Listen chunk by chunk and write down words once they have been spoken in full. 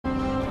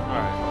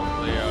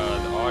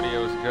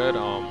good.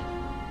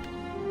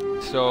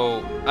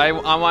 So I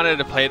wanted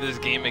to play this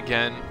game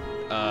again,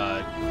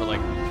 for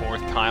like the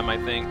 4th time I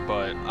think,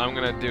 but I'm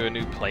gonna do a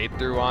new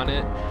playthrough on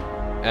it,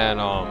 and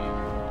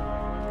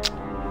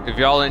if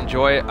y'all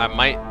enjoy it, I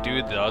might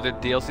do the other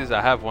DLCs.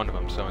 I have one of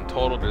them, so in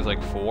total there's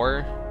like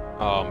 4,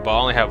 but I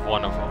only have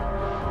one of them.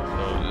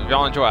 So if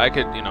y'all enjoy, I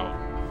could, you know,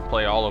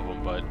 play all of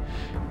them, but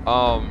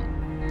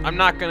I'm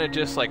not gonna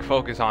just like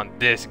focus on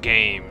this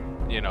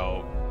game, you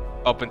know,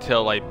 up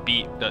until I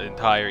beat the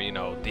entire, you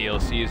know,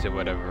 DLCs or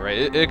whatever,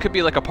 right? It could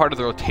be like a part of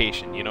the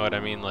rotation, you know what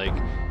I mean? Like,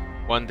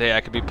 one day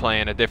I could be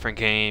playing a different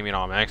game, you know,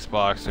 on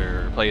Xbox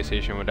or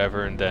PlayStation,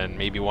 whatever, and then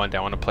maybe one day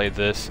I want to play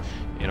this,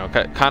 you know,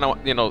 kind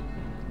of, you know,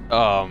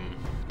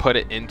 put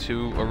it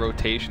into a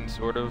rotation,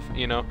 sort of,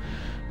 you know,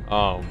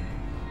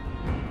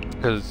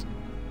 because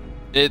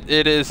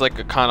it is like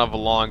a kind of a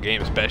long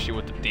game, especially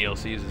with the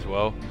DLCs as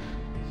well.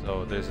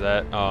 So there's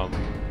that.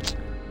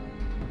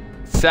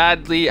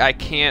 Sadly, I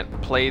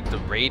can't play the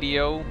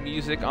radio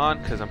music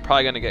on because I'm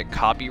probably gonna get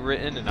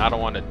copywritten, and I don't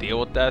want to deal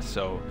with that.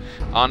 So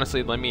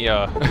honestly, let me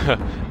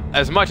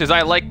as much as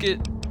I like it,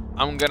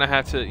 I'm gonna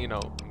have to, you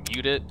know,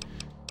 mute it.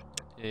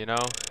 You know,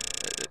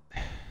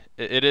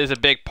 it is a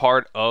big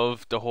part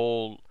of the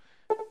whole,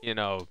 you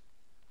know,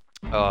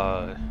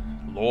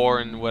 lore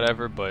and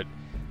whatever, but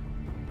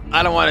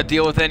I don't want to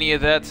deal with any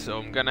of that, so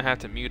I'm gonna have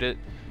to mute it.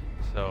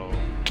 So,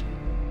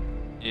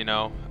 you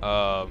know,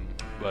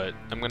 but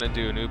I'm gonna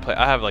do a new play.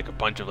 I have like a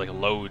bunch of like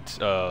loads,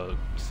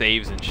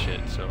 saves and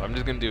shit, so I'm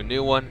just gonna do a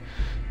new one,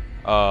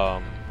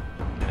 and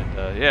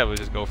yeah, we'll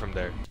just go from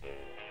there.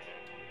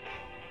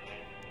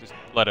 Just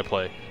let it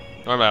play.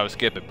 Normally I would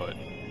skip it, but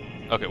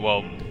okay,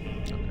 well, okay.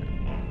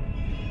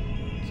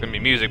 It's gonna be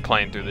music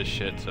playing through this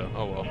shit, so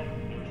oh well.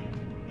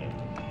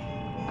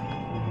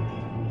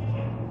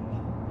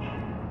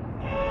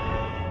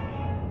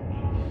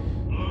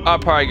 I'll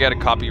probably get a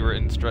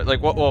copywritten strike.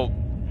 Like, well,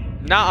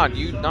 not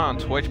on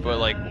Twitch, but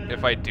like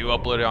if I do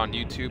upload it on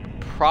YouTube,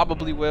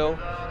 probably will.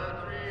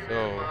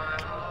 So,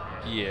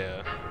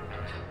 yeah.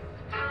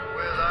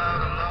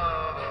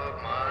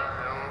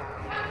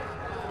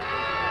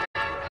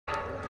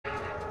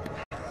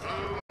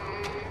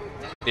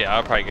 Yeah,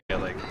 I'll probably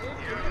get like.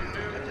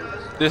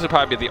 This will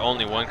probably be the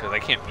only one because I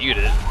can't mute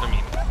it. I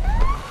mean,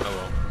 oh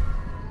well.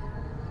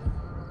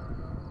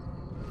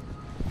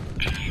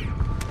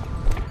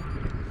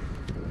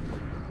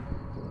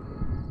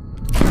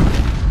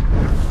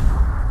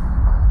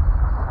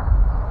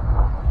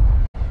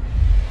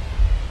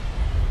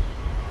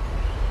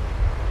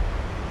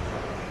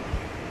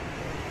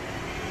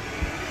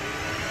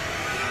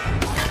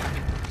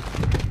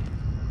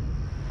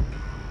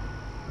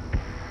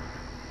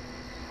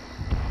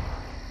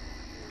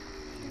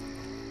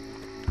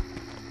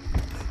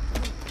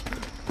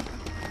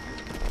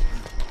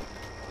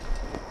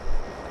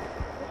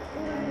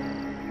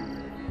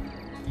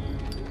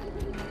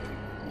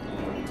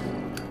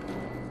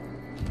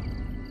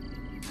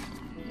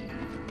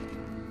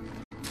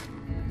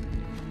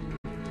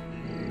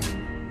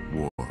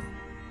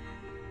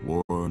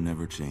 War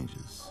never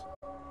changes.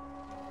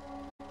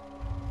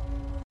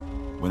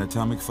 When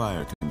atomic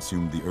fire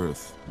consumed the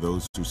Earth,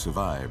 those who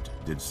survived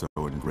did so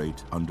in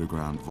great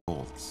underground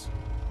vaults.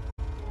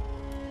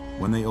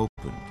 When they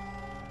opened,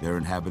 their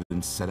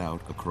inhabitants set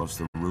out across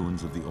the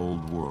ruins of the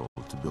old world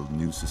to build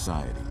new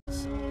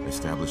societies,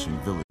 establishing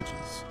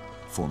villages,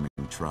 forming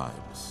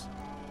tribes.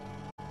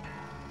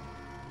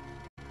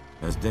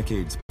 As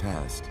decades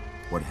passed,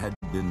 what had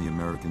been the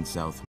American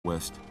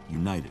Southwest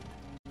united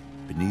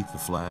beneath the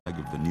flag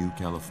of the new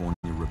California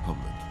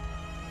Republic,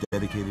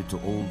 dedicated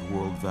to old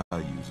world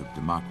values of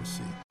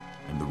democracy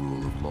and the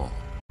rule of law.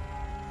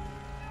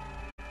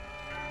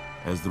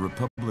 As the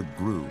Republic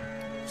grew,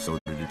 so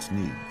did its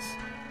needs.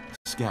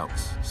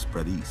 Scouts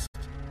spread east,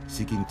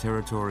 seeking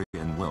territory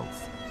and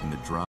wealth in the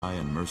dry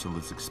and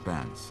merciless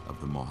expanse of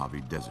the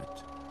Mojave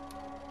Desert.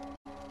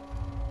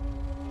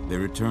 They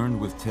returned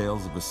with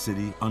tales of a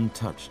city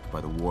untouched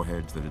by the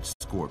warheads that had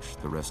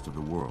scorched the rest of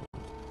the world,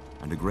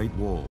 and a great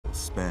wall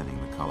spanning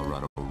the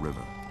Colorado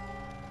River.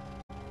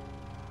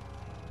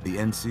 The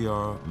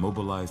NCR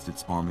mobilized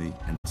its army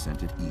and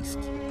sent it east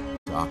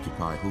to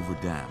occupy Hoover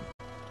Dam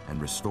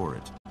and restore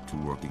it to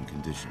working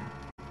condition.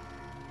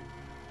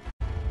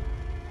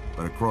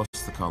 But across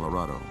the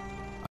Colorado,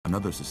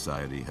 another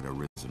society had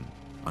arisen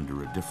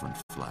under a different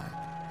flag.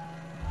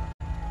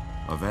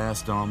 A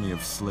vast army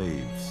of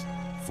slaves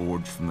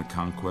forged from the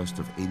conquest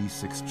of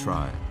 86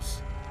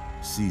 tribes,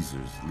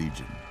 Caesar's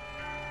Legion.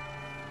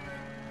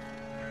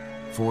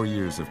 4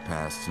 years have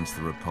passed since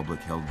the Republic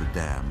held the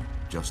dam,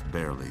 just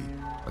barely,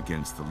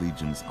 against the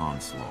Legion's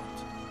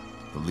onslaught.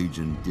 The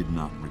Legion did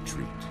not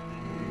retreat.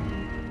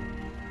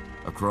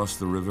 Across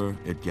the river,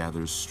 it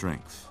gathers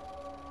strength.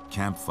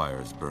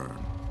 Campfires burn,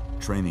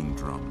 training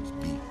drums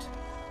beat.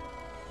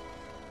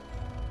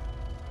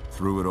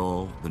 Through it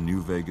all, the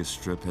New Vegas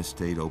Strip has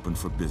stayed open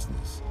for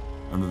business,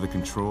 under the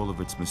control of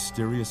its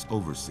mysterious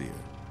overseer,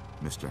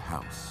 Mr.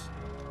 House,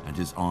 and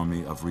his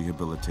army of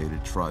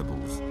rehabilitated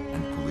tribals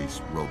and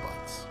police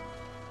robots.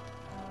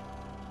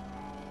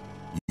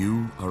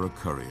 You are a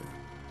courier,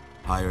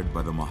 hired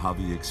by the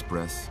Mojave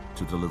Express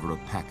to deliver a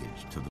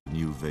package to the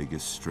New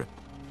Vegas Strip.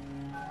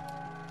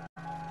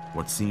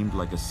 What seemed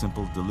like a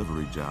simple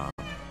delivery job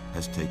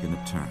has taken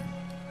a turn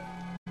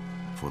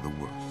for the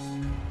worse.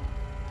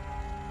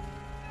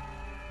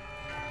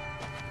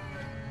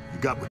 You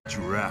got what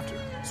you were after,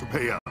 so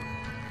pay up.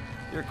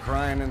 You're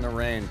crying in the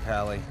rain,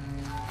 Pally.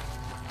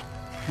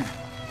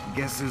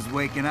 Guess who's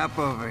waking up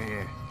over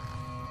here?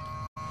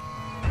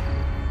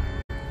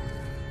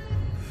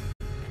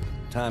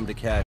 Time to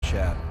cash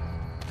out.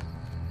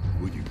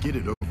 Will you get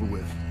it over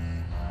with?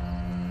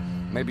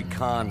 Maybe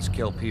cons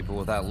kill people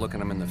without looking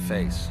them in the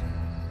face.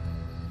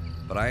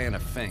 But I ain't a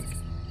fink.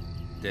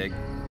 Dig?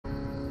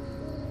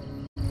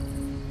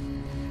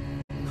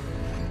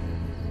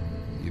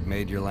 You've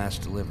made your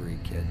last delivery,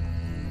 kid.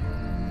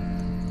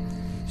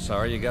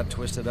 Sorry you got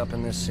twisted up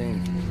in this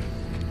scene.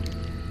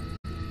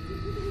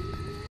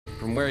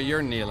 From where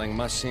you're kneeling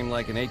must seem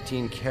like an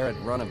 18-carat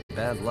run of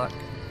bad luck.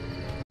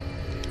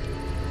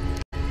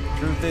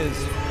 Truth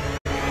is,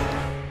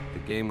 the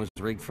game was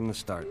rigged from the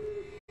start.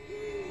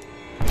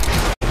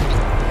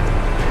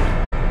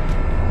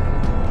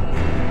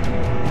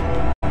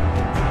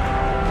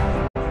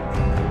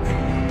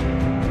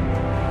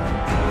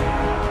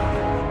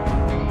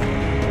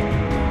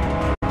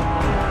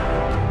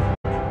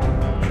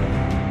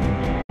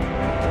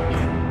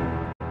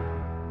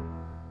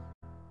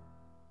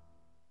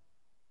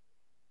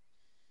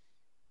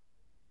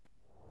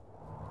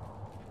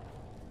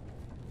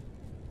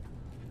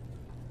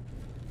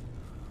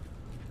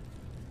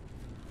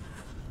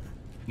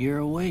 You're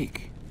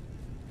awake.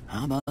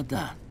 How about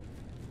that?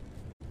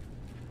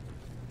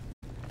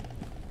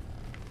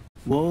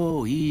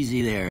 Whoa,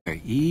 easy there,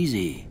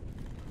 easy.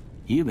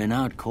 You've been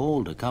out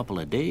cold a couple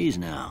of days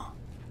now.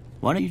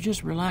 Why don't you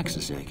just relax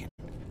a second?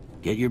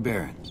 Get your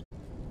bearings.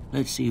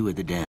 Let's see what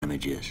the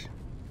damage is.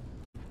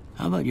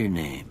 How about your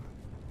name?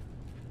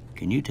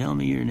 Can you tell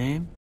me your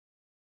name?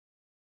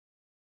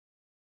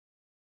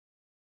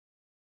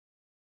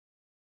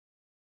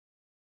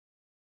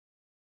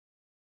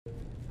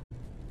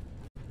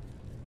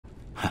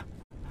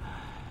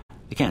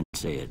 I can't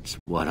say it's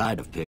what I'd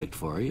have picked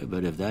for you,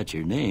 but if that's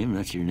your name,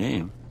 that's your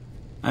name.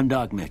 I'm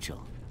Doc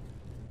Mitchell.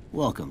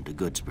 Welcome to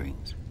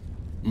Goodsprings.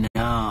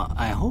 Now,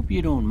 I hope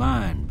you don't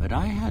mind, but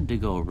I had to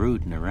go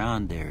rooting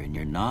around there in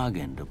your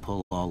noggin to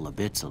pull all the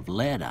bits of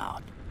lead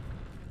out.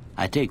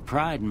 I take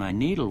pride in my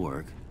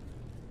needlework,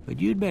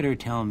 but you'd better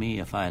tell me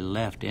if I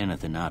left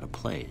anything out of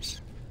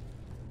place.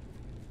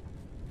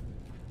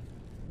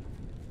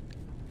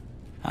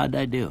 How'd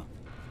I do?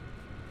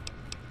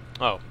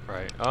 Oh,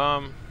 right.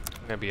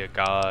 Gonna be a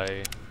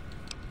guy.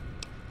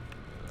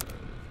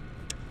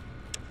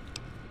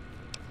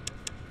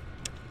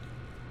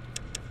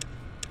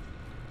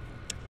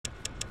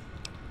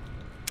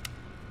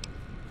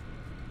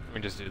 Let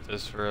me just do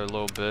this for a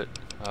little bit.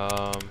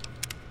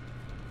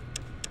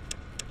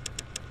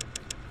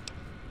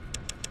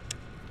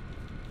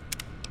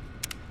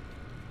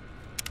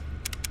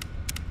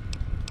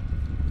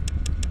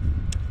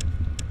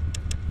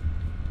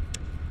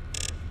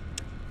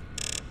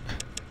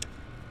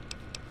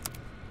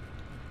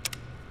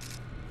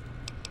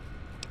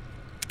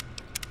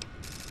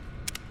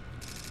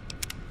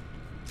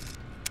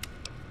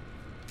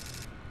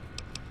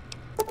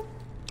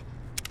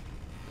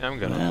 I'm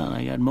gonna. Well,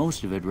 I got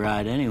most of it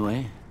right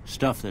anyway.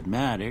 Stuff that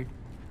mattered.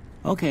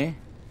 Okay.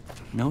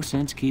 No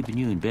sense keeping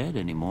you in bed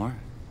anymore.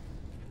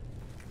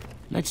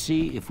 Let's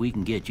see if we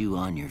can get you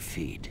on your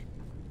feet.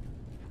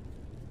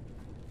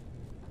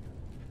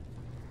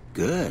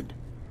 Good.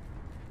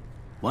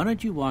 Why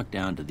don't you walk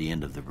down to the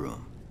end of the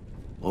room?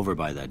 Over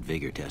by that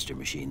vigor tester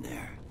machine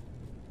there.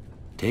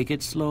 Take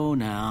it slow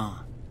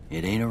now.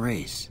 It ain't a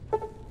race.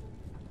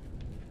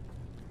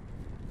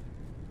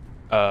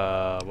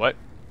 What?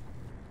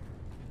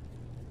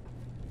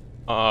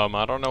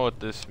 I don't know what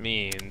this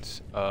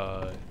means.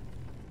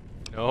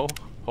 No?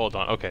 Hold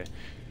on, okay.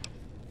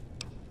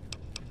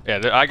 Yeah,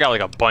 I got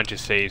like a bunch of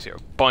saves here.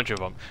 A bunch of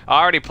them. I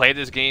already played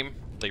this game,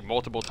 like,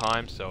 multiple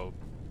times, so...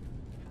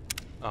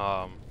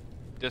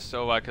 just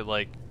so I could,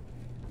 like,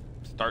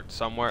 start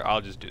somewhere,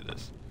 I'll just do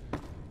this.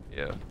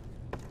 Yeah.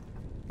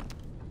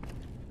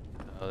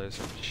 There's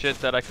some shit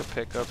that I could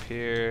pick up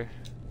here.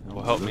 That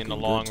will help me in the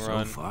long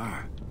run. So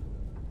far.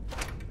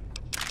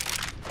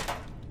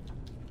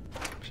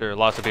 Sure,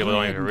 lots of people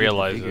don't even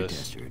realize this.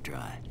 Tester a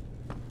try.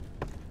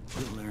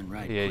 We'll learn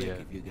right Yeah, quick yeah.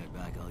 if you get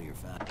back all your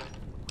fat.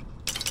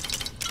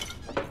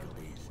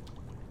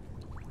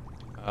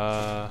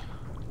 Oh,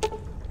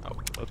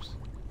 whoops.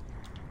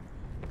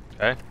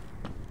 Okay.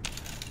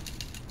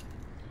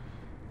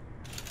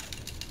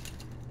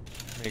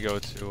 Let me go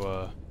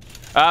to,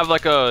 I have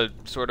like a,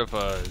 sort of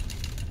a,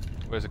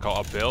 what is it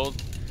called, a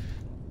build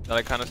that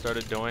I kind of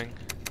started doing.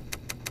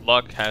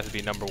 Luck has to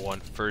be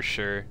 #1 for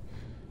sure.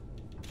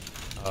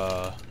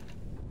 Oh,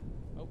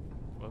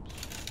 whoops.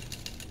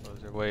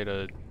 Was there a way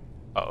to,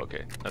 oh,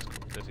 okay, that's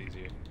cool, that's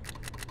easier.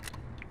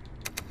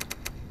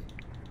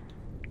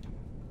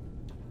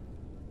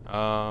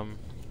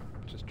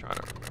 Just trying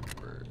to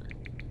remember.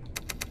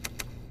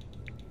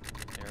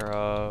 fire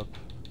up.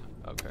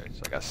 Okay,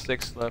 so I got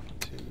 6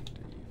 left. 2, 3,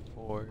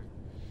 4.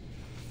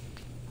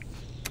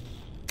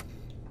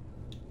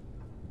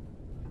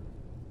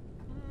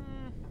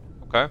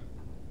 Okay.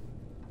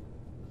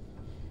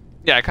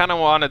 Yeah, I kind of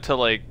wanted to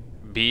like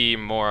be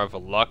more of a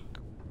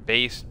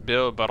luck-based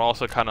build, but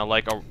also kind of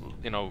like a,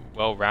 you know,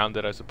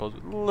 well-rounded, I suppose.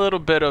 A little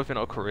bit of, you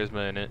know,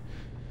 charisma in it.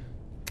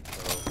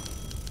 So,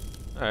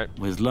 all right.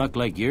 With luck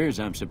like yours,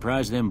 I'm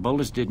surprised them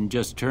bullets didn't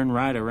just turn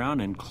right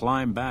around and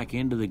climb back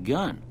into the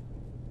gun.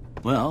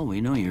 Well,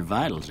 we know your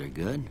vitals are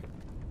good,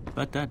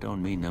 but that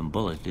don't mean them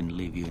bullets didn't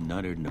leave you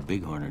nuttered and a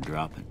bighorn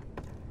dropping.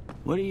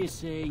 What do you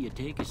say you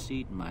take a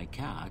seat in my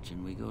couch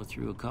and we go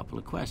through a couple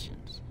of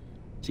questions?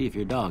 See if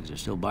your dogs are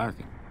still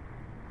barking.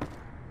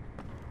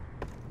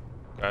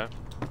 Okay.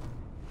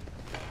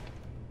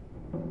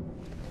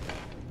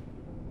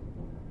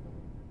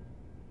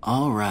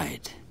 All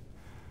right.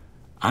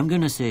 I'm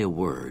gonna say a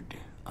word.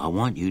 I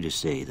want you to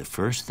say the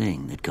first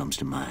thing that comes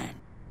to mind.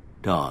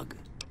 Dog.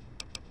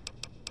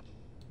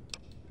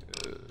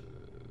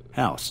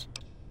 House.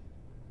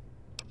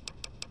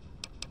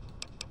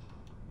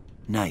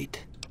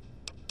 Night.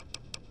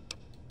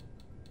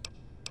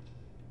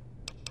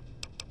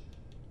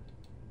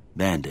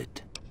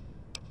 Bandit.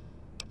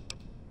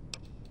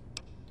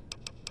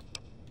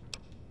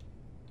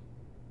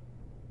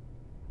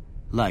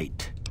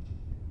 Light.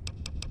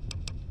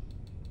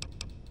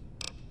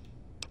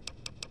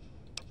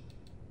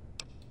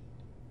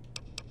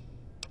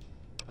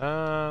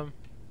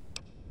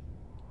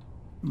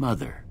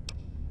 Mother.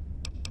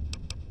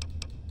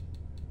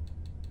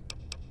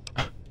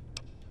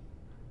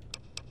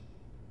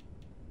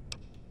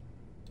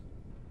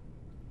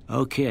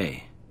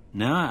 Okay.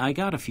 Now, I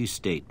got a few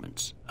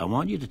statements. I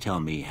want you to tell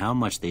me how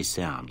much they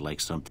sound like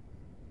something.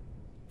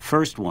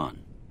 First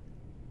one.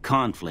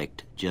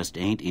 Conflict just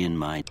ain't in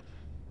my...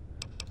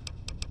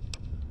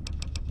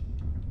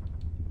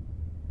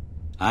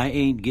 I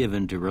ain't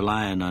given to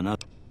relying on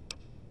others.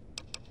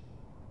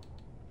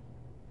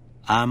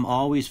 I'm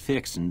always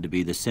fixin' to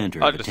be the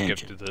center I'll of just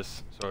attention. skip to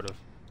this, sort of.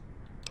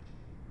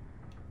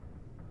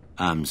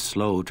 I'm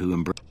slow to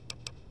embrace.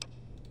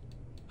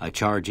 I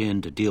charge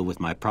in to deal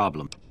with my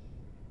problem.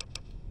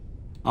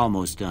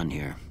 Almost done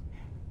here.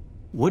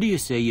 What do you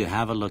say you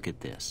have a look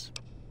at this?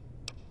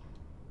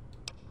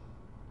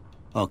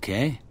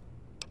 Okay.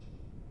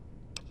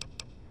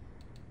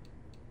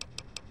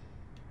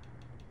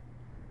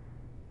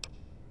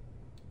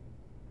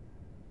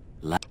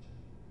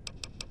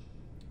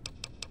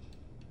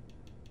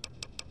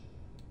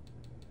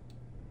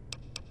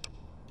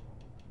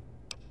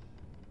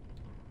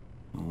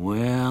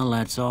 Well,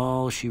 that's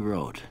all she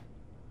wrote.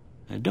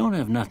 I don't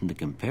have nothing to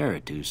compare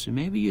it to, so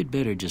maybe you'd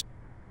better just...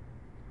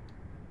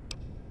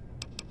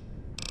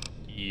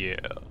 Yeah.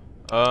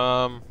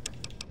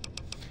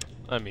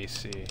 Let me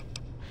see.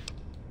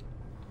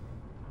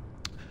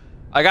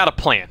 I got a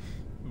plan,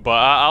 but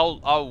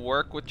I'll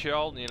work with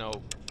y'all, you know,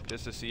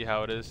 just to see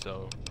how it is.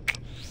 So,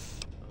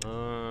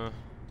 I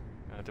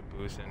have to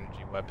boost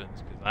energy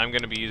weapons because I'm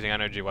gonna be using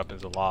energy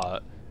weapons a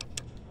lot.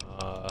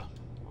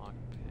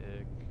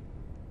 Lockpick.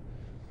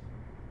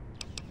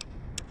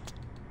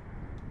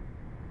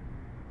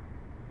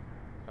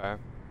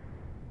 Okay.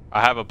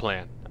 I have a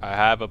plan. I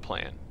have a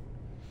plan.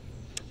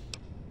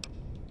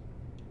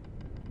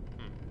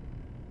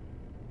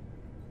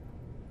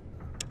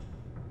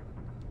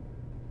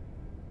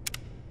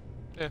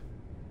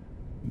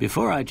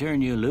 Before I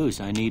turn you loose,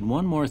 I need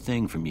one more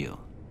thing from you.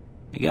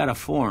 I got a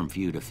form for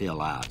you to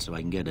fill out so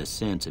I can get a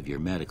sense of your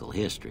medical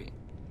history.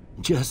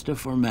 Just a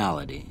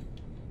formality.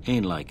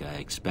 Ain't like I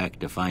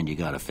expect to find you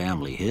got a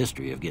family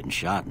history of getting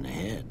shot in the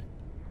head.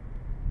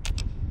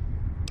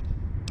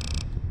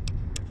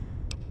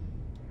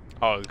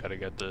 Always gotta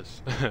get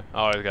this.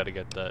 Always gotta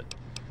get that.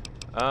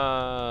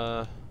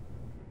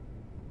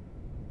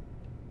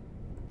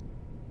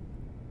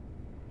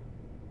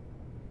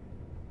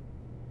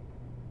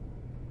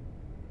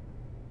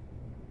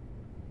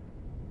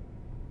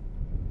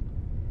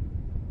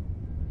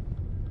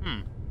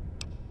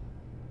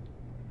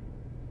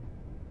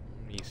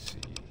 Let me see.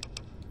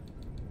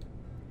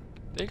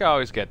 I think I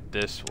always get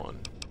this one.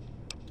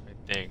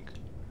 I think.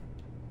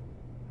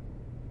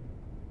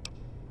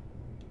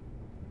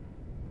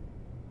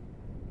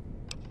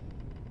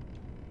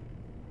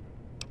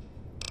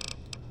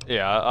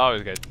 Yeah, I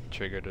always get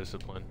trigger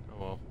discipline. Oh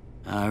well.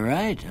 All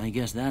right, I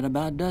guess that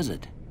about does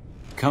it.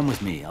 Come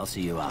with me, I'll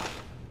see you out.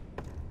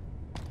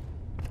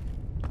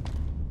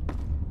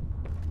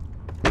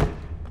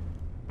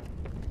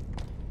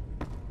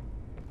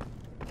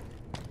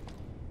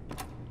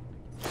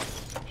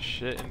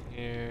 Shit in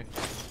here.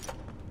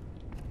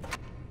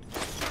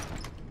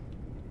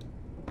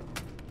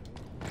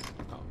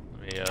 Oh,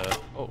 let me,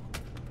 oh.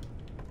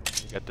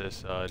 You got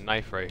this,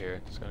 knife right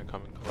here. It's gonna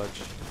come in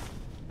clutch.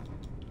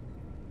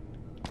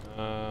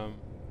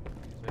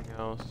 Anything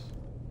else?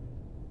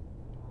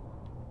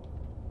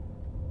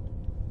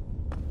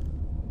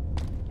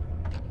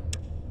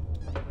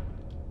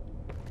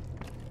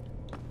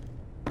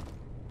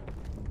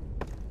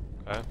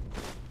 Okay.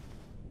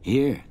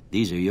 Here,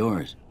 these are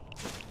yours.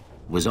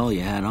 Was all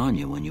you had on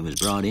you when you was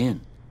brought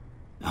in.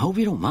 I hope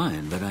you don't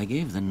mind, but I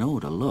gave the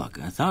note a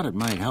look. I thought it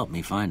might help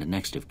me find a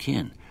next of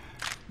kin.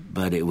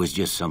 But it was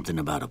just something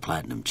about a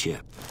platinum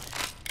chip.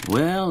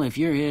 Well, if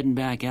you're heading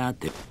back out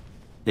there,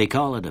 they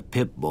call it a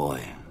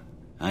Pip-Boy.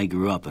 I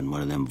grew up in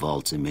one of them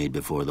vaults they made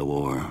before the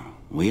war.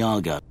 We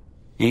all got...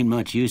 Ain't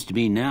much use to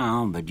me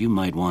now, but you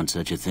might want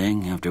such a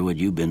thing after what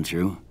you've been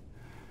through.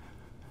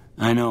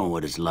 I know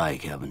what it's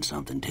like having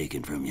something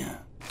taken from you.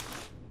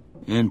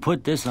 And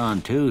put this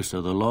on, too,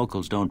 so the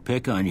locals don't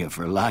pick on you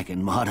for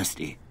lacking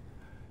modesty.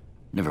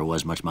 Never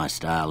was much my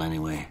style,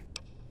 anyway.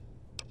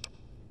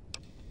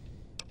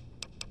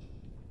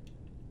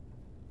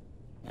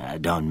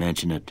 Don't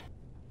mention it.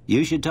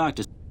 You should talk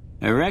to...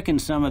 I reckon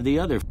some of the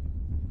other...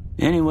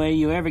 Anyway,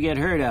 you ever get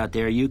hurt out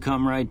there, you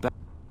come right back.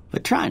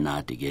 But try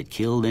not to get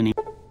killed any...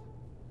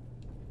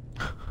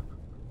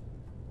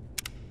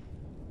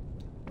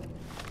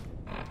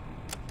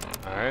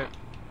 Alright.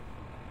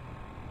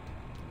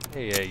 Yeah.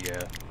 There you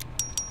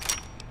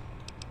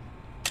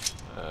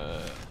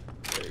go.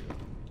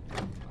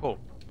 Cool.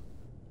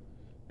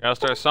 Gotta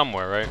start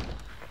somewhere, right?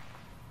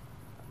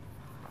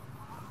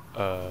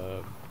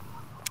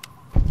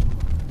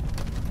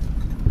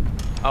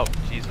 Oh,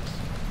 Jesus.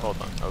 Hold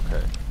on,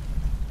 okay.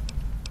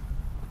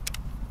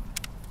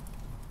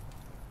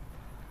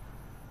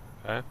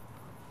 Okay.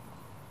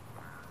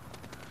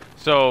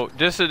 So,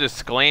 just a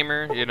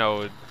disclaimer, you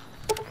know...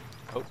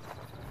 Oh,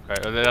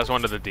 okay, that's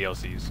one of the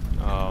DLCs.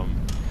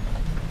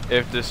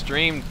 If the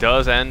stream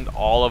does end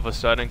all of a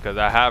sudden, because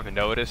I have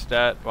noticed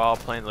that while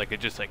playing, like, it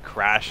just, like,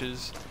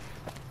 crashes.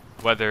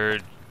 Whether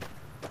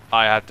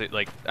I have to,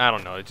 like, I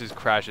don't know, it just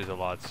crashes a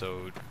lot,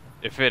 so...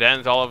 If it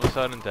ends all of a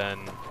sudden, then...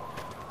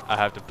 I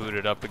have to boot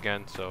it up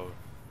again, so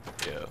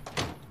yeah.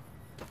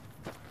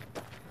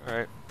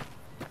 Alright.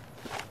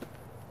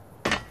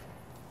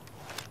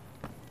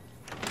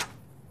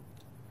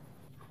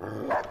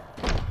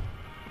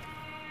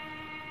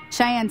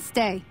 Cheyenne,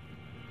 stay.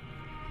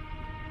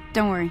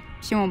 Don't worry,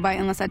 she won't bite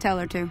unless I tell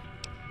her to.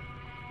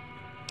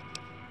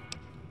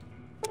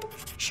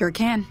 Sure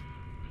can.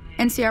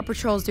 NCR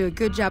patrols do a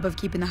good job of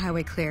keeping the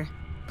highway clear,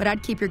 but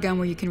I'd keep your gun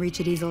where you can reach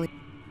it easily.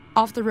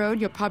 Off the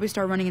road, you'll probably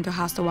start running into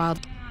hostile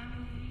wild.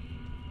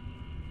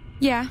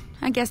 Yeah,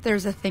 I guess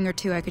there's a thing or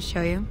two I could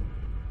show you.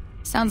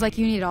 Sounds like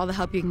you need all the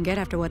help you can get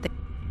after what they...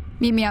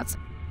 Meet me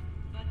outside.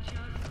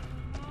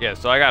 Yeah,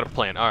 so I got a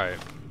plan. Alright.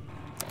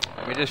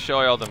 Let me just show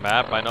you all the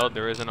map. I know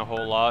there isn't a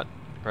whole lot,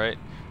 right?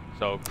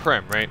 So,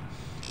 Prim, right?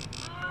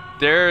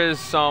 There is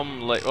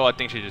some, like... Oh, I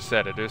think she just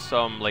said it. There's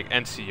some, like,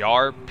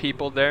 NCR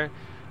people there.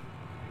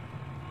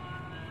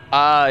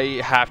 I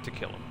have to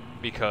kill them.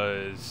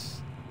 Because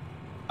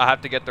I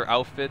have to get their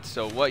outfits.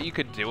 So, what you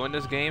could do in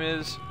this game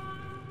is...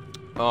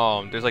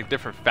 there's like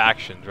different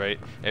factions, right?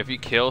 If you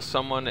kill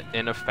someone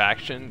in a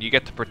faction, you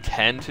get to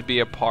pretend to be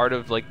a part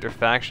of like their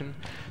faction.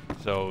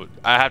 So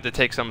I have to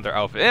take some of their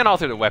outfit and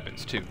also the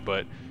weapons too.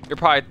 But you're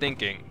probably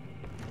thinking,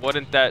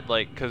 wouldn't that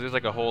like, because there's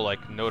like a whole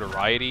like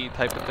notoriety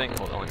type of thing.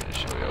 Hold on, let me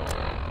just show you.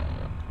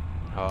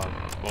 Well,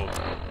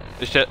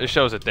 it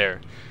shows it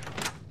there.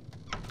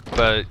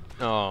 But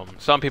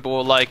some people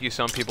will like you,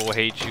 some people will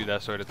hate you,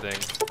 that sort of thing.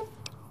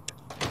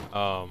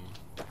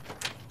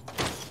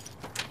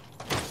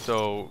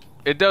 So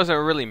it doesn't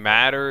really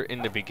matter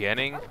in the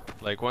beginning.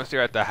 Like once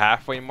you're at the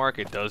halfway mark,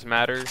 it does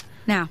matter.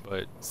 Now,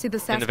 but see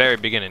the in the very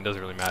beginning, it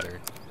doesn't really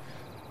matter.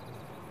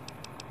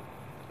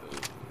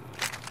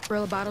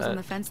 Gorilla bottles on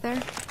the fence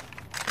there.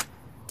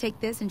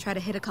 Take this and try to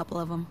hit a couple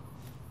of them.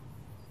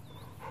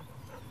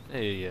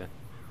 Yeah.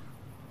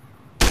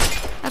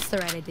 That's the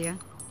right idea.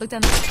 Look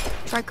down.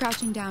 Try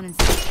crouching down and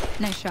see.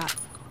 Nice shot.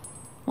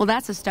 Well,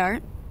 that's a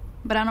start.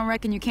 But I don't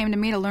reckon you came to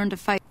me to learn to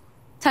fight.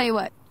 Tell you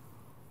what,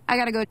 I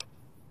gotta go.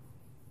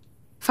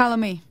 Follow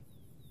me.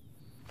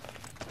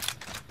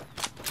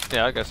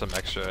 Yeah, I got some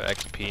extra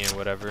XP and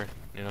whatever,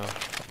 you know.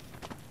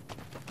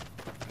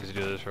 Let's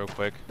do this real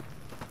quick.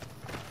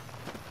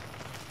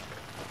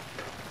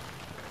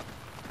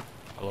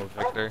 Hello,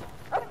 Victor.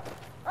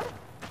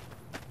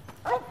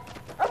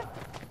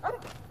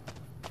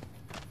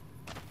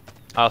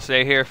 I'll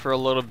stay here for a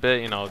little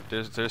bit, you know,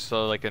 there's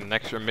like an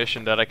extra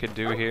mission that I could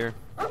do here.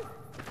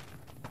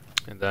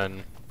 And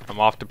then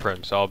I'm off to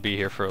Prim, so I'll be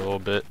here for a little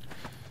bit.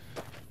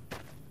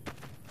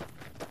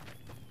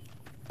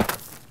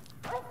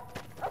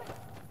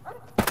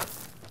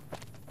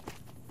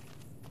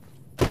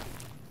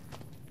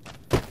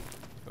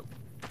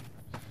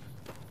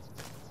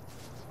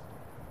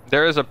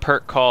 There is a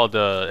perk called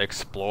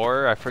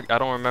Explorer. I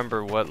don't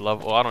remember what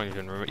level. Well, I don't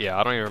even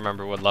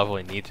remember what level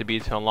I need to be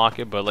to unlock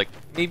it. But like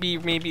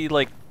maybe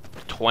like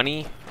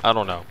 20. I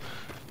don't know.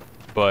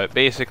 But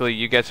basically,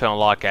 you get to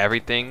unlock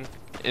everything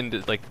in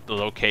the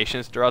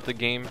locations throughout the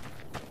game.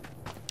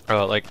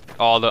 Like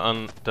all the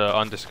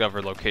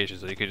undiscovered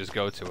locations, so you could just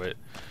go to it.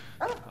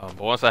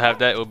 But once I have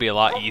that, it will be a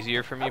lot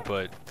easier for me.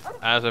 But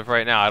as of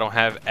right now, I don't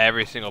have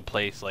every single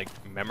place like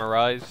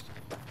memorized.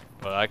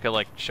 But I could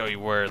like show you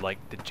where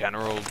like the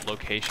general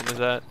location is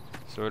at,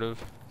 sort of.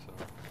 So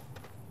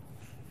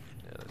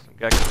yeah, there's some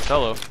guy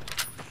Costello.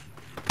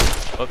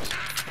 Whoops.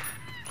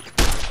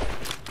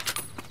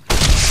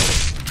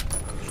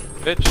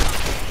 Bitch.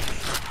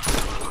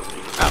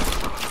 Ow.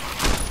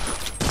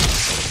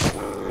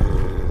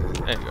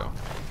 There you go.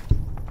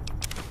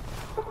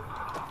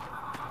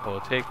 We'll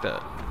take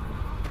that.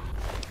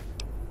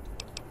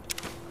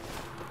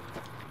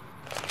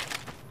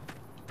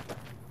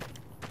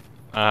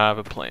 I have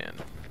a plan.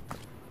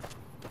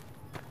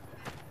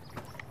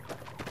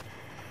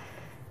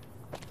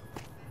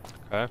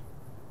 Okay.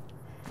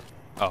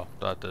 Oh,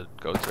 thought to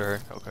go to her.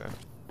 Okay.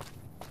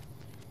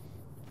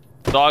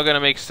 It's all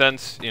gonna make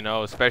sense, you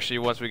know, especially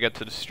once we get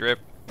to the strip,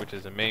 which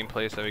is the main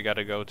place that we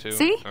gotta go to.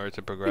 See? Or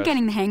to progress. You're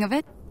getting the hang of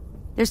it.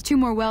 There's 2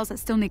 more wells that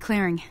still need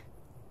clearing.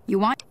 You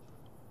want?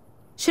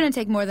 Shouldn't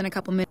take more than a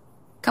couple minutes.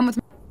 Come with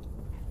me.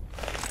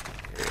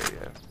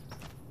 Yeah.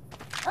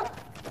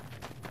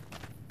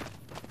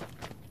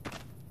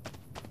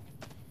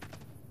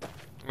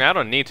 I mean, I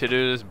don't need to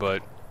do this,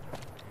 but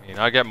I mean,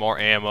 I'll get more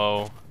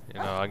ammo, you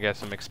know, I'll get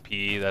some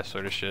XP, that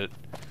sort of shit.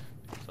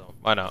 So,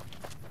 why not?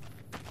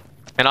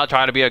 And I'll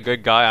try to be a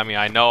good guy. I mean,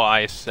 I know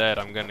I said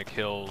I'm gonna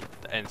kill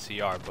the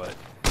NCR, but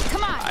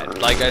Come on.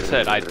 like I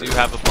said, I do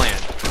have a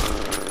plan.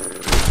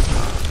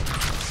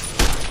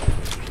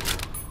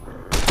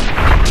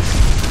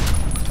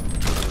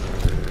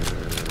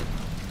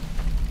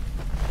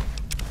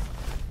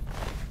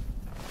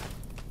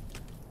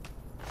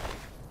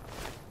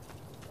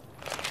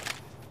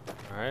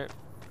 Alright.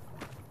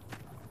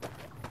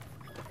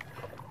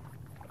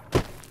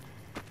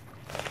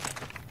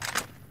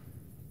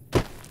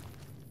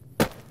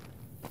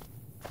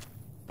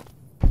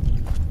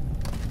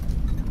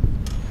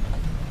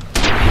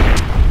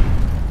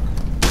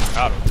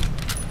 Got him.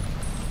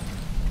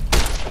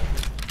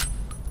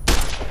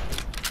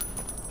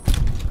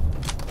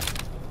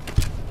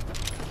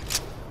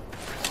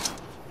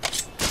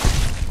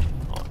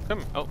 Oh,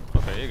 come. Oh,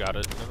 okay, you got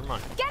it. Never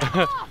mind. Get him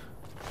off!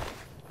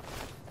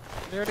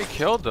 They already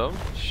killed him.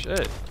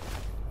 Shit.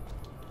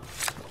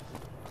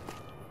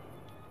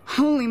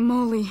 Holy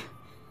moly.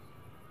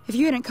 If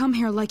you hadn't come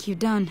here like you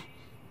done,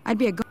 I'd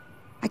be a go.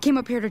 I came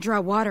up here to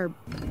draw water.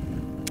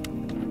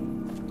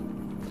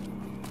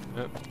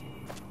 Yep.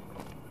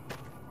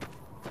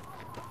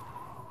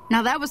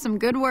 Now that was some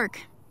good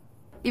work.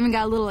 Even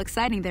got a little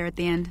exciting there at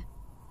the end.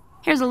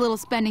 Here's a little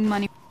spending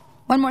money.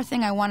 One more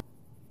thing I want.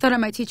 Thought I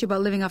might teach you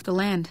about living off the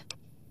land.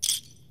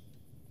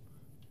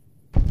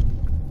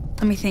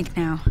 Let me think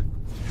now.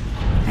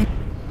 I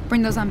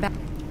bring those on back.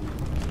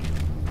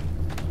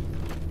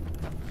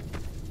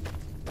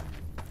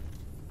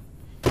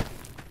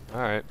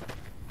 Alright.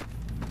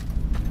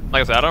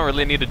 Like I said, I don't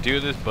really need to do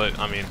this, but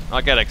I mean,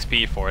 I'll get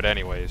XP for it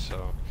anyway,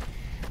 so.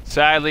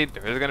 Sadly,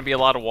 there's gonna be a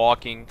lot of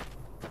walking.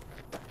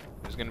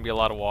 There's gonna be a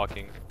lot of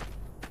walking.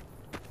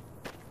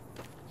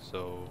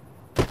 So.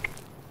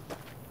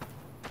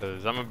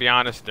 Because I'm gonna be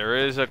honest, there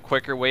is a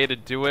quicker way to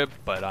do it,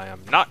 but I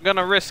am not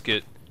gonna risk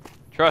it.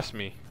 Trust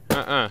me.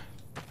 I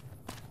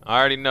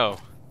already know.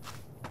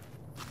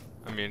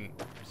 I mean,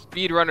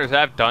 speedrunners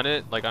have done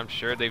it. Like, I'm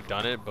sure they've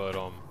done it, but,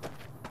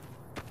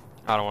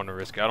 I don't want to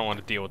risk it. I don't want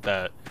to deal with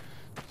that.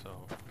 So.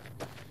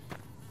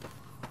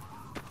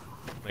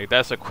 Like,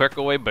 that's a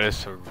quicker way, but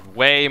it's a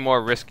way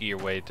more riskier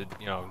way to,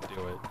 you know,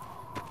 do it.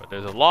 But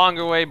there's a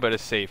longer way, but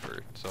it's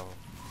safer. So,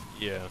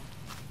 yeah.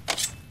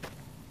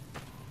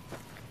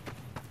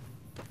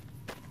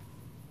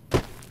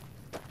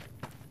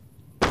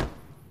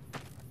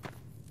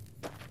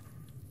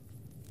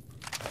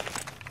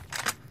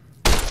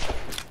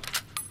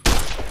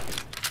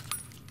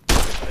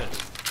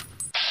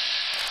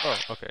 Oh,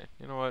 okay.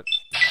 You know what?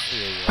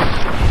 There you go.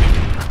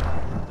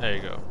 There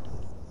you go.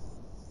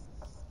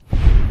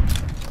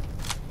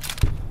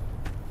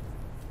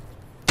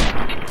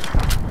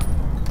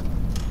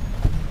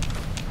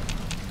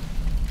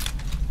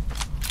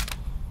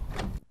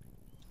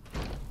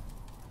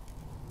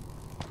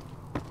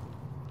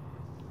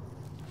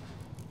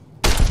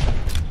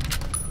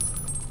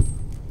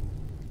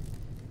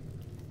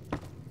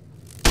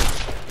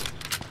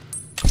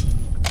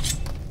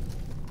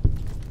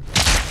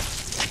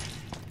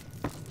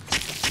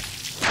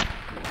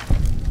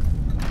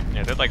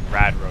 They're like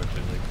rad roaches,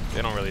 like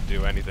they don't really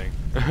do anything.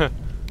 Okay.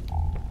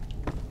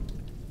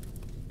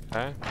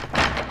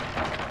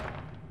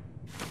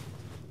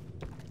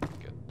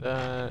 Get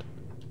that.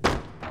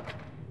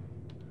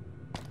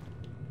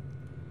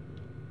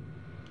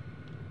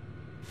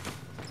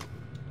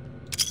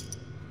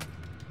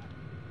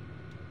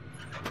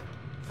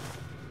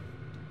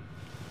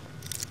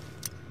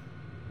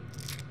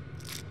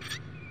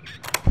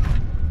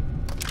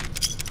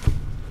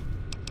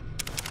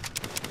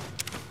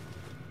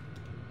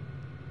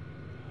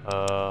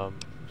 Um,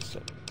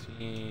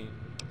 17.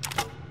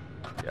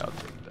 Yeah, I'll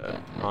take that,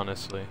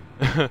 honestly.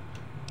 Let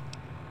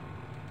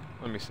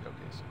me see.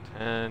 Okay, so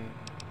 10.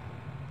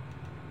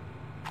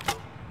 Yeah,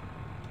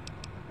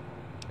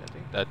 I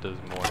think that does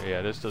more.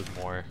 Yeah, this does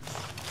more.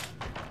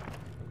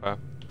 Okay.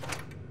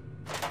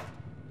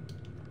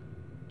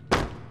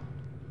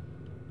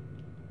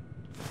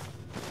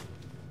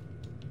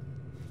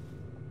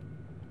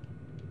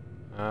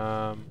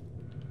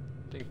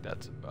 think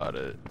that's about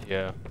it.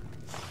 Yeah.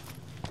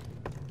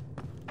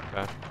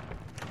 Okay.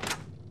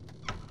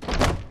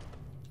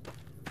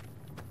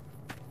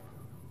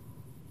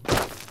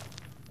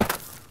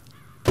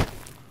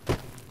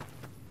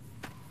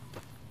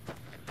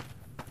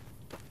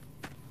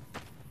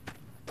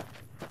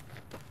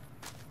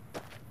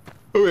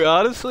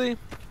 Honestly,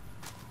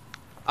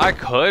 I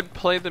could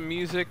play the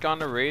music on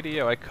the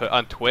radio. I could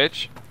on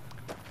Twitch,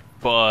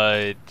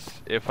 but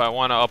if I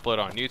want to upload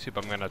on YouTube,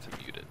 I'm gonna have to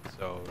mute it.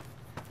 So,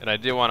 and I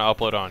do want to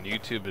upload on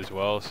YouTube as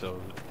well.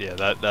 So yeah,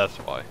 that's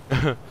why.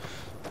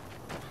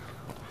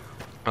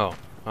 Oh,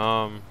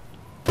 yeah,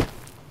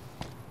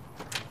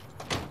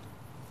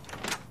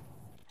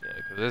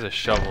 because there's a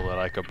shovel that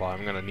I could buy.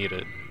 I'm gonna need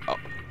it. Oh,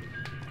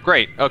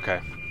 great. Okay.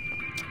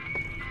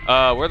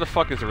 Where the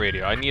fuck is the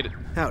radio? I need it.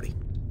 Howdy.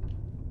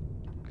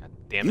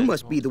 Damn You it.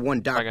 must be the one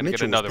Doc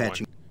Mitchell was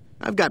patching.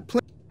 I've got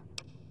plenty.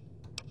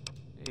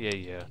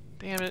 Yeah.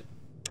 Damn it.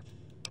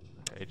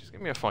 Okay, just give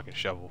me a fucking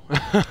shovel. You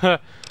got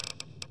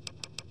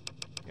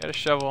a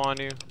shovel on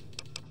you?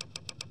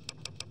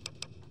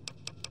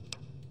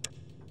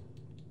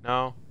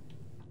 No?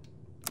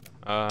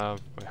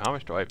 Wait, how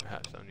much do I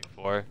have?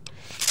 74.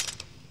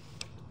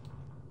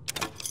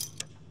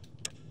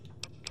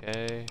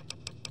 Okay.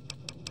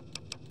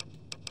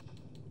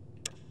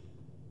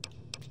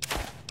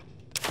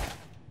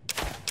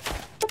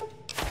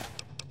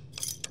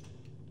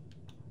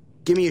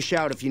 Give me a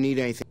shout if you need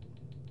anything.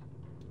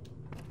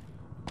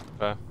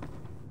 Okay.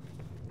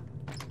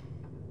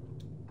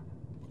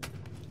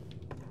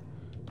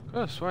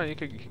 I swear you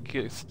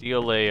could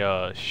steal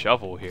a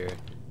shovel here.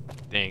 I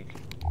think.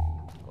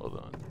 Hold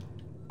on.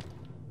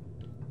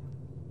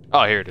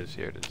 Oh, here it is.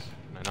 Here it is.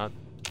 Can I not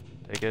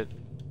take it?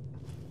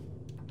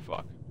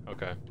 Fuck.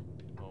 Okay.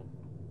 Well.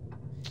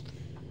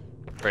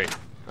 Great.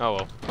 Oh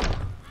well.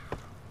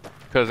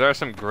 Because there are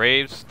some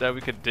graves that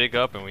we could dig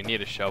up, and we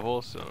need a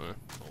shovel. So.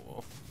 Oh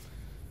well.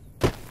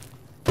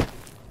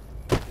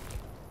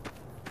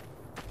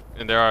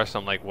 And there are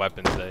some like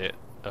weapons that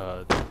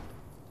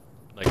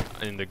like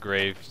in the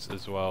graves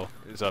as well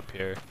is up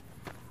here.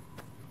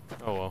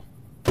 Oh well.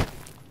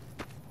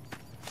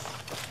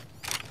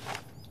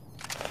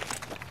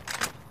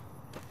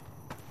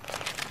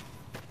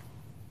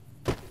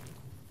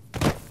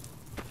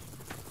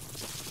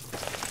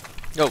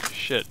 Oh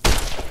shit.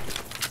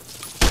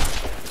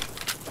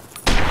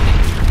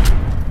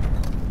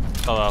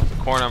 Fell off the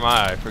corner of my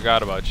eye. I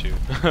forgot about you.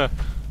 Like,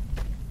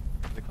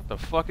 what the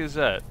fuck is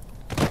that?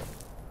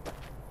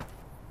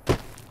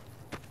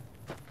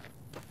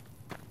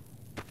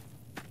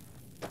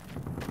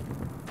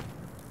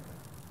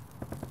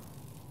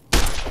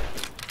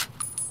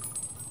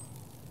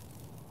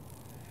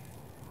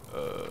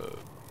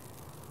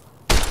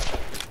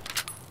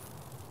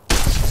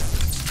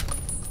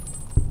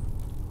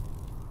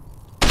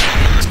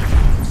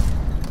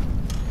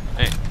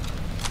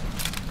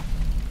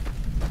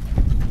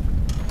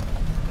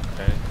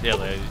 Yeah,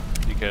 lady,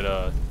 you could,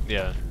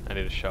 yeah, I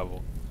need a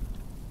shovel.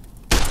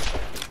 You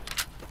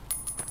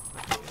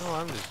know,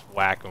 I'm just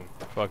whack him.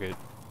 Fuck it.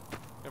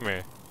 Come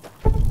here.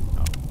 Oh.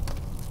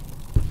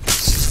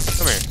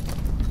 Come here.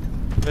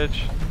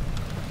 Bitch.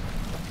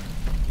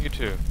 You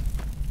too.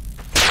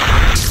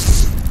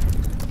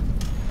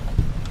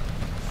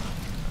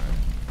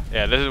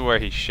 Yeah, this is where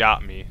he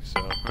shot me,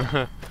 so.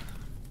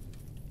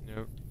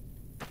 Nope.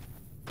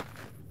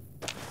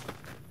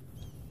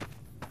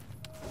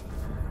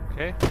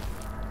 Okay.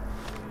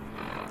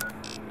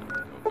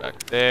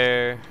 Back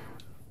there.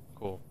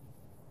 Cool.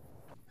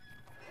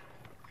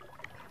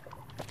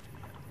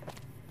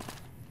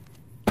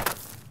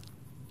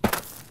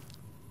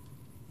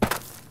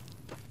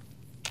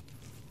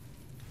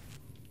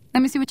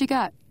 Let me see what you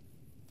got.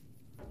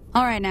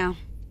 All right, now.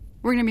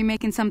 We're gonna be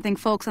making something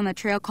folks on the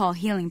trail call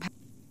healing powder.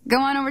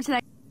 Go on over to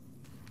that.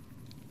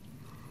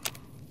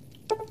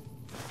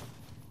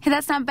 Hey,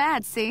 that's not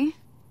bad, see?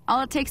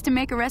 All it takes to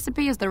make a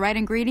recipe is the right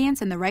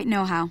ingredients and the right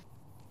know-how.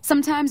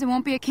 Sometimes it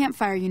won't be a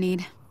campfire you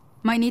need.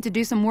 Might need to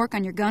do some work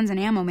on your guns and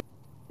ammo.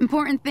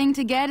 Important thing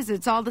to get is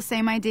it's all the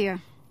same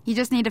idea. You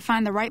just need to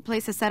find the right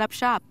place to set up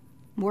shop.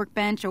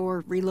 Workbench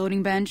or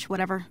reloading bench,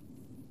 whatever.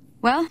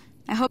 Well,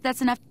 I hope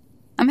that's enough.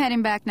 I'm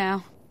heading back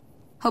now.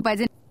 Hope I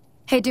didn't...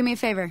 Hey, do me a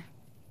favor.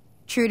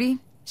 Trudy,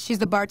 she's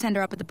the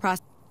bartender up at the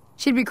pros...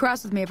 She'd be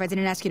cross with me if I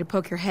didn't ask you to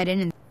poke your head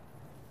in and...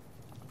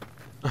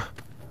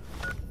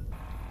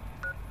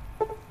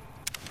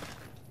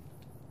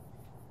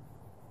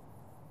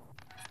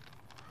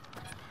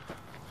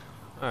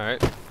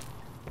 Alright.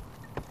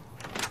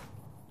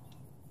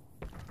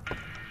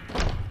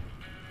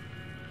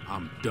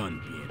 I'm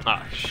done being.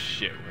 Ah,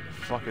 shit. Where the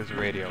fuck is the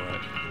radio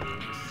at?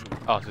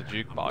 Oh, it's a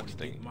jukebox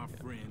thing.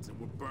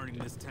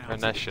 Turn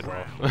that shit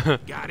off.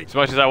 As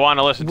much as I want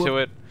to listen to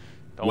it,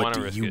 don't want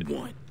to risk it.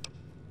 Want?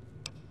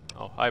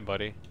 Oh, hi,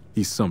 buddy.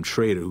 He's some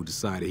traitor who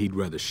decided he'd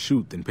rather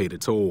shoot than pay the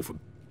toll for...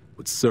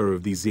 Would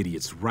serve these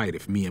idiots right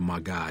if me and my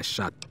guys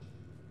shot...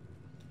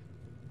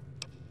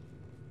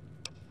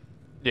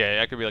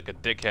 Yeah, I could be like a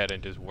dickhead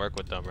and just work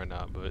with them or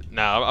not, but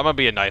nah, I'm gonna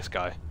be a nice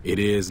guy. It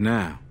is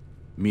now.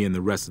 Me and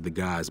the rest of the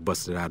guys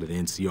busted out of the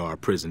NCR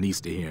prison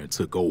east of here and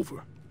took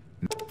over.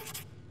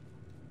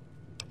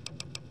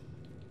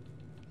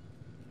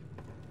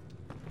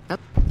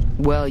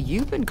 Well,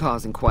 you've been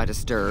causing quite a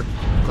stir.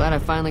 Glad I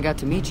finally got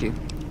to meet you.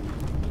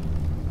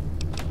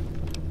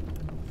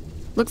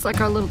 Looks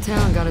like our little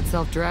town got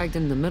itself dragged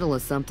in the middle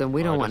of something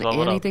we don't want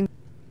anything.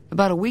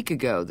 About a week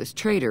ago, this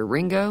trader,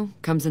 Ringo,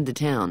 comes into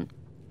town.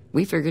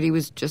 We figured he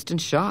was just in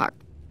shock,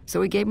 so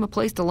we gave him a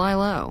place to lie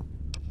low.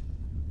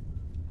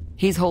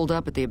 He's holed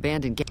up at the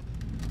abandoned gate.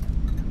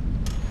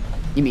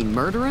 You mean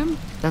murder him?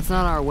 That's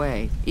not our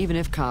way, even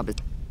if Cobb is...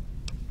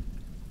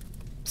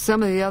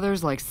 Some of the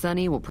others, like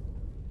Sonny, will...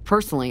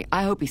 Personally,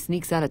 I hope he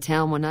sneaks out of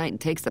town one night and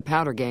takes the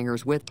powder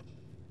gangers with...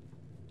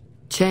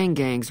 Chain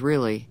gangs,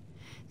 really.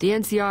 The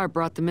NCR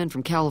brought them in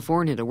from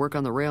California to work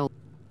on the rail.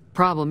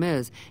 Problem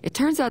is, it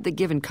turns out that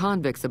giving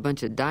convicts a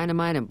bunch of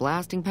dynamite and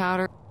blasting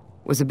powder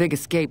was a big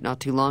escape not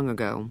too long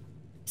ago.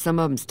 Some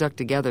of them stuck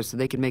together so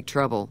they could make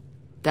trouble.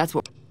 That's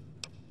what...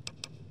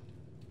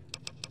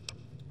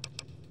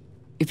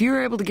 If you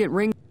were able to get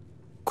Ringo...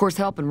 Of course,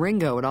 helping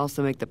Ringo would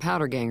also make the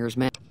powder gangers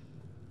mad.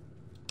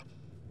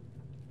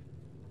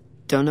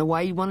 Don't know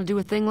why you'd want to do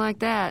a thing like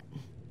that.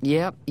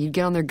 Yep, you'd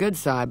get on their good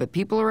side, but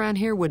people around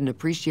here wouldn't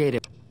appreciate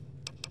it.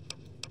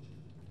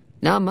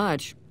 Not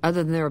much,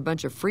 other than they're a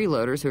bunch of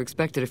freeloaders who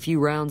expected a few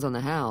rounds on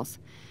the house.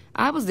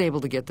 I was able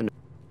to get them.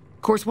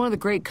 Of course, one of the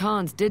great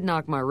cons did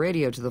knock my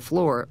radio to the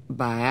floor,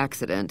 by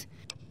accident.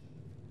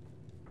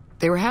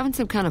 They were having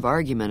some kind of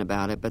argument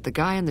about it, but the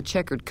guy in the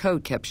checkered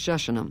coat kept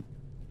shushing them.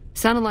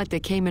 Sounded like they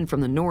came in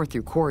from the north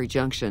through Quarry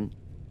Junction.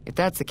 If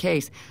that's the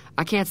case,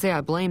 I can't say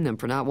I blame them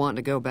for not wanting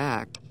to go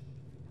back.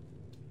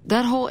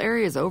 That whole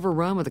area is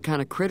overrun with the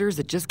kind of critters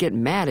that just get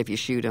mad if you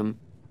shoot them.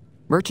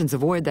 Merchants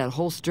avoid that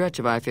whole stretch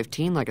of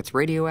I-15 like it's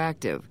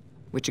radioactive,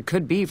 which it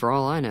could be for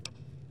all I know.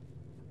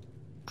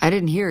 I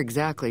didn't hear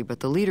exactly, but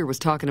the leader was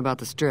talking about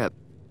the strip.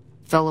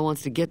 Fellow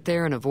wants to get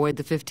there and avoid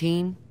the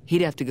 15,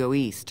 he'd have to go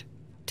east.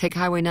 Take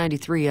Highway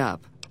 93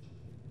 up.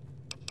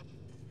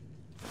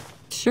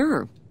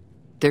 Sure.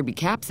 There'd be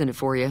caps in it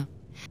for you.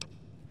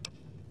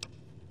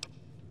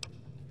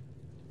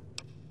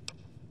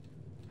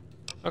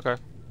 Okay.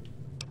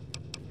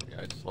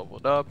 Yeah, I just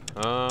leveled up.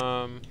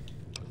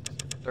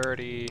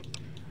 30.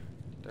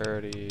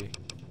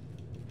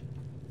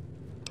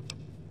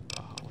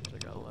 How much I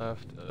got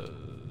left?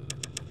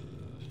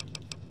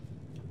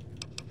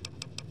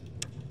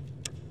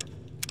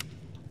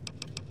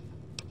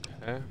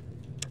 Okay.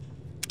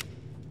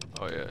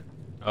 Oh yeah.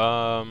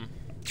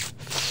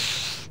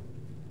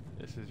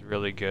 This is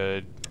really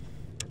good.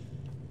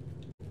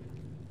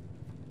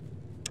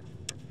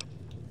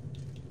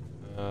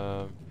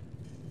 I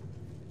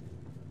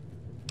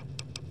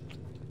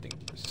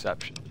think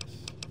perception.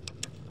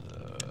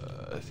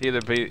 It's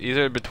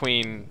either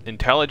between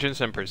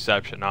intelligence and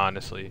perception,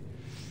 honestly.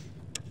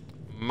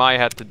 Might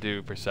have to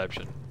do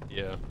perception.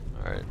 Yeah,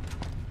 alright.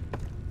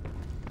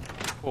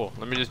 Cool,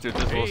 let me just do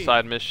this little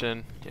side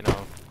mission. You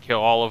know, kill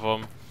all of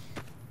them.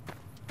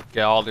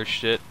 Get all their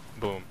shit.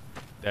 Boom.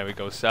 Then we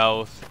go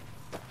south.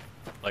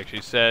 Like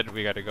she said,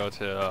 we gotta go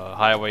to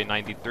Highway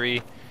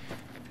 93.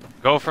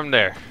 Go from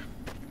there.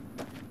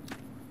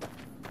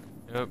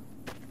 Yep.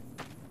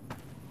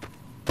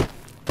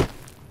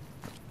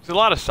 There's a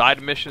lot of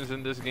side missions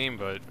in this game,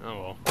 but oh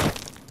well.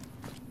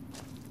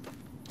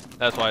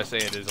 That's why I say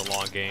it is a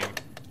long game.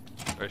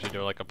 Or I should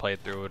do like a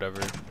playthrough or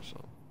whatever.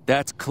 So.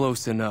 That's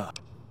close enough.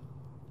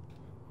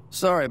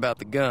 Sorry about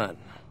the gun.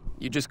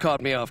 You just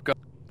caught me off guard.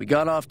 We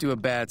got off to a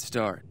bad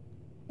start.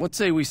 Let's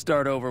say we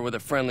start over with a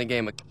friendly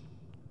game of...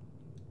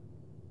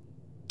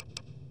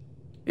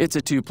 It's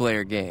a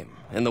two-player game,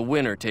 and the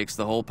winner takes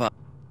the whole pot.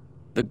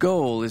 The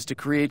goal is to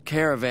create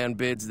caravan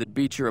bids that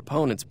beat your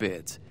opponent's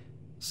bids.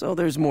 So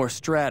there's more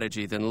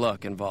strategy than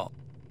luck involved.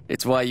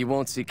 It's why you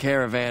won't see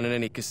caravan in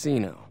any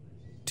casino.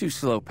 Too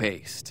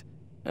slow-paced.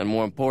 And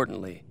more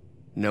importantly,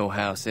 no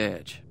house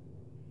edge.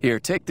 Here,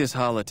 take this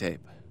holotape.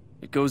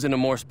 It goes into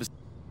more specific...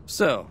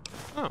 So...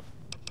 Oh.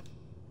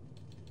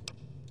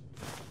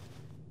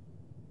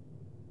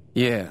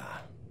 Yeah.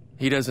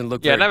 He doesn't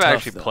look very tough, tough, I never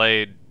actually though.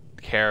 played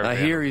caravan. I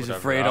hear he's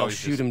afraid I'll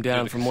shoot him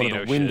down from one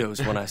of the windows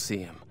when I see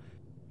him.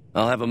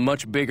 I'll have a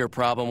much bigger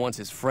problem once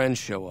his friends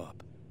show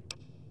up.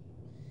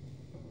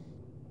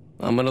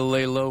 I'm gonna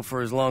lay low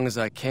for as long as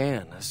I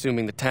can,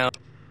 assuming the town...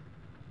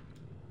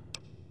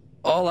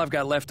 All I've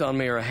got left on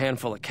me are a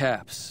handful of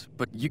caps,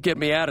 but you get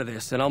me out of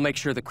this and I'll make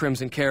sure the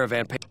Crimson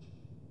Caravan pay...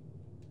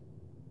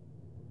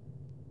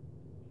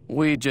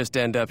 We'd just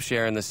end up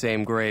sharing the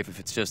same grave if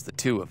it's just the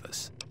two of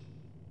us.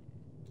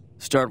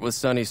 Start with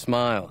sunny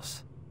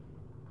smiles.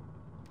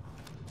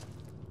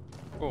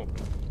 Cool.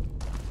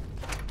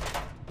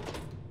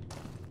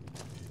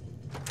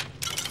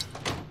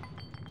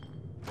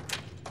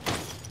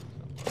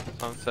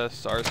 Sunset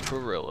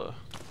Sarsaparilla.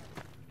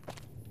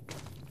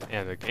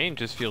 And the game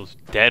just feels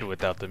dead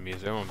without the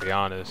music, I'm gonna be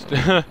honest.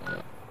 Oh,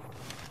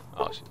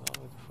 she's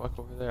all the fuck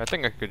over there. I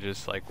think I could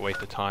just like wait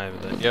the time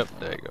and then, yep,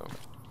 there you go.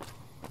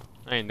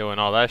 I ain't doing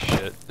all that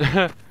shit.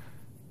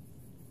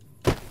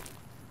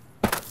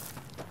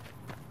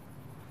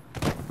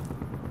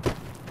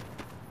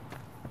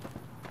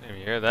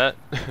 You hear that?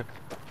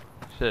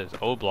 Shit is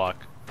O-block.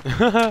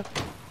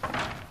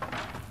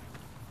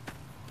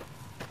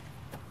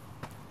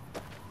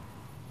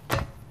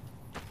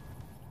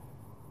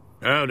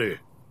 Howdy.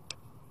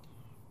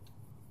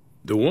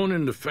 The one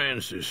in the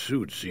fancy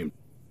suit seemed...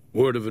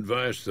 Word of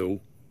advice, though,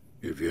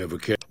 if you ever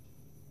catch...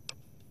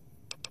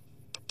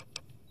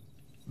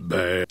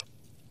 Bad.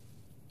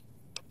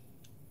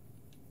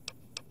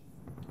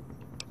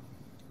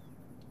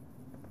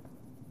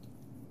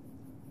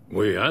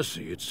 Way I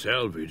see it,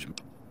 salvage.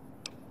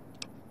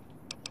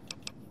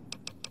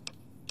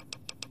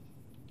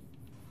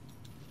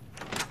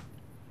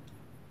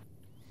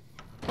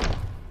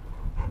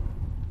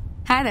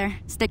 Hi there.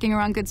 Sticking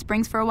around Good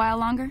Springs for a while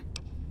longer?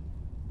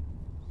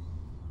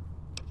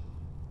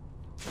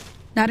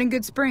 Not in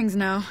Good Springs,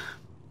 no.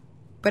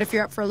 But if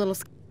you're up for a little...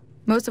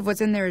 Most of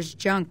what's in there is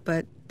junk,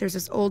 but there's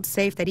this old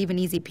safe that even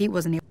Easy Pete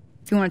wasn't able...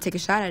 If you want to take a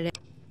shot at it.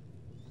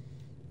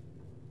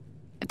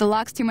 If the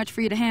lock's too much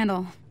for you to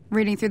handle,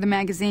 reading through the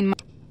magazine...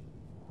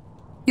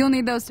 You'll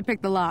need those to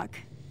pick the lock.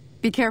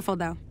 Be careful,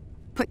 though.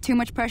 Put too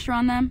much pressure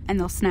on them, and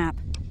they'll snap.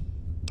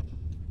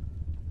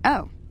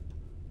 Oh.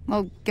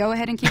 Well, go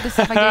ahead and keep the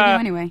stuff I gave you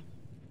anyway.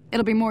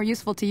 It'll be more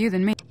useful to you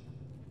than me.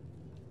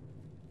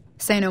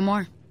 Say no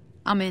more.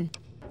 I'm in.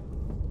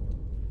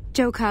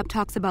 Joe Cobb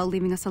talks about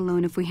leaving us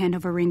alone if we hand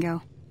over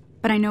Ringo.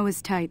 But I know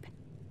his type.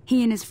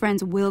 He and his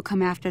friends will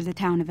come after the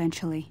town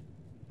eventually.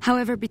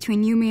 However,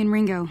 between you, me, and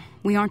Ringo,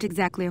 we aren't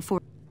exactly a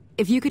force.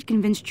 If you could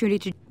convince Trudy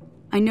to...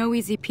 I know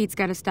Easy Pete's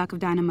got a stock of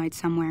dynamite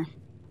somewhere.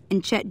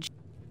 And Chet...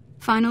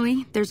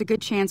 Finally, there's a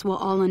good chance we'll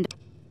all end up...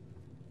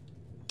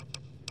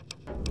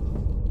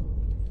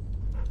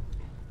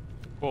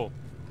 Cool.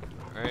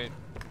 Alright.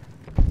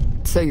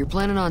 So you're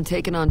planning on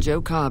taking on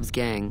Joe Cobb's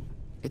gang.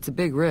 It's a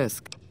big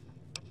risk.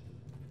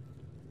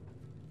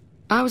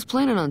 I was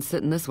planning on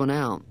sitting this one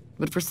out,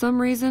 but for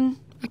some reason,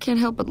 I can't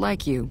help but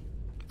like you.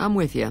 I'm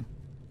with you.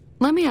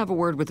 Let me have a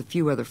word with a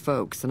few other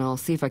folks, and I'll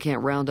see if I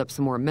can't round up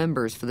some more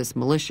members for this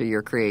militia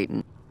you're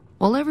creating.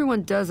 While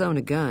everyone does own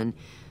a gun,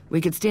 we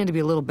could stand to be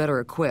a little better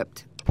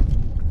equipped.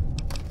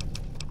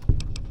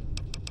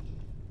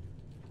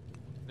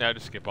 Yeah,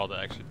 just skip all the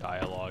extra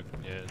dialogue.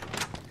 Yeah.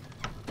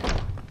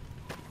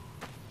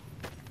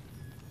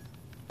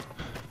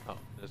 Oh,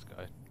 this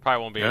guy.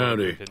 Probably won't be able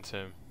to convince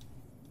him.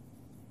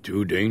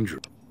 Too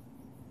dangerous.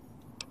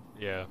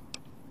 Yeah.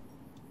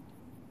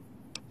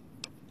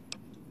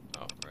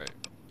 Oh, right.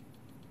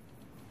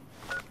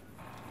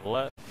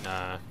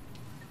 Nah.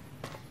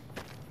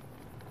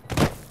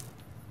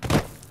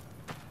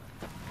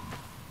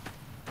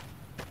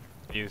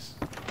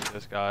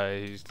 This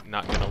guy, he's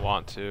not gonna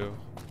want to.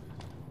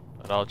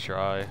 But I'll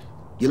try.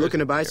 You looking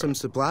to buy some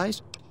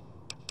supplies?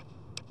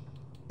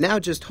 Now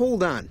just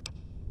hold on.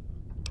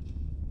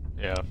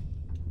 Yeah.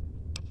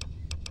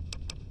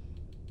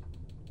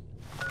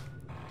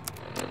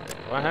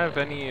 Do I have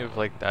any of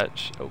like that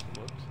oh,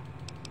 whoops.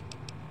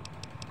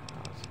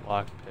 It's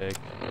lockpick.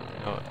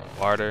 No,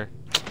 barter.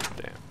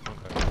 Damn,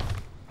 okay.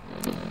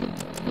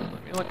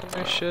 Let me look at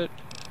my shit.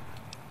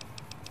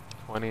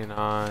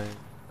 29.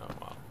 Oh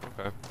wow,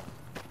 okay.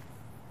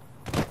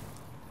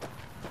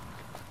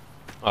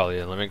 Oh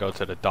yeah, let me go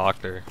to the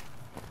doctor.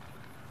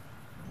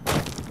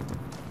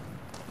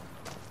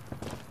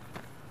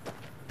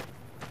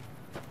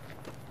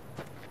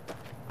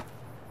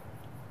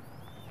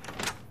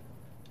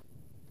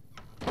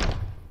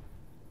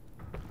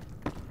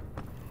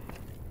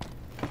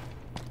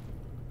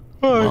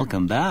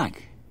 Welcome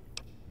back.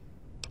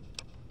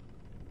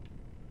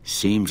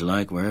 Seems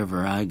like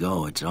wherever I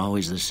go, it's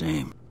always the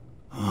same.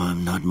 Oh,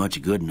 I'm not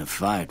much good in a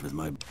fight with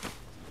my...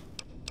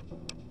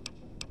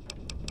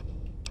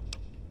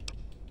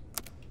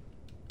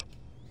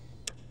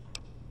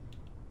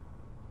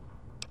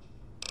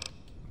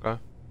 Okay.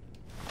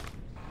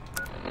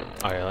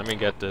 Oh yeah, let me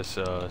get this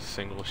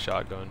single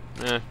shotgun.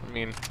 I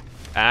mean,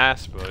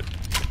 ass, but...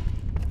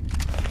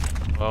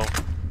 Well,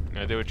 you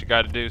gotta do what you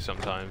gotta do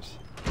sometimes.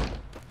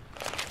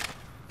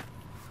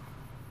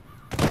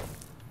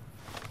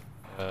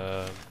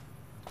 Okay,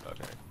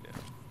 yeah.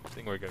 I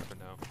think we're good for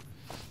now.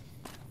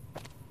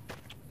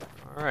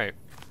 Alright.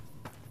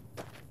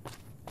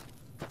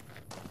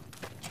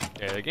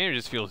 Yeah, the game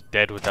just feels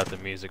dead without the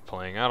music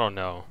playing. I don't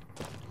know.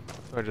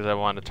 Or does I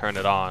want to turn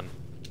it on?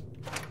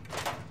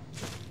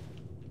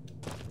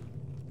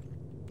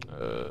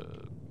 Oh.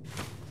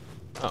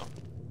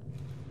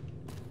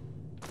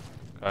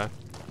 Okay.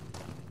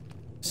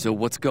 So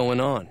what's going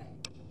on?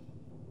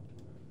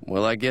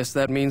 Well, I guess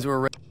that means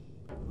we're ready.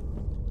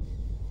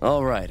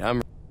 All right,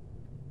 I'm...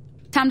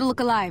 Time to look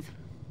alive.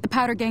 The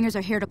Powder Gangers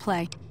are here to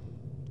play.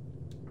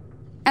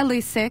 At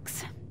least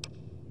 6.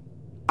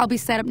 I'll be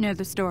set up near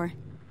the store.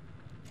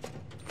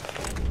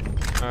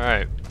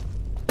 Alright.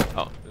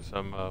 Oh, there's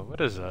some, what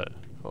is that?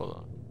 Hold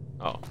on.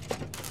 Oh.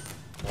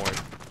 More.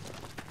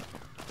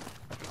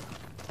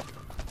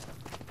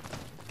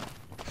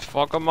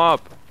 Fuck them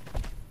up.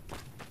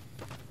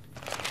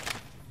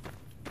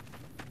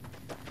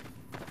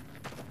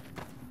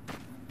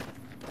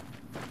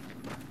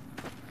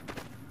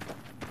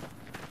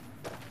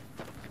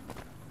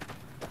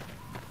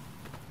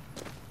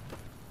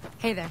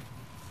 Hey there.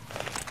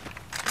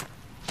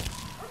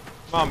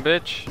 Come on,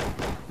 bitch.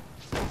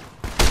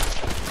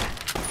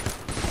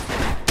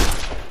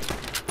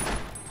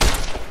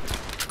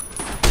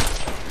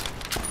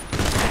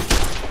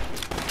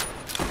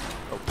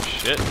 Oh,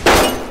 shit.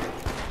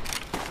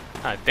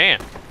 God damn.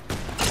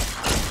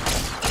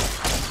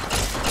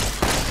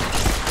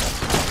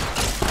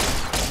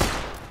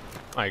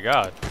 My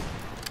God.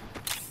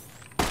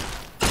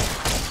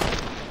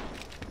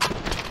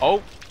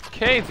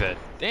 Okay then.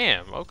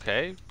 Damn.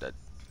 Okay.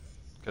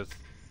 Because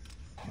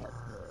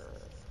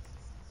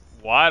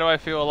why do I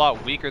feel a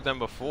lot weaker than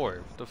before?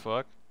 What the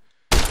fuck?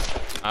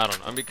 I don't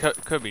know. I mean,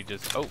 could be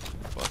just. Oh,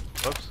 fuck.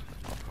 Whoops.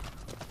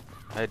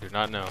 I do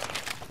not know.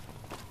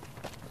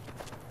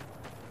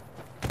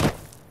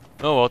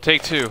 Oh well,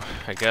 take two,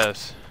 I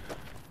guess.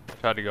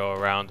 Try to go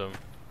around them.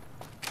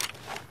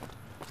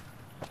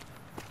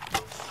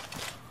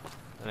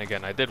 And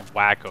again, I did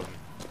whack him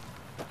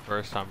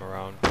first time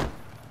around.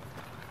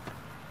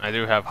 I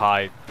do have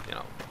high, you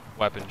know,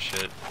 weapon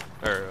shit.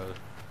 Or,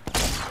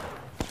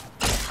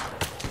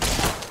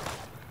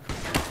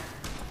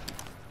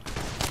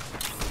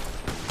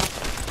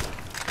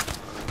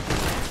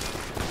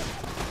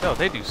 yo,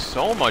 they do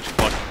so much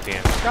fucking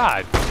damage.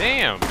 God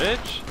damn,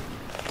 bitch.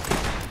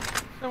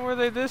 When were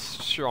they this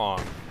strong?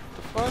 What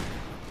the fuck?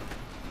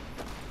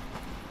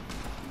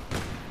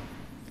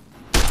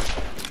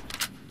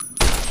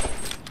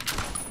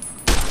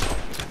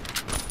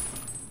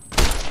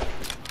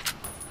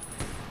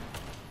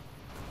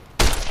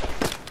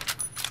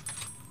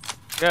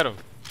 Get him.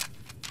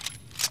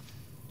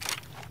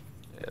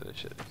 Yeah, this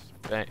shit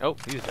is bang. Oh,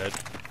 he's dead.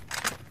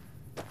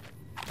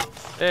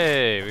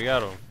 Hey, we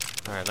got him.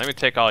 Alright, let me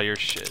take all your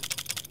shit.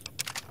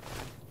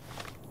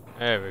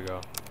 There we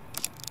go.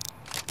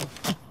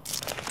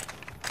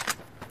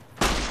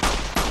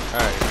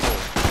 Alright, cool.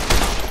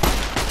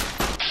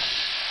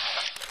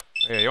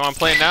 Yeah, you wanna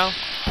play now?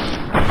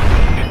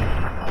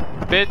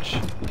 Bitch!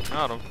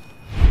 Got him.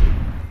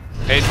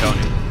 Hey,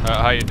 Tony.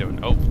 How you doing?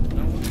 Oh.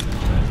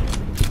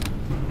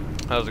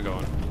 How's it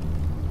going?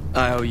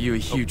 I owe you a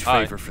huge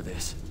favor for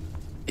this.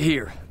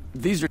 Here,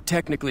 these are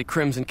technically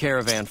Crimson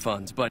Caravan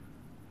funds, but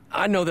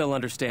I know they'll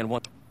understand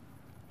what...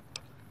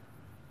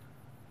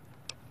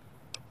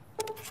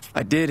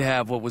 I did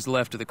have what was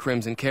left of the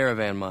Crimson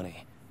Caravan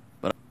money,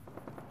 but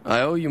I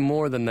owe you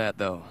more than that,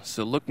 though,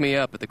 so look me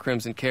up at the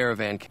Crimson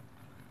Caravan...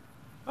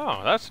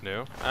 Oh, that's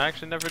new. I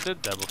actually never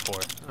did that before.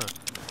 Huh.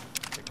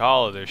 Like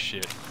all of this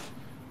shit.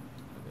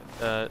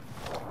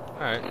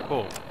 Alright,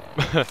 cool.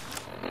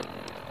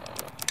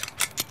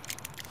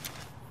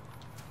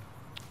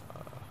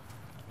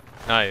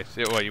 Nice.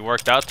 What, you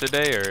worked out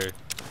today, or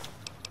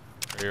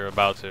you're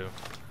about to?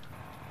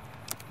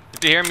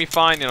 Did you hear me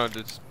fine? You know,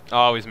 just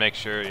always make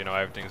sure, you know,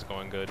 everything's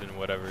going good and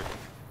whatever. You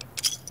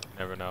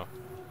never know.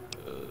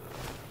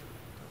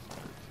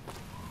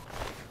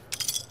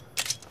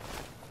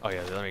 Oh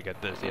yeah, let me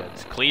get this. Yeah,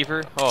 this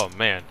cleaver. Oh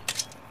man,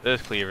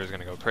 this cleaver is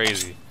gonna go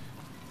crazy.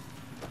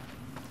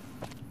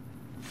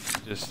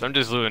 I'm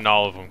just looting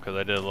all of them because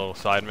I did a little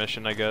side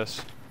mission, I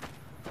guess.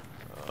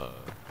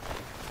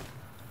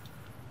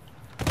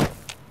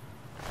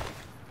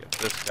 Get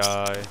this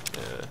guy.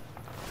 Yeah.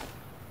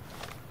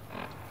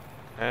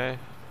 Okay.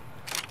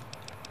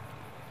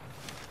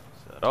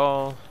 Is that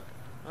all?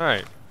 All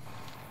right.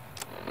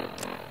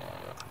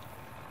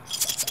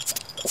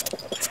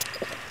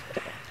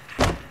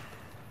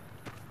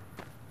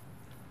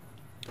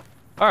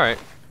 All right.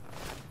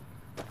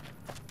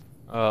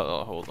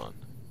 Hold on.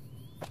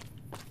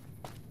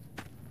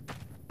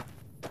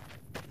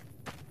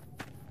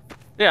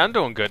 Yeah, I'm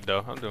doing good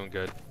though. I'm doing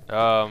good.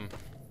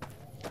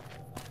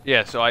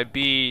 Yeah, so I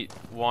beat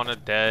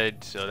Wanted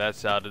Dead, so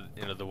that's out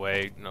of the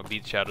way. You know,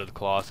 beat Shadow of the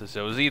Colossus.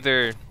 So it was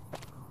either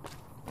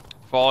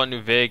Fallout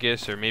New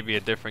Vegas or maybe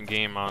a different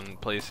game on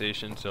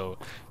PlayStation. So,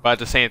 but at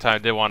the same time, I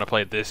did want to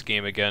play this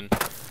game again.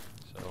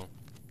 So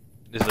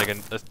this is like I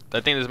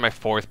think this is my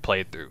fourth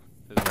playthrough.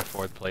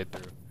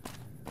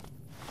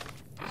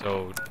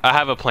 So I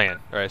have a plan.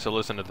 All right, so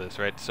listen to this.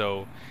 Right,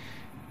 so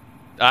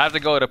I have to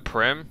go to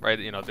Prim. Right,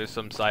 you know, there's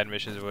some side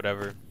missions or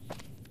whatever.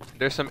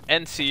 There's some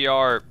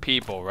NCR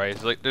people, right?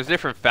 So like, there's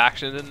different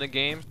factions in the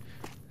game.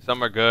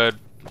 Some are good,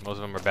 most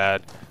of them are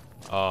bad.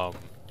 Oh,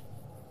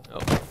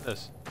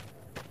 this.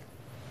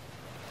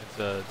 It's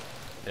a.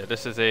 Yeah,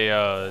 this is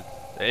a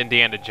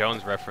Indiana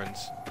Jones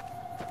reference.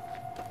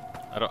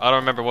 I don't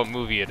remember what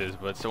movie it is,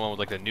 but it's someone with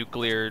like a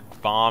nuclear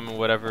bomb or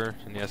whatever,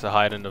 and he has to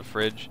hide in the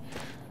fridge.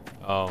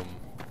 But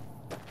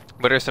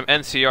there's some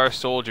NCR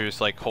soldiers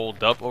like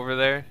holed up over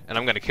there, and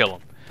I'm gonna kill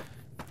them.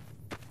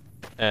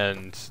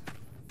 And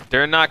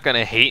they're not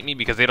gonna hate me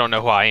because they don't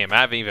know who I am. I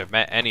haven't even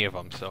met any of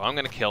them, so I'm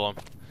gonna kill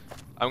them.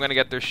 I'm gonna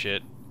get their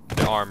shit,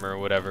 the armor or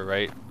whatever,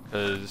 right?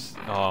 Because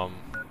I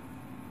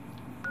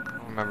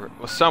don't remember.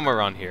 Well, somewhere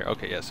around here.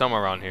 Okay, yeah,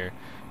 somewhere around here.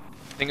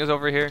 I think it's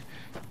over here.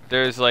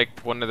 There's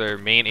like one of their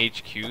main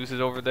HQs is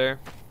over there.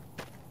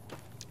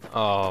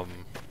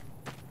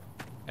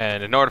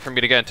 And in order for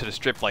me to get into the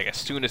strip like as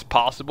soon as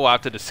possible, I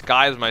have to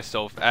disguise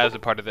myself as a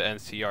part of the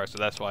NCR. So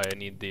that's why I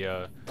need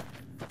the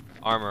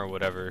armor or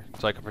whatever,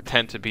 so I can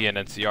pretend to be an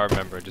NCR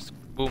member. Just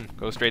boom,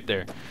 go straight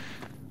there.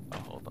 Oh,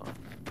 hold on.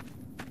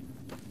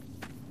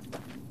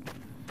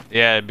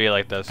 Yeah, it'd be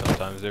like that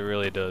sometimes. It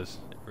really does.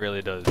 It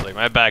really does. Like,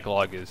 my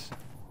backlog is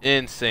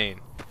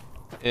insane.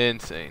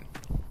 Insane.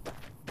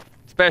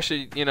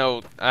 Especially, you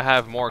know, I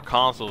have more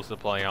consoles to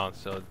play on,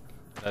 so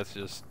that's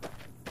just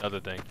another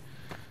thing.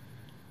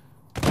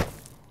 I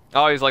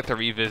always like to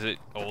revisit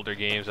older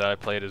games that I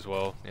played as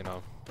well, you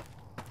know.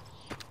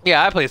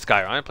 Yeah, I played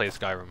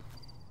Skyrim.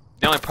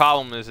 The only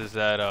problem is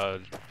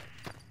that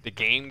the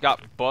game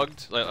got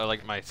bugged,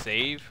 like my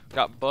save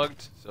got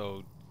bugged,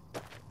 so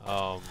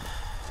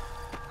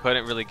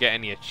couldn't really get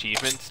any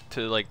achievements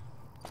to like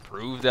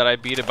prove that I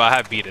beat it, but I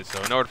have beat it.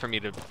 So in order for me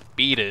to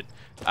beat it,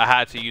 I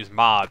had to use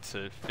mods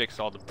to fix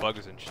all the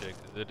bugs and shit,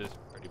 'cause it is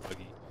pretty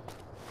buggy,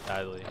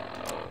 sadly.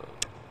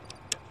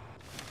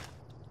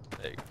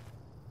 There's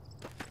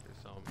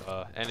some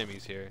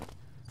enemies here.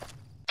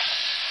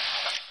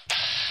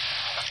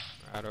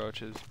 Rat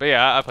roaches. But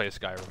yeah, I play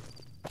Skyrim.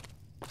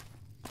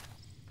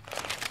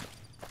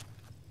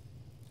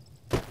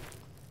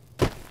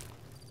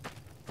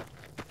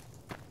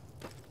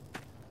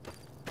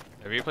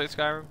 Have you played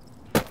Skyrim?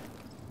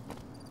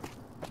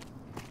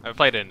 I've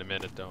played it in a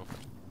minute though.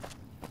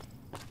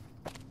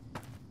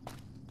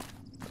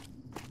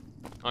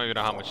 I don't even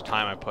know how much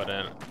time I put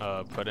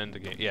in the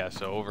game. Yeah,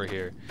 so over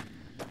here.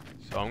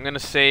 So I'm gonna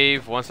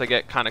save once I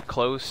get kind of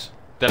close.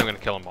 Then I'm gonna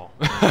kill them all.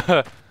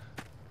 I'm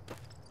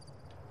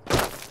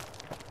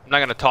not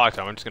gonna talk to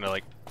them. I'm just gonna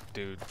like,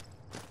 dude.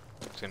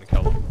 I'm just gonna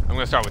kill them. I'm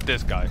gonna start with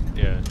this guy.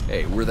 Yeah.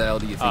 Hey, where the hell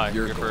do you think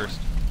you're going? First.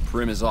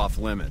 Prim is off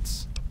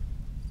limits.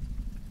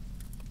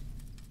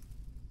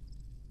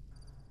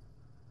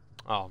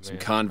 Oh man. Some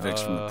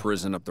convicts from the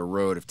prison up the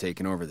road have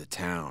taken over the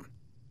town.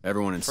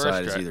 Everyone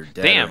inside is either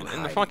dead Damn, or in the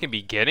hiding. fucking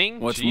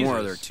beginning? What's Jesus.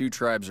 more, there are 2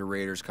 tribes of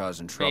raiders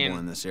causing trouble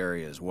in this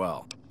area as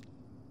well.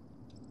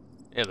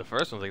 Yeah, the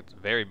first one's like at the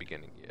very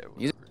beginning. Yeah.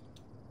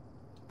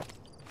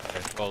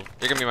 Okay, well,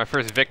 you're gonna be my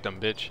first victim,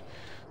 bitch.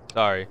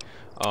 Sorry.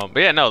 But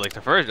yeah, no, like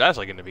the first, that's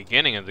like in the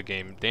beginning of the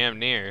game, damn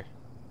near.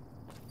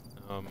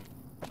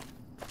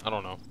 I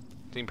don't know.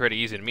 Seemed pretty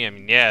easy to me. I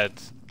mean, yeah,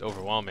 it's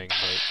overwhelming,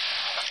 but.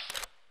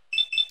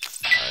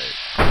 Alright.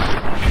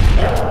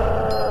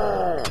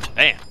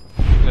 Damn.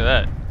 Look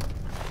at that.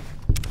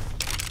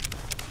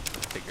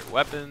 Take your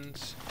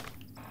weapons.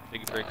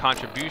 Thank you for your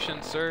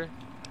contribution, sir.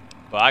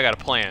 But I got a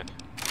plan.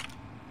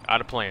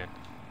 Got a plan.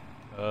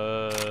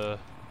 Alright.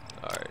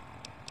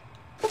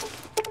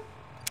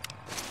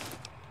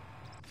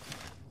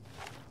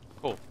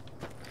 Cool.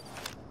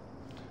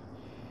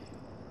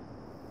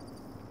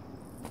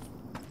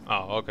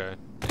 Oh, okay.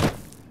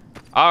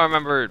 I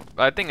remember.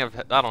 I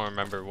don't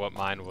remember what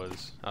mine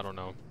was. I don't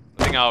know.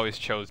 I think I always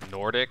chose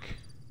Nordic.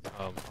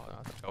 I have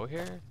to go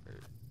here?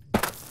 Or...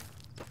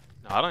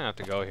 No, I don't have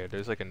to go here.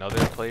 There's like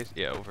another place.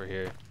 Yeah, over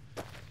here.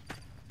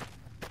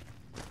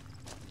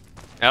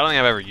 I don't think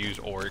I've ever used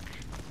Orc.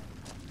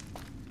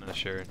 I'm not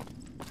sure.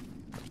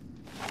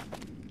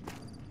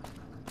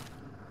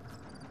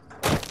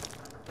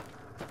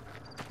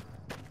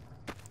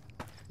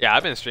 Yeah,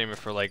 I've been streaming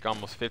for like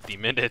almost 50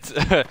 minutes.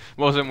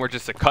 Most of them were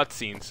just a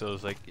cutscene, so it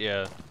was like,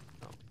 yeah.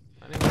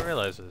 I didn't even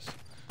realize this.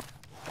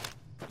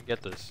 Let me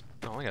get this.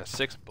 Oh, I got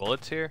 6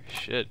 bullets here?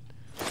 Shit.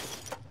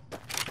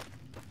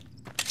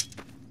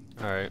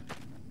 Alright.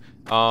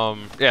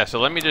 Yeah, so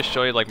let me just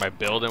show you like my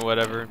build and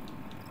whatever.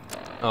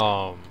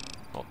 Well,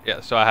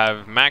 yeah, so I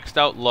have maxed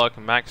out luck,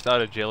 maxed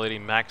out agility,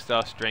 maxed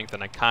out strength,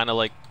 and I kind of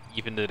like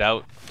evened it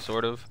out,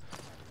 sort of.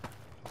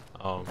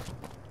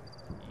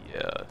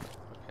 Yeah.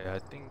 Okay, I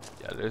think,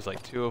 yeah, there's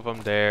like 2 of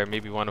them there.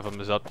 Maybe one of them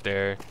is up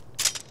there.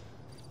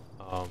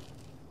 Oh.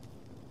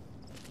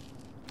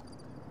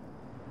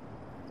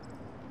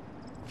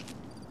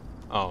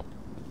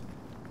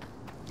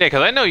 Yeah,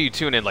 because I know you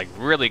tune in like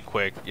really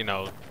quick, you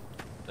know,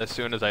 as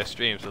soon as I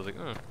stream. So I was like,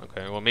 oh,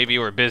 okay, well maybe you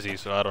were busy,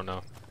 so I don't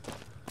know.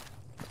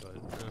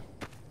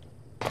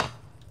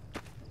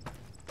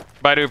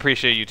 But I do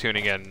appreciate you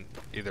tuning in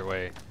either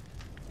way.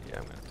 Yeah,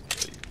 I'm gonna have to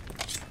kill you.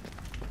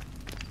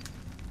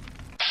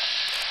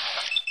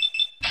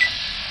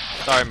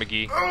 Sorry,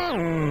 McGee.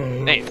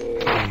 Hey.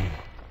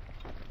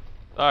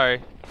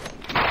 Sorry.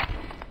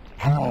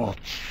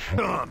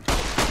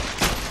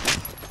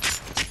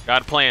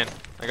 Got a plan.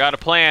 I got a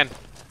plan.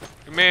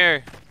 Come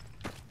here.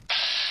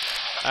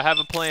 I have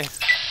a plan.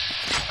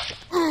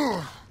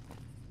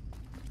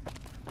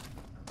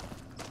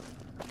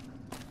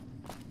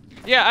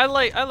 Yeah, I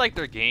like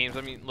their games.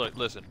 I mean, look,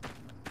 listen.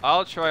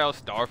 I'll try out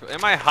Starfield.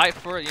 Am I hyped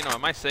for it? You know,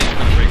 am I saying it's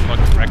gonna break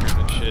fucking records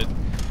and shit?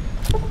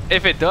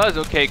 If it does,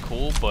 okay,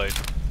 cool, but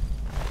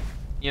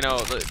you know,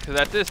 because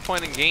at this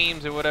point in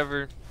games or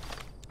whatever,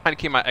 I try to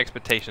keep my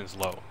expectations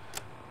low,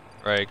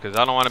 right? Because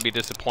I don't want to be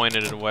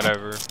disappointed in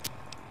whatever.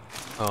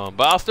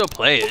 But I'll still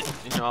play it.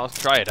 You know, I'll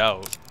try it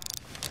out.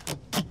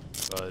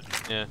 But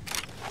yeah.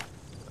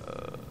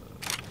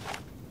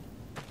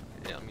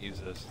 Yeah, let me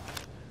use this.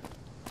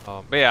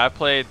 But yeah, I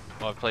played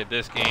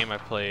this game. I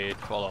played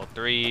Fallout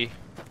 3,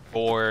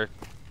 4.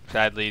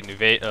 Sadly,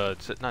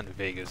 not New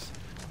Vegas.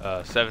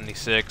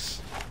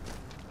 76.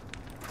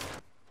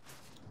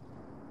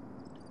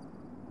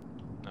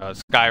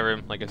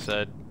 Skyrim, like I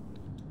said.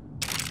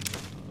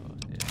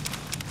 Yeah.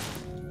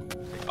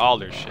 Take all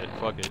their shit.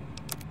 Fuck it.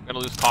 I'm gonna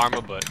lose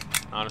karma, but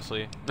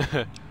honestly.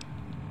 Okay.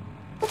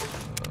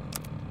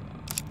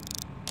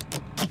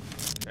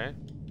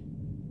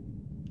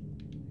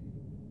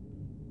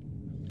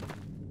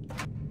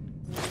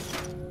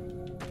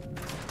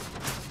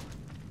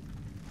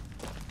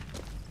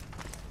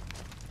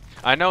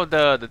 I know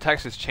the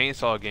Texas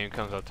Chainsaw game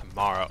comes out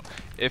tomorrow.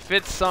 If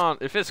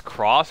it's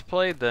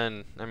cross-play,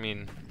 then I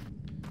mean,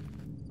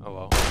 oh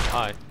well.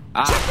 Hi.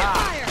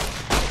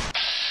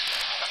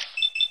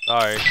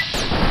 Sorry.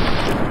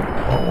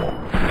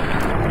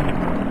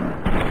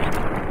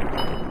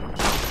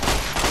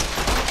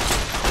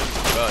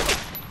 Good.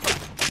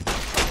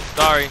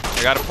 Sorry.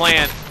 I got a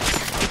plan.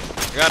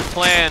 I got a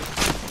plan.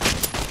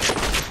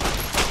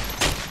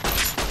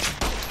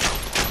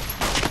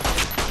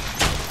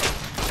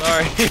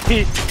 Sorry.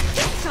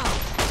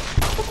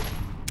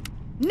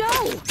 No.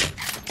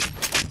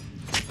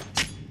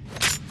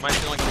 Might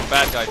seem like a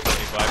bad guy to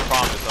me, but I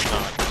promise I'm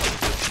not.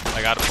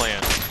 I got a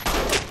plan.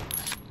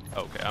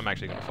 Okay, I'm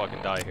actually gonna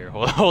fucking die here.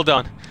 Hold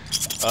on. Good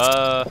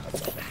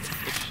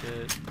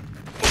shit.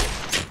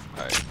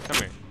 Alright, come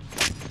here.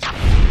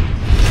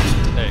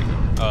 There you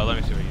go. Let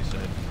me see what you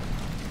said.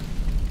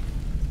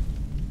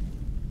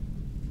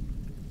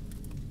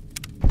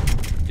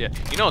 Yeah,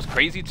 you know what's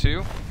crazy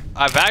too?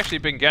 I've actually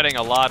been getting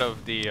a lot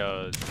of the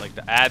like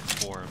the ads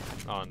for him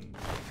on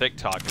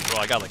TikTok as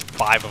well. I got like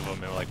 5 of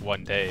them in like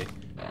one day.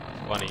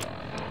 Funny.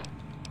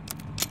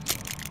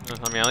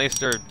 I mean, at least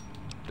they're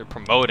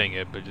promoting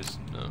it, but just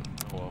oh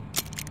well.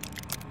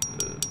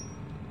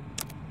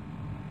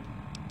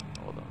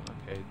 Hold on.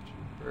 Okay,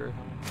 Trooper.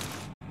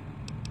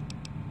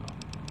 Oh,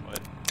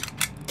 what?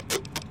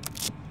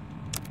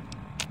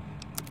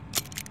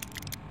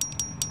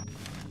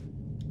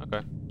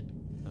 Okay.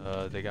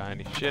 They got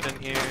any shit in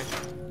here?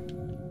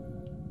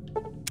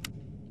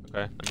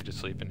 Okay, let me just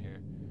sleep in here.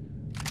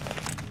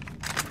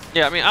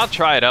 Yeah, I mean, I'll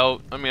try it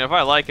out. I mean, if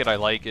I like it, I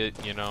like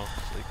it, you know.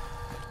 It's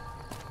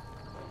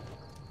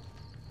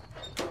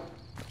like...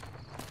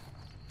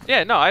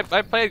 Yeah, no, I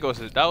played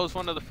Ghost. That was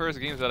one of the first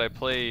games that I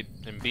played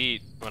and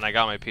beat when I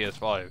got my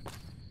PS5.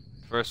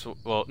 First,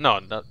 well, no,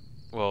 not,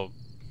 well,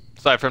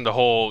 aside from the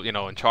whole, you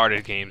know,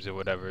 Uncharted games or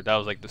whatever, that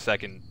was like the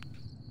second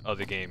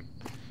other game.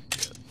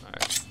 Yeah,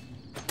 alright.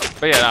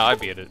 But yeah, no, I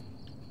beat it.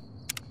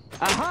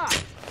 Aha!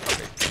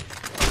 Okay.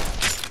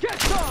 Get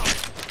some!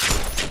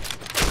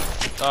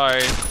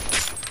 Sorry.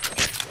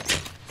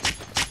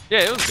 Yeah,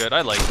 it was good.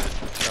 I liked it.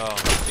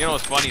 You know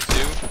what's funny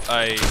too?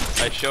 I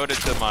showed it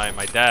to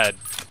my dad,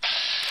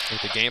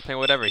 like the gameplay or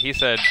whatever. He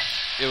said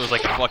it was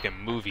like a fucking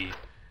movie.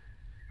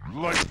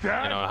 Like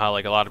that? You know how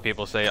like a lot of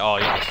people say, oh,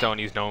 you know,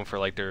 Sony's known for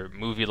like their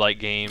movie-like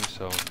games.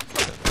 So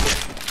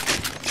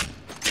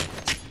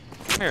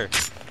come here.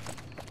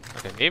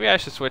 Okay, maybe I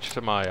should switch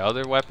to my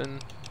other weapon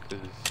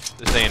because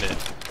this ain't it.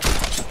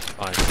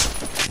 Fine.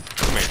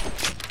 Come here.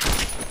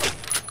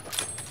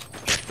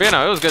 But yeah,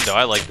 no, it was good though.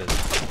 I liked it.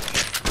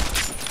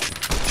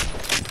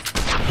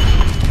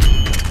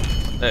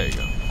 There you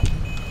go.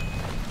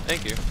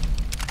 Thank you.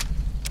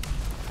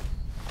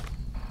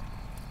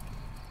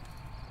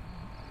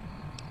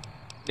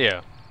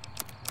 Yeah.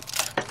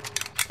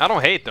 I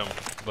don't hate them,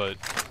 but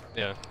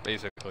yeah,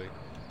 basically.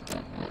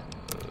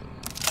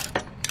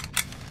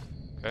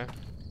 Okay.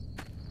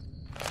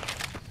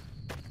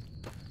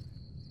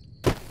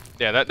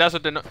 Yeah, that's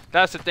what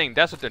that's the thing.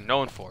 That's what they're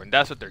known for, and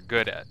that's what they're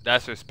good at.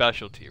 That's their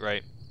specialty,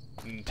 right?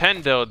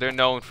 Nintendo, they're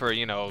known for,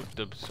 you know,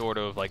 the sort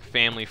of like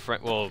family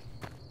friend. Well,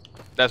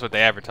 that's what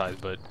they advertise,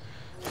 but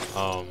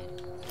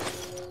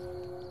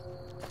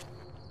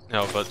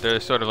no, but they're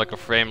sort of like a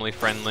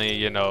family-friendly,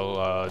 you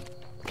know,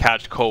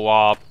 couch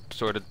co-op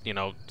sort of, you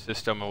know,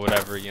 system or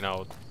whatever, you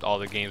know, all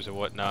the games and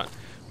whatnot.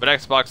 But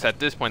Xbox at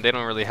this point, they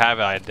don't really have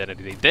an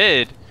identity. They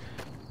did,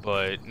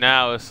 but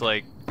now it's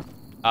like,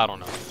 I don't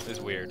know, it's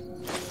weird.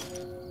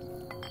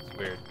 It's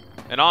weird.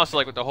 And also,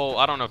 like with the whole,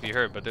 I don't know if you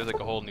heard, but there's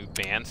like a whole new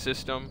ban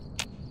system.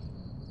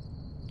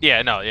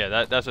 Yeah, no,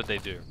 yeah, that's what they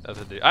do. That's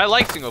what they do. I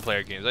like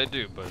single-player games, I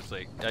do, but it's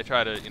like I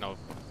try to, you know,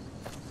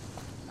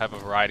 have a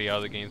variety of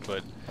other games,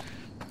 but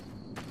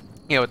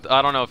you know,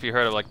 I don't know if you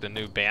heard of like the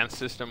new ban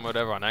system, or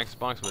whatever, on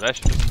Xbox, but that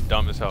shit is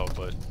dumb as hell.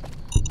 But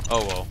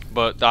oh well.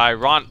 But the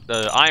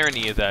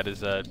irony of that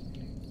is that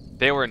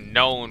they were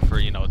known for,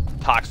 you know,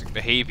 toxic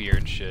behavior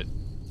and shit.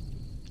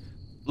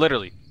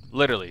 Literally.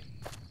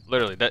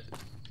 That.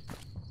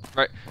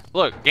 Right.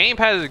 Look, Game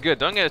Pass is good.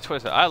 Don't get it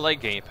twisted. I like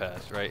Game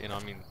Pass, right? You know,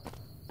 I mean,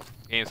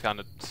 games kind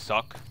of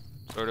suck,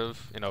 sort of,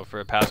 you know, for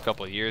the past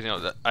couple of years. You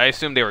know, I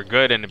assume they were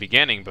good in the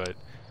beginning, but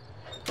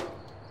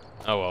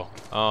oh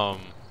well.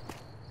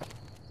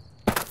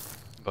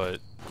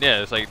 But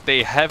yeah, it's like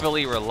they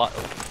heavily rely.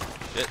 Oh,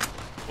 shit.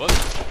 What?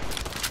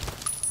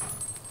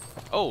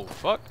 Oh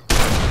fuck.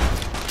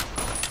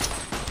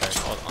 Okay,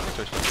 I'll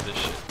switch to this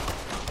shit.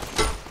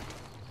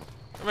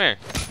 Come here.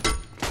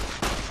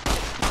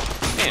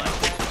 Damn.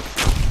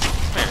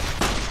 Come here.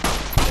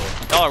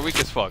 Y'all are weak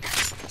as fuck.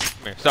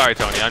 Come here. Sorry,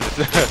 Tony. I'm just.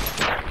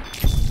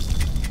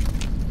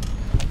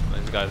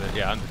 These guys are,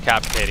 yeah, I'm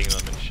decapitating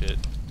them and shit.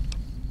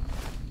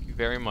 Thank you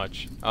very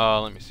much.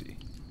 Let me see.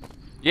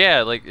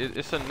 Yeah, like,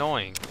 it's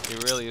annoying.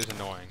 It really is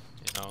annoying.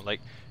 You know,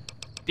 like,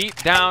 deep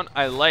down,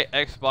 I like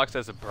Xbox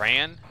as a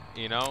brand.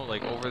 You know,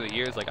 like, over the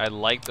years, like, I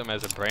like them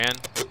as a brand.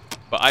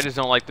 But I just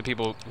don't like the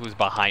people who's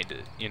behind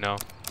it, you know?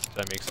 If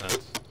that makes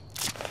sense.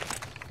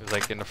 It's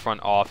like in the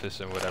front office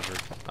and whatever.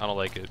 I don't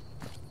like it.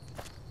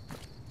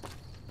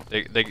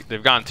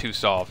 They've gone too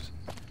soft.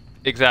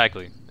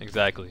 Exactly.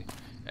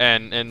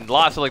 And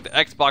lots of like the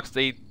Xbox,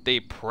 they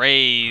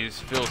praise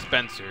Phil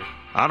Spencer.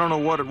 I don't know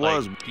what it like,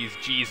 was. He's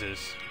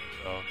Jesus.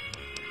 So.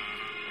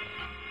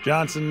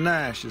 Johnson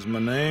Nash is my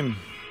name.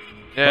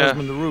 Yeah.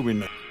 Husband to Ruby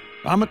Nash.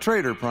 I'm a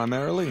trader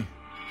primarily.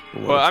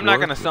 Well, I'm not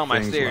gonna sell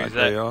my series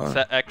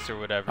X or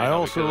whatever. I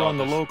also run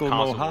the local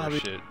Mojave.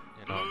 Shit,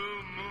 you know.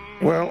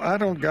 Well, I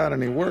don't got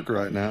any work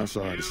right now,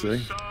 sorry to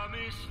say.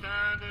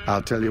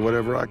 I'll tell you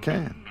whatever I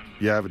can.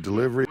 You have a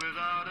delivery?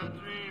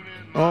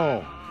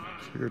 Oh,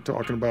 so you're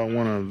talking about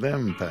one of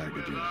them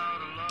packages.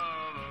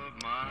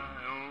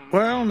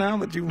 Well, now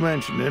that you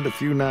mentioned it, a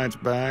few nights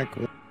back,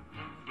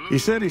 he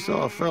said he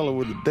saw a fellow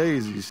with the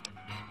daisies.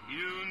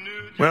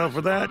 Well,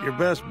 for that, your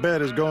best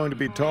bet is going to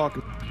be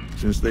talking.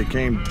 Since they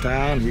came to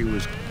town,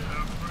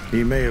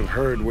 he may have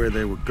heard where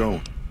they were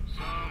going.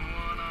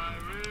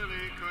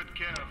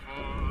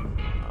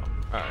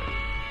 Alright.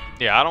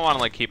 Yeah, I don't want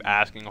to like keep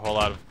asking a whole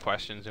lot of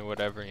questions and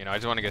whatever, you know. I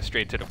just want to get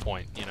straight to the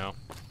point, you know.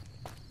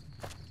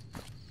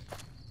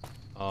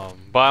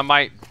 But I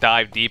might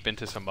dive deep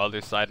into some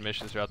other side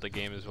missions throughout the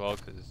game as well,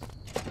 because,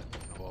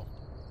 well,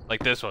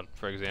 like this one,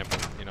 for example,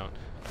 you know,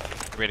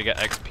 ready to get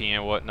XP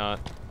and whatnot.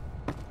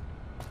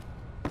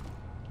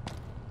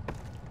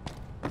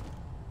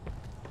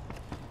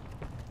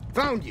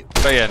 Found you.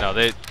 But yeah, no,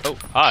 they. Oh,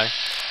 hi.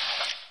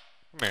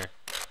 Come here.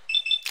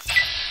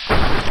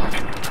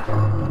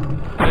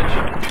 Bitch.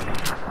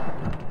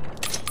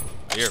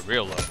 Oh, you're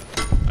real low.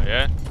 Oh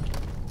yeah.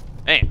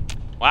 Hey,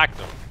 whacked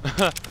him.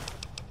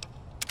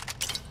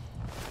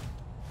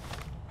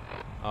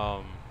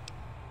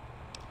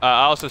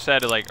 I also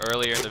said it like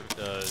earlier in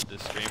the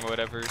stream or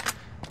whatever.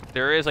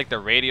 There is like the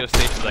radio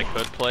stations I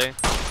could play,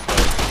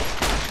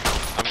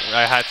 but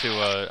I had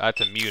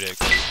to mute it.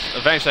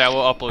 Eventually, I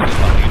will upload this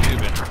on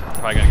YouTube, and I'm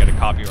probably gonna get a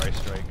copyright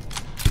strike.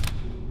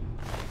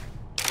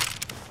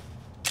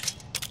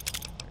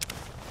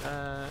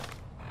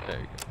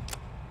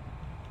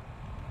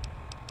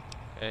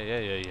 There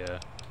you go. Yeah.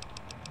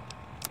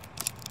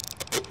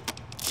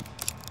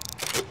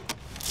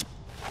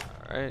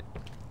 All right.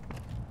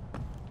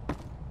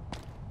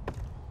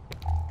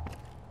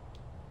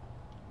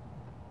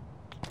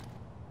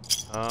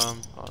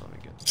 Let me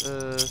get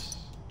this.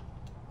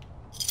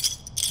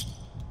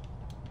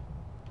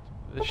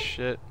 This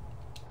shit.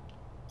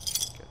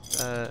 Get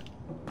that.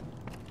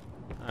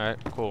 Alright,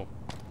 cool.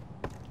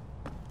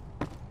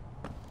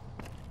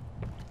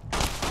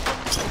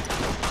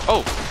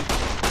 Oh!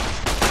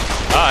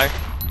 Hi.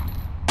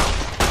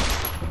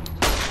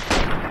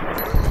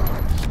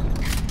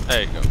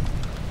 There you go.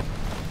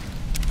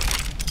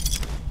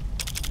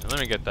 Let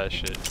me get that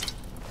shit.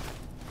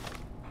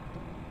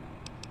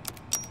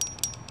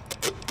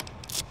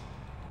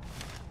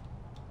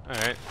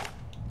 Alright.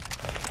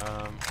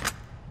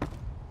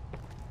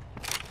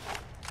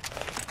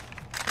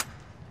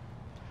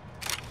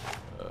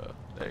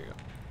 There you go.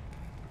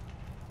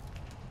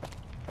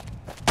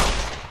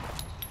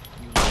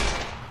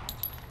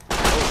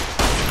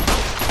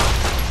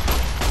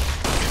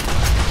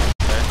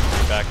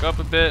 Okay, back up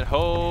a bit.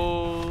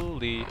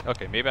 Holy.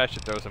 Okay, maybe I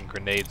should throw some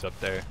grenades up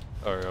there.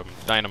 Or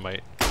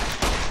dynamite.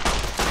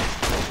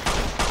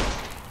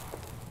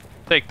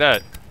 Take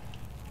that.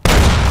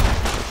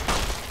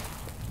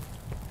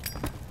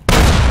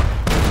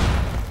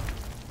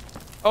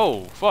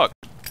 Oh, fuck.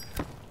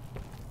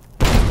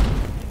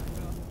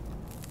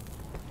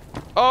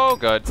 Oh,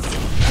 God.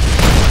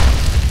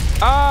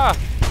 Ah!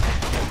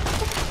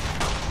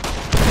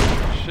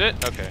 Shit.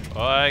 Okay.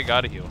 Oh, I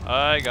gotta heal.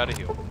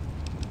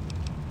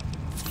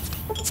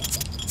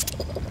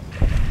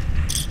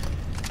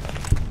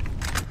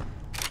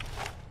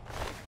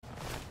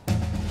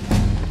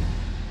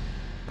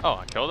 Oh,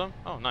 I killed him?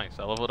 Oh, nice.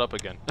 I leveled up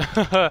again.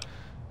 Let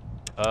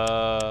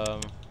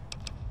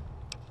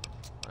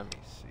me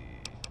see.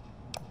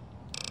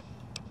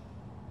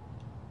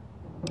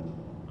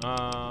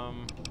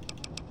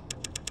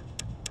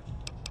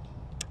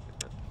 Get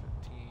that to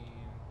 15.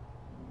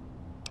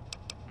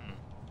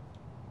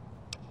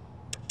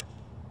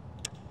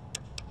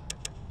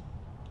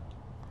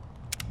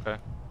 Okay.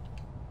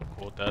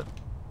 Cool with that.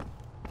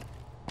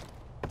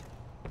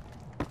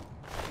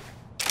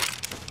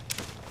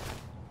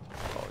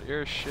 All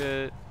your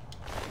shit.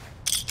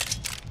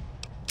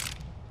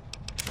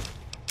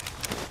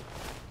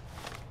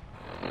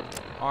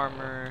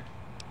 Armor.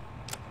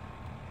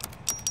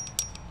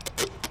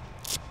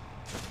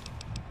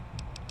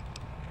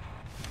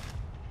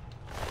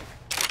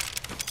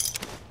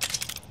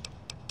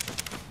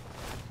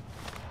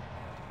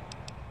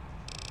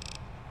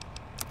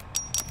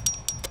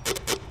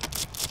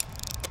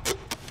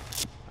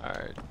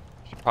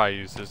 Probably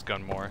use this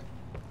gun more.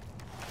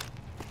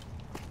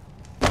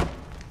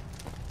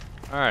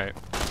 Alright.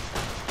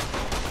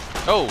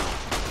 Oh!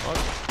 What?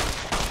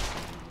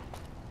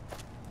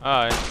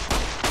 Alright.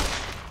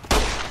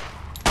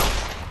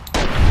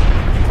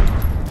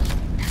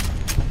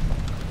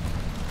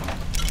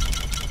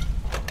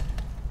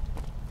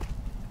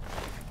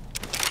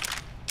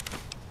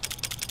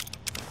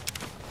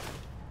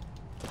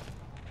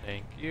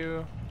 Thank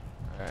you.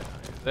 Alright, now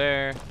you're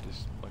there.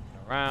 Just looking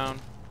around.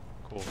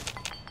 Cool.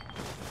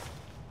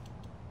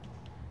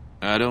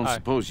 I don't Hi.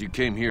 suppose you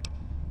came here.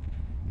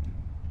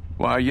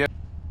 Why, yeah,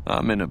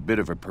 I'm in a bit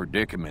of a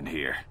predicament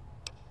here.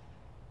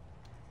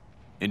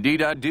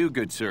 Indeed I do,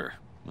 good sir.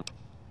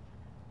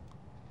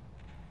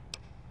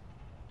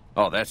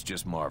 Oh, that's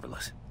just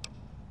marvelous.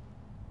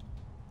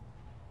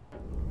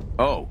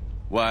 Oh,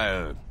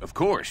 why, of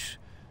course.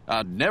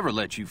 I'd never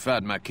let you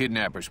find my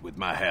kidnappers with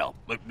my help.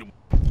 Look.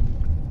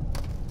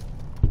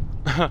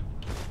 Okay,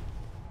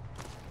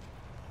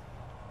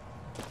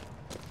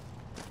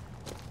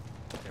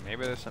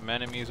 maybe there's some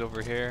enemies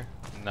over here.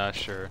 I'm not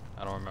sure.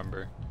 I don't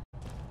remember.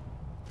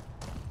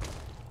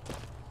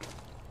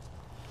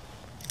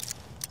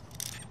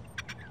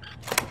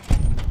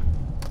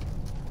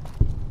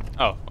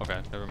 Oh, okay.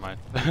 Never mind.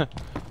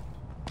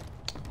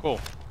 Cool.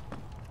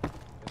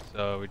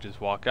 So we just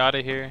walk out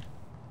of here.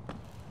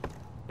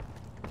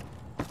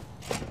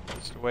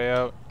 That's the way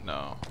out?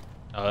 No.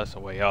 Oh, that's the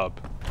way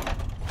up.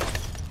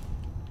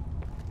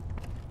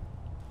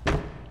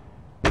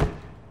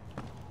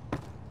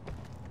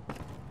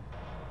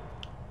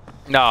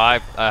 No, I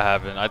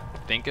haven't. I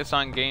think it's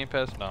on Game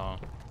Pass. No,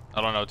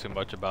 I don't know too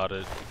much about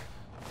it.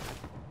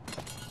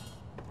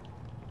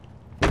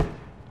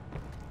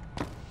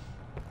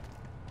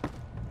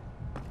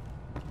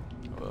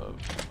 Oh,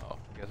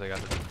 I guess I got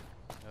it.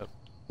 Yep.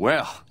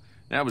 Well,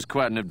 that was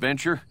quite an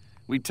adventure.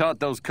 We taught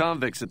those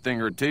convicts a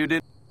thing or two,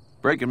 didn't we?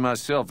 Breaking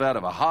myself out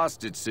of a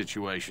hostage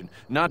situation.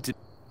 Not to...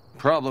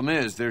 Problem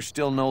is, there's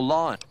still no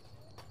law.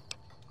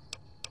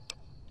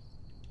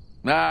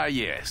 Ah,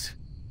 yes.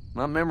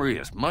 My memory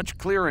is much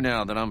clearer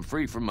now that I'm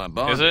free from my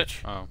bondage. Is it?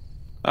 Oh.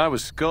 I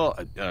was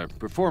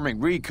performing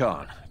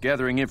recon,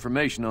 gathering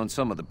information on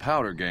some of the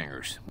powder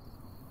gangers.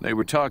 They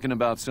were talking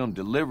about some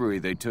delivery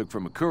they took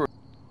from a courier.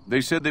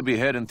 They said they'd be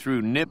heading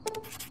through Nip.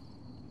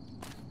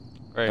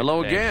 Great,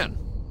 Hello thanks. again.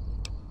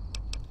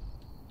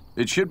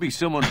 It should be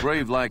someone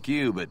brave like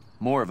you, but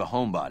more of a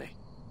homebody.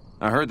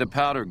 I heard the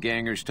powder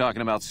gangers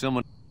talking about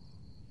someone...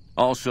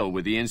 Also,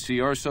 with the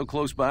NCR so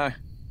close by,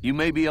 you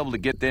may be able to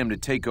get them to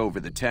take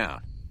over the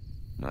town.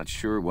 Not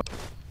sure what...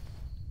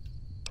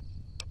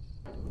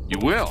 You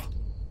will?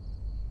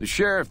 The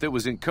sheriff that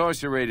was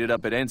incarcerated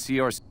up at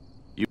NCR...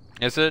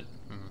 Is it?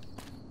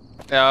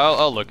 Yeah,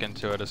 I'll look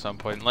into it at some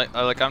point.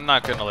 Like I'm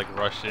not gonna like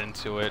rush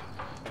into it,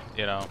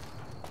 you know.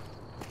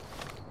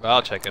 But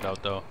I'll check it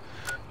out though.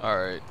 All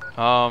right.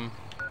 Okay,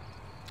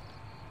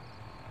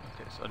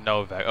 so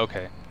Novak.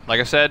 Okay. Like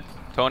I said,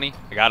 Tony,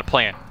 I got a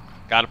plan.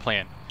 Got a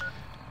plan.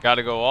 Got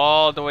to go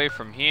all the way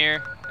from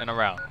here and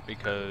around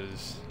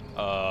because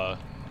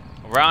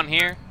around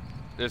here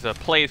there's a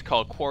place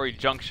called Quarry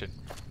Junction.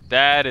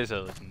 That is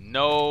a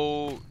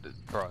no,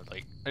 bro.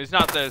 Like it's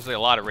not that there's like, a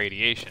lot of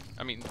radiation.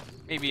 I mean,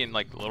 maybe in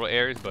like the little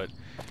areas, but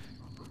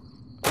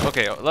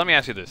okay. Let me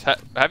ask you this: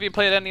 have you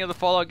played any of the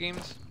Fallout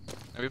games?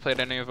 Have you played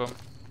any of them?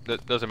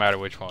 Doesn't matter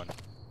which one.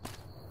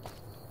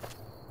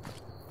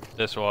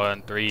 This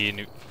one,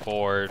 3,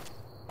 4,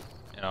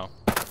 you know.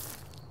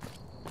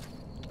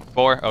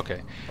 4?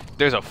 Okay.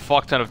 There's a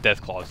fuck ton of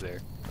death claws there.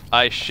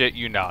 I shit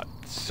you not.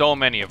 So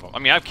many of them. I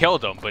mean, I've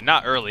killed them, but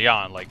not early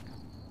on. Like,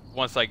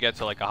 once I get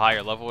to like a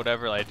higher level,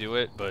 whatever, I do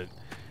it. But,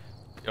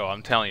 yo,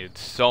 I'm telling you,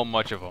 it's so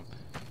much of them.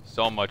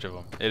 So much of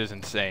them. It is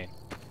insane.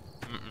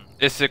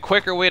 It's a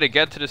quicker way to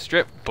get to the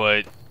strip,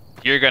 but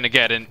you're gonna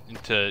get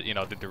into, you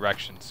know, the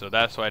directions. So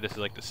that's why this is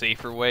like the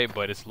safer way,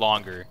 but it's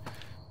longer.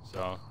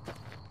 So,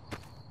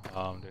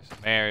 there's some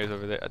areas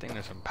over there. I think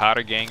there's some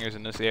powder gangers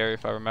in this area,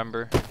 if I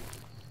remember.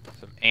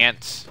 Some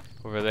ants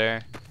over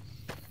there.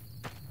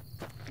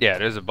 Yeah,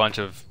 there's a bunch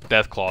of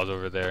death claws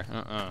over there.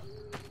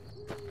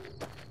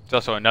 There's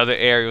also another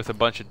area with a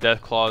bunch of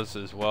death claws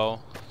as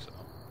well.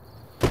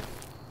 So,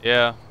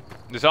 yeah.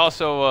 There's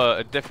also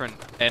a different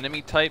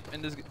enemy type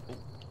in this. Oh,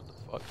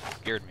 what the fuck? It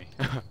scared me.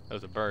 That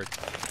was a bird.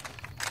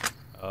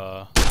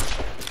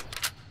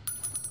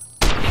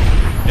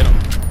 Get him.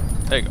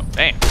 There you go.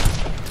 Bam.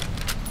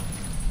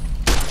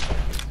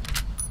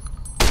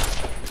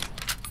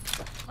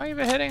 Am I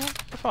even hitting him?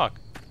 What the fuck?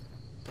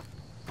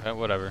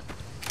 Whatever.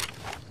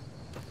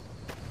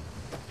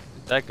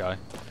 That guy.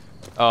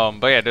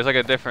 But yeah, there's like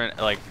a different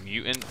like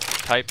mutant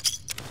type,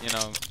 you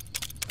know.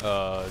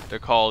 They're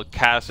called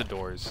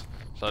Cazadors.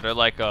 So they're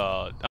like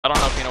I don't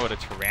know if you know what a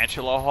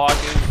tarantula hawk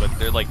is, but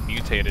they're like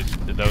mutated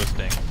to those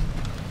things.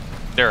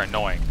 They're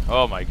annoying.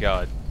 Oh my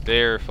god.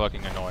 They're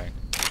fucking annoying.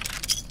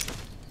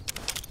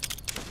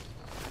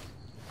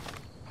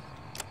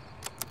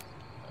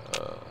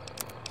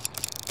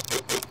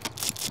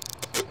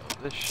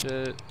 This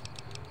shit.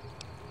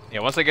 Yeah,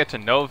 once I get to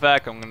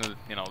Novak, I'm gonna,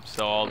 you know,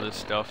 sell all this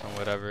stuff and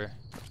whatever.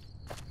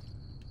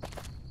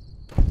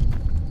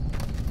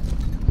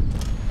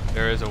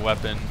 There is a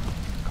weapon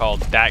called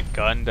that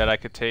gun that I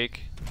could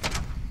take.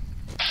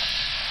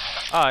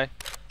 Hi.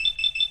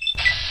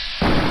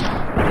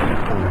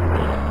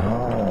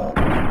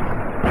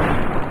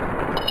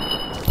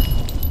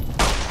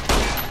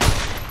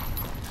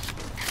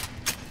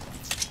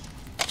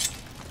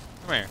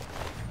 Come here.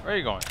 Where are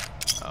you going?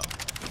 Oh.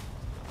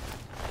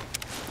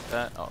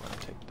 That. Oh, let me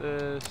take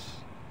this.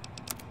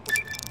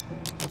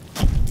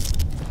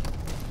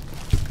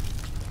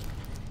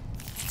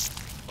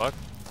 Fuck.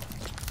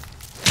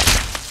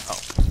 Oh.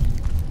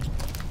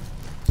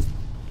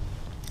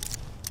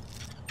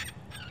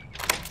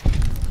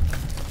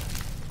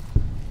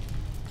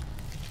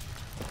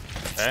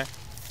 Okay.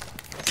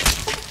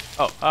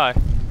 Oh, hi.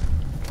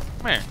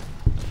 Come here.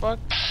 The fuck?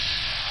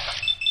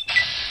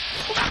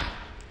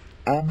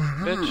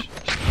 Bitch.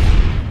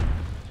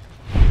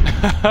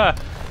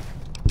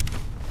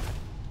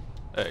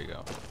 There you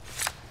go.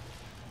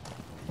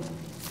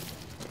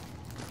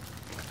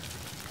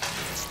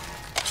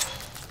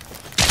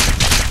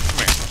 Come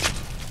here.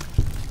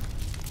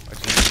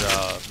 Which is,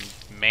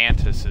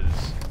 mantises.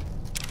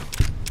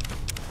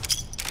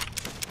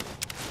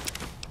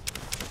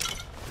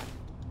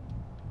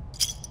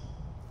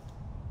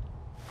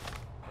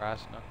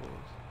 Brass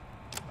knuckles.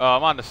 Oh,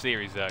 I'm on the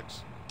Series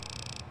X.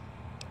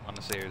 On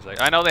the Series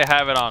X. I know they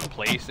have it on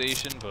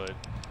PlayStation, but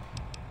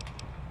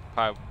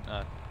probably,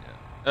 yeah.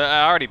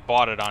 I already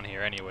bought it on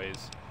here, anyways.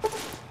 I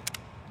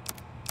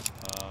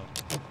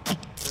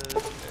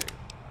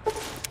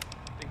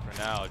think for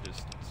now,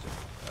 just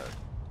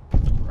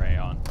put the Ray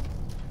on.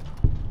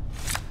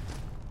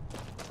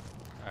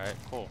 All right,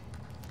 cool.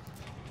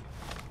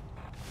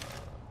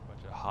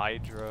 Bunch of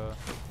Hydra.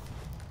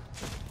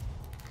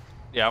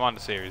 Yeah, I'm on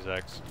the Series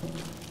X.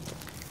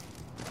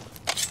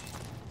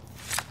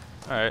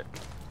 All right.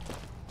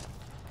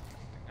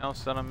 Anything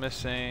else that I'm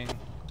missing?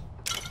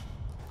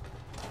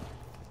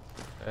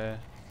 Okay.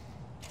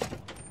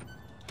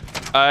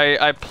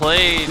 I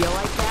played. You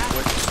like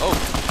that? Oh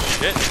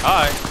shit!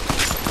 Hi.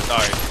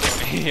 Sorry.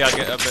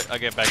 I'll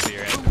get back to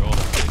your answer. Hold on.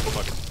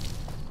 Fucking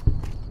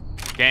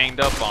ganged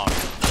up on me.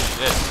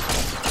 Shit.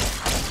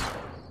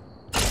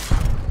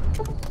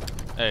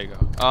 There you go.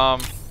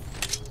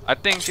 I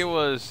think it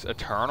was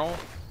Eternal.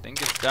 I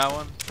think it's that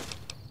one.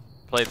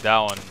 Played that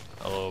one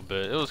a little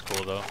bit. It was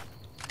cool though.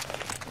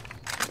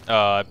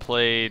 I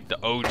played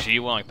the OG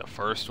one, like the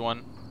first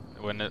one,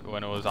 when it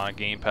was on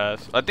Game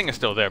Pass. I think it's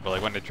still there, but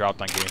like when it dropped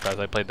on Game Pass,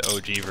 I played the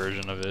OG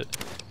version of it.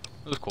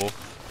 It was cool.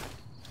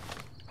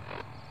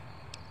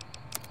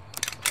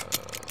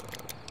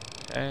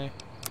 Okay.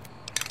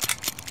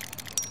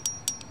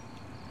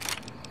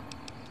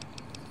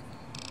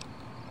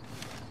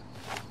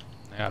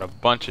 I got a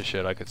bunch of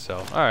shit I could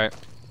sell. Alright.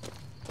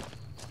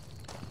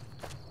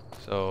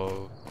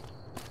 So,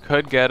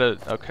 could get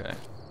it. Okay.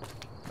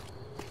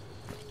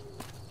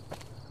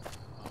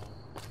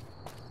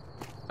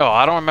 Oh,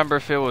 I don't remember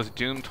if it was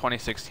Doom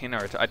 2016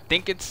 or I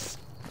think it's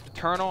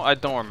Eternal. I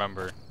don't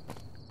remember.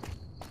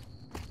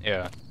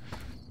 Yeah.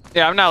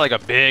 Yeah, I'm not like a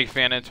big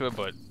fan into it,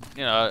 but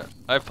you know,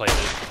 I played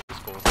it. It's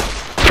cool.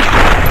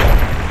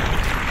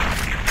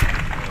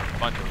 A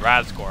bunch of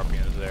rad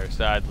scorpions there,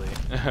 sadly.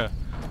 I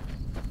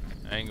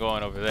ain't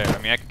going over there.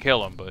 I mean, I could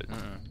kill them, but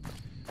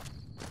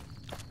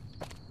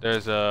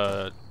there's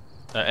a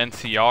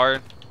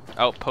NCR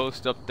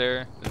outpost up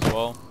there as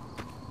well.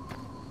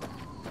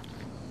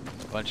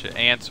 Bunch of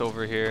ants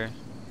over here.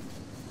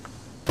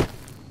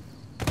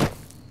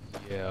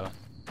 Yeah.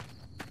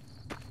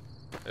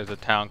 There's a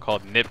town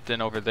called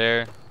Nipton over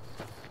there.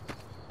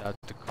 I have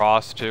to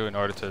cross to in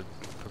order to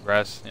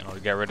progress, you know, to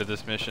get rid of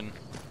this mission.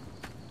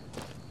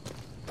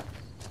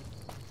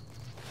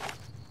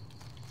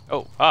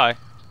 Oh, hi.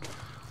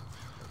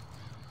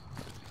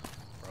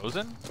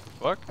 Frozen?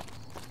 Fuck.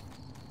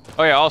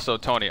 Oh yeah, also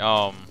Tony,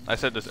 I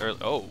said this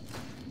earlier. Oh.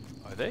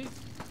 Are they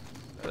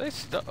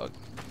stuck?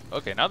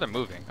 Okay, now they're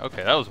moving.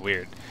 Okay, that was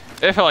weird.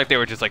 It felt like they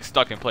were just like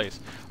stuck in place.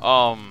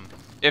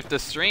 If the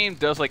stream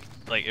does like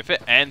if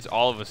it ends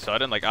all of a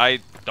sudden, like I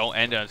don't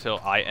end it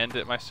until I end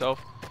it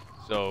myself.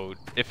 So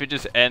if it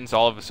just ends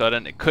all of a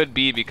sudden, it could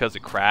be because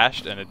it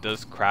crashed, and it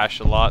does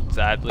crash a lot,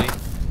 sadly.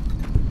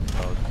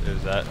 Oh,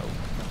 there's that. Oh,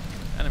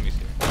 enemies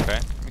here. Okay,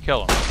 let me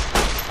kill them.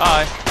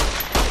 Hi.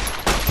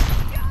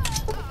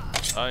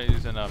 Oh,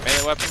 using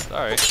melee weapons. All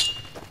right,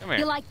 come here.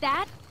 You like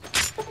that?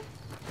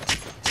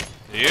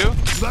 Do you?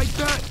 Like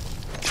that?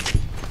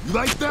 You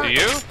like that? Do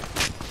you?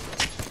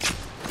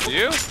 Do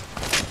you?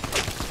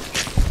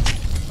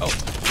 Oh,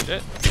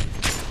 shit.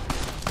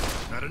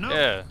 Not enough.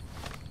 Yeah.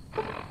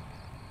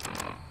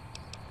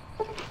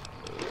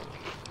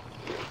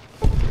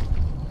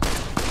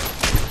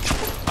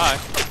 Hi.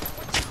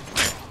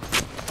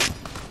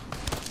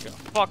 Got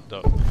fucked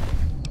up.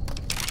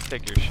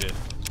 Take your shit.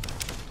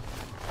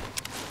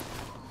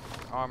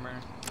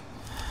 Armor.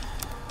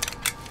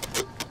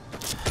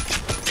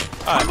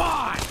 Come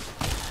on!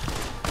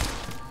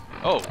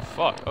 Oh,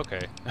 fuck,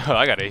 okay.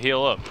 I gotta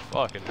heal up.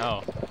 Fucking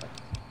hell.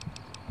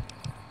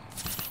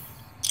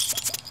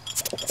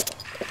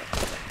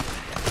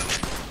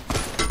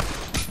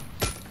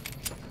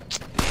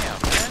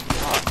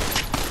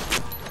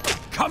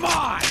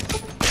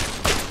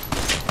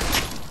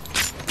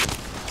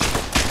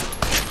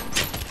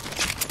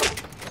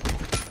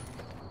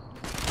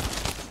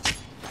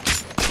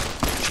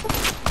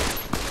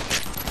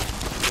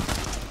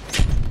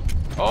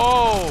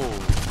 Oh!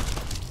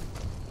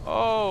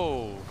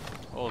 Oh!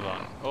 Hold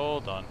on,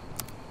 hold on.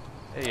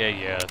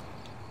 Yeah.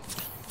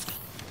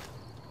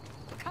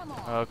 Come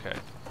on. Okay.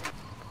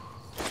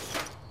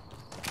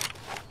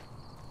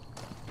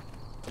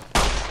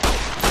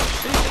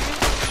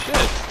 Shit.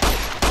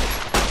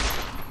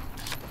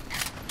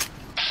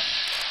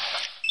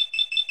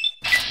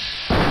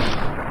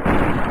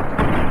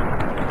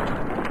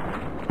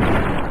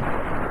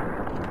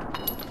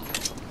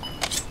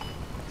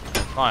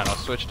 Fine, I'll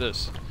switch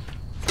this.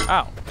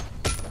 Ow.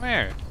 Come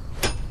here.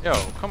 Yo,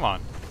 come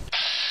on.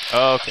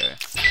 Okay.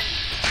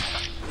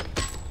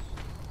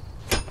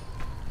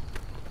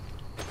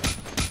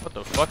 What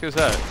the fuck is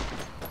that?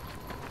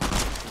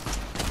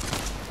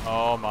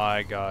 Oh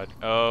my god.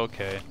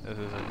 Okay. This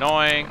is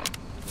annoying.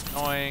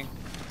 Annoying.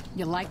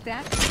 You like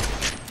that?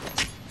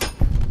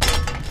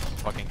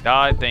 Fucking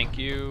die, thank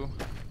you.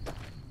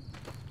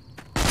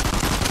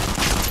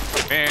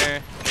 Come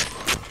here.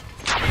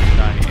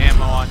 Got any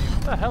ammo on you?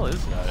 What the hell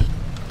is that?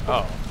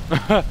 Oh.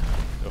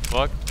 The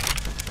fuck?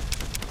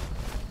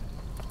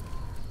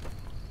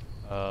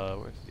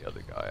 Where's the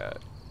other guy at?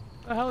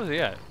 Where the hell is he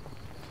at?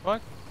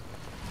 Fuck?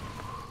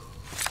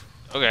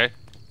 Okay.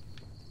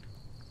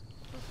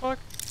 What the fuck?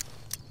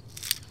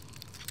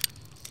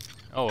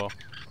 Oh well.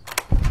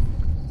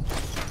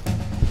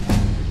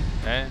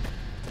 Okay.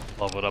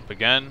 Leveled up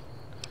again.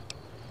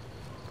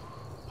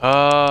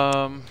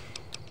 Do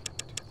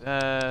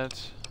that.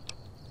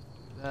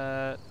 Do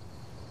that.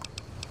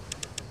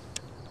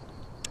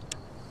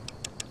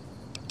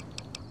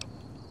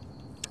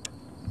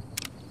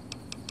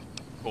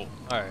 Cool.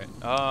 Alright.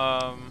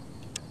 Oh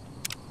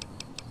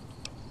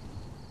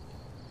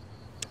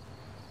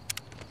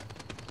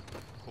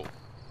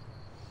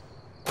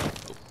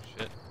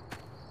shit.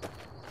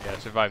 Yeah, I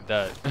survived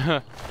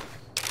that.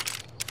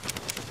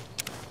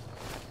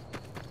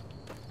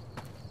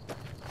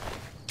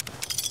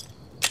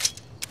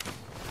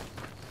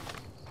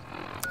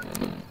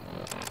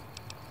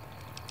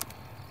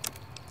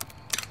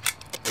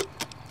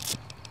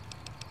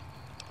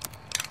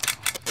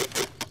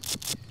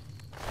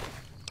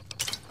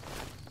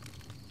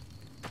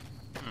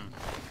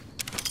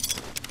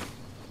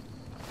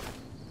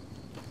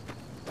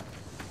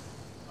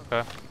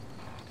 Okay.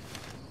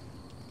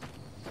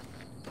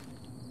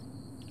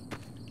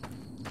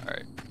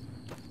 Alright.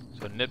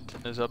 So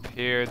Nipton is up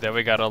here, then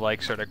we gotta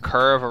like sort of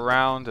curve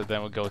around, and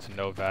then we'll go to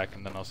Novak,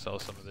 and then I'll sell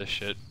some of this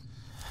shit.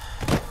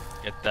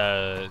 Get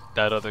that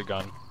other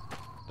gun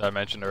that I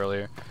mentioned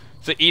earlier.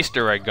 It's an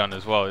Easter egg gun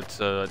as well. It's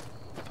a,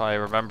 if I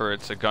remember,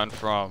 it's a gun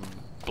from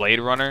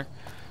Blade Runner.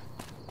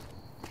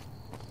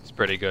 It's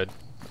pretty good.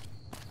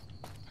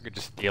 I could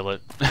just steal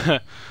it.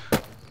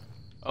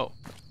 Oh.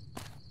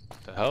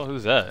 What the hell?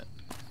 Who's that?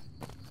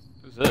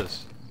 Who's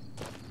this?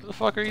 Who the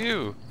fuck are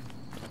you?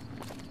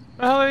 Who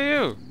the hell are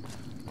you?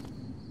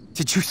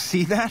 Did you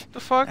see that? The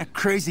fuck? That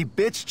crazy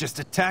bitch just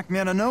attacked me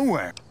out of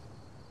nowhere.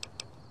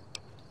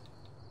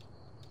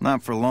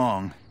 Not for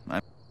long.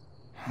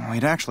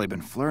 We'd actually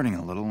been flirting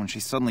a little when she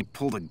suddenly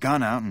pulled a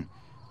gun out and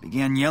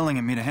began yelling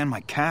at me to hand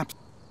my cap.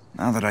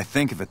 Now that I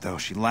think of it, though,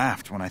 she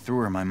laughed when I threw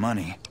her my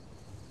money.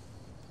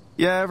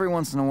 Yeah, every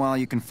once in a while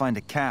you can find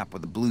a cap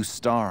with a blue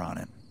star on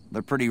it.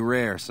 They're pretty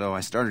rare, so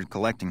I started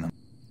collecting them.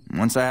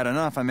 Once I had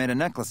enough, I made a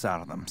necklace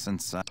out of them,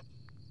 since,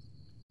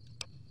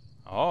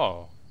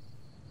 Oh.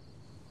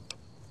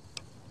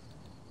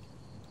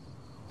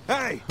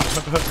 Hey!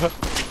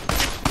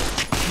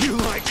 You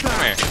like that?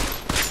 Come here.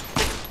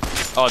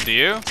 Oh, do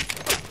you?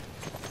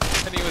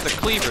 Hit you with a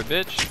cleaver,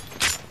 bitch.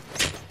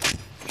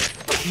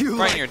 You right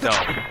like in your dome.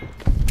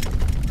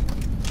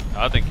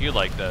 I think you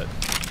like that.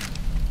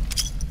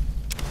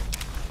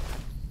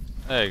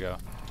 There you go.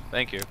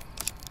 Thank you.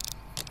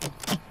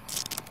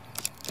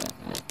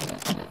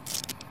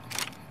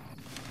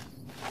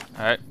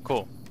 Alright,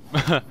 cool.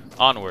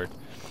 Onward.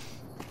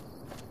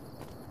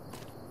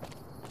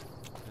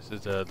 This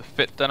is the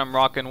fit that I'm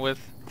rocking with.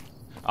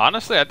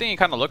 Honestly, I think he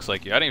kind of looks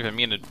like you. I didn't even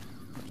mean to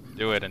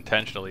do it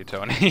intentionally,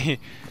 Tony.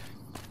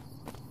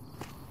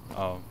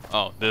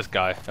 Oh, this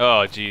guy.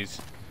 Oh, jeez.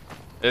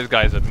 This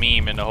guy's a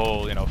meme in the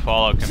whole, you know,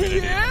 Fallout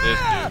community.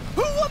 Yeah! This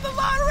dude. Who won the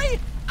lottery?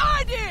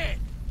 I did!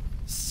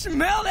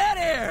 Smell that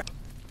air!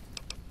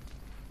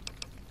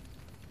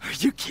 Are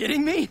you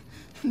kidding me?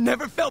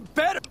 Never felt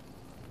better.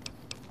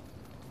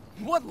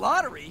 What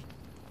lottery?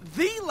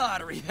 The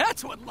lottery.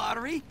 That's what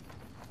lottery.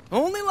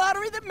 Only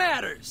lottery that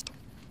matters.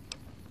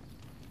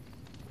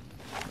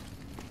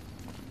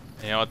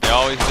 You know what they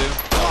always do?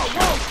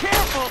 Whoa,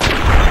 careful!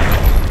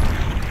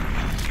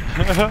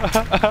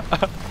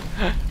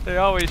 They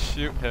always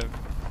shoot him.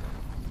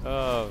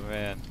 Oh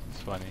man,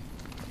 it's funny.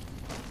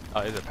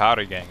 Oh, he's a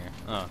powder ganger.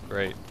 Oh,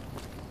 great.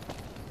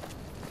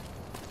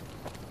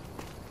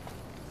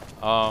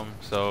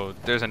 So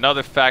there's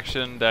another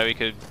faction that we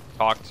could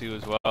talk to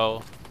as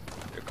well.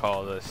 They're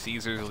called the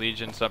Caesar's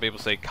Legion. Some people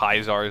say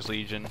Kaisar's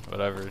Legion.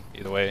 Whatever.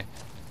 Either way, it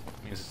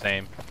means the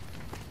same.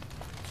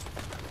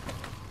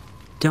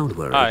 Don't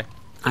worry. Hi.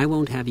 I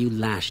won't have you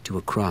lashed to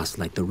a cross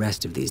like the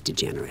rest of these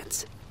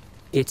degenerates.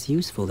 It's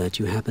useful that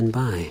you happen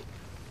by.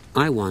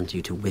 I want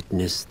you to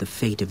witness the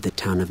fate of the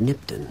town of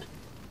Nipton,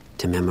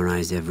 to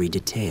memorize every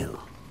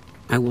detail.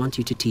 I want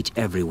you to teach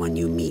everyone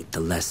you meet the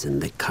lesson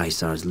that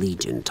Caesar's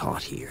Legion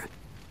taught here,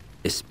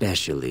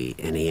 especially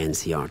any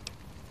NCR.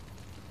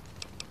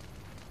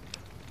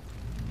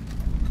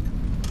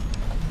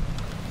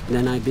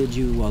 Then I bid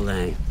you,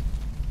 Wale,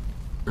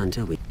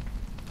 until we...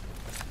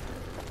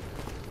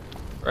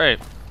 Right.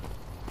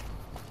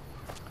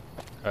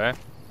 Okay.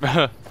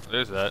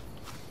 There's that.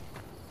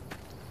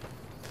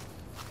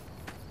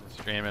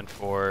 Streaming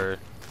for an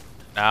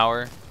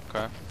hour.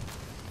 Okay.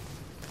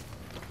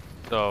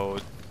 So,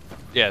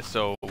 yeah,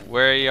 so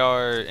where you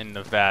are in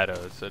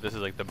Nevada, so this is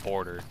like the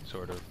border,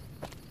 sort of.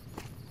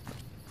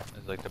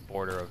 It's like the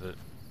border of it.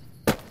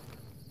 There's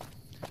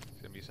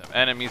gonna be some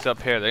enemies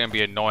up here. They're gonna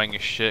be annoying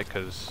as shit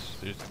because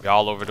they're just gonna be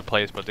all over the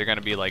place, but they're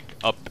gonna be like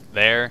up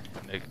there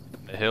in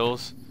the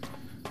hills.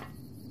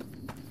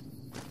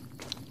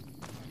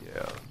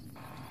 Yeah.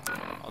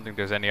 I don't think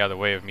there's any other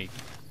way of me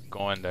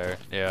going there.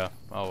 Yeah.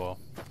 Oh well.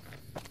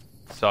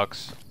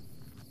 Sucks.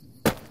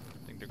 I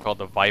think they're called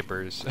the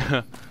Vipers.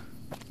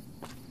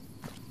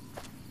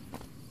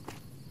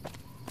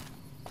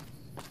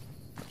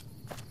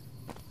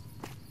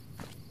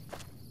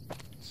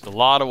 It's a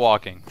lot of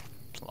walking.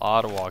 A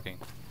lot of walking.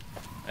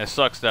 And it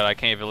sucks that I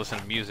can't even listen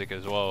to music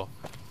as well.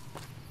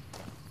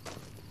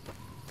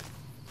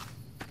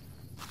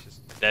 It's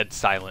just dead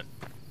silent.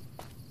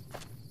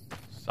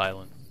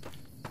 Silent.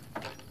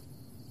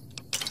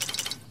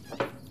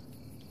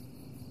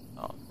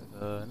 Oh,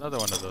 there's another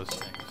one of those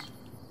things.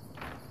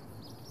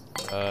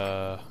 Is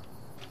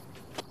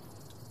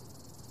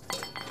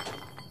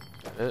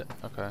that it?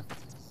 Okay.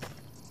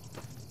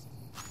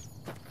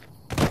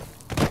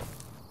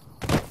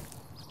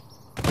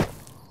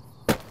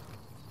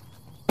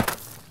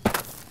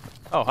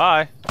 Oh,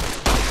 hi.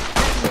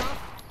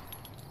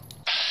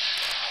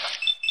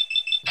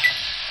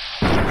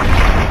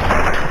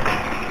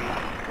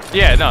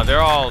 Yeah, no,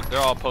 they're all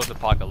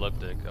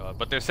post-apocalyptic,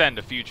 but they're set in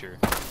the future.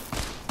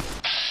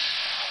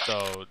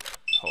 So,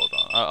 hold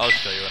on, I'll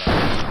show you what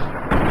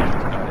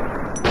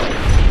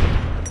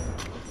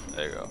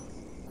There you go.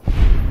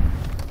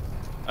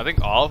 I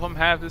think all of them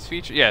have this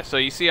feature. Yeah, so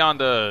you see on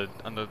the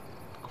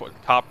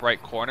top right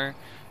corner,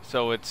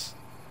 so it's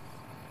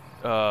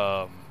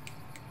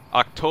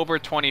October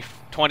 20th,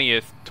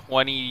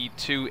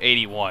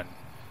 2281.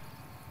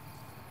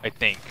 I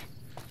think.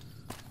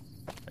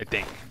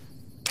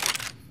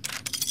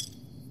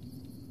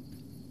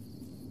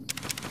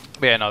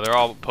 But yeah, no, they're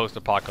all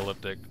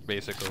post-apocalyptic,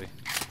 basically.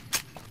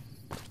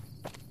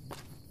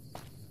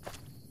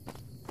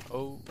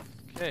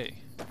 Okay.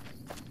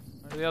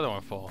 Where did the other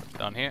one fall?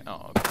 Down here?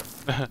 Oh,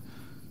 okay.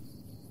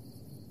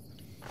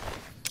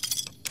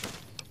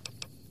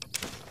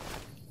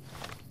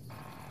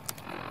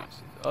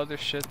 Other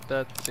shit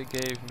that they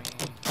gave me.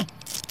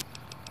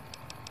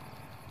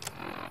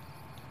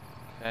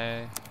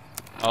 Okay.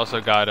 I also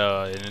got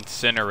an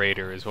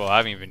incinerator as well. I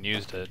haven't even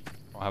used it. I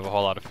don't have a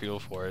whole lot of fuel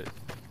for it.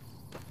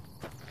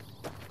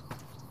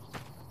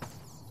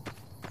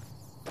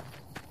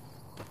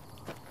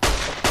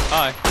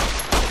 Hi.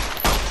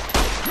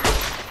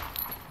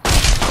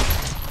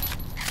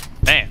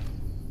 Damn.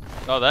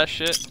 Oh, that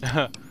shit.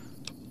 Did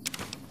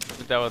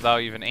that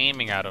without even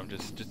aiming at him.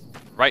 Just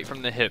right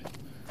from the hip.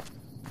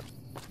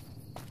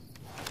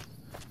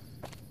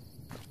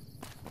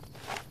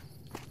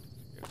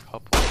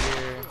 Couple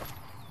here.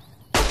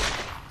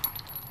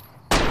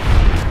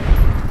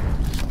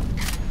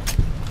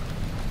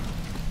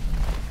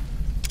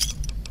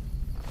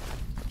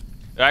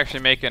 They're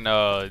actually making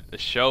a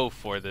show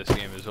for this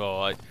game as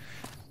well.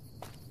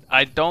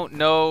 I don't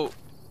know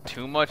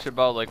too much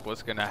about like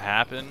what's gonna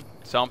happen.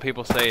 Some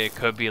people say it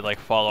could be like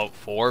Fallout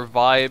 4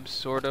 vibes,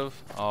 sort of.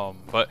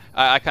 But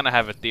I kind of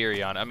have a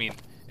theory on it. I mean,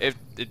 if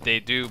they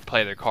do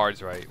play their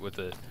cards right with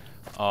it,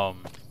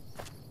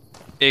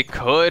 it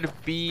could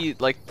be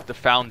like the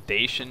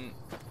foundation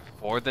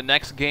for the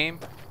next game.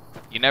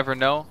 You never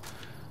know.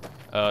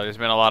 There's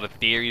been a lot of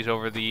theories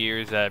over the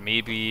years that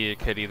maybe it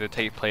could either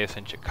take place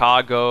in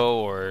Chicago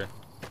or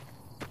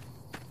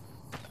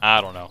I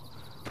don't know.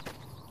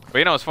 But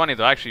you know, it's funny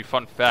though. Actually,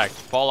 fun fact: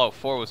 Fallout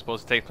 4 was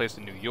supposed to take place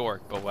in New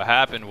York, but what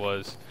happened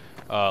was,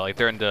 like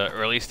during the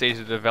early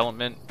stages of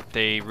development,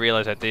 they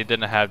realized that they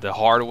didn't have the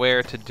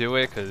hardware to do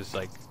it because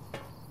like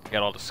you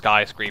got all the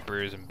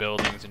skyscrapers and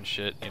buildings and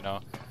shit, you know.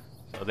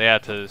 So they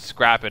had to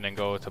scrap it and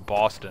go to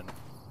Boston.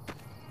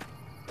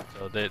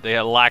 So they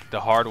had lacked the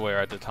hardware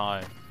at the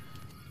time.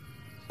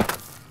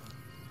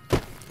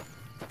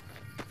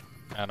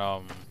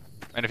 And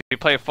if you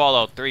play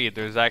Fallout 3,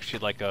 there's actually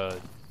like a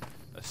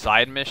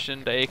side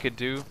mission that you could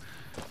do,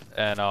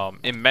 and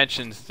it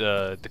mentions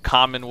the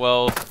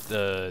Commonwealth,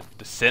 the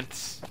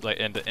synths, like,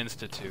 and the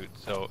Institute.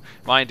 So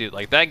mind you,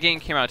 like that game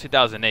came out in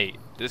 2008.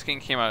 This game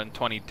came out in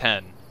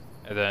 2010,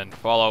 and then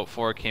Fallout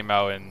 4 came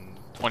out in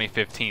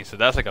 2015. So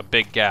that's like a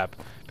big gap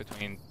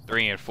between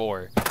 3 and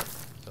 4.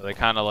 So they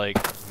kind of like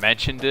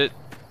mentioned it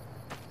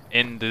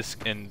in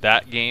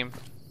that game,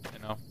 you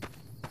know.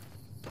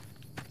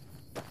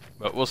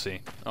 But we'll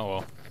see. Oh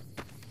well.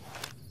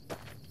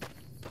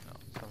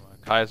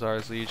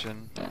 Caesar's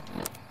Legion.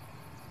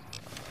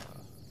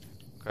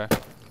 Okay.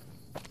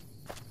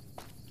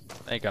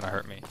 Ain't gonna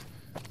hurt me.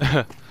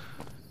 I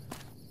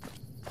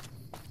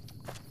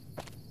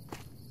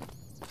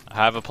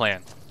have a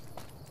plan.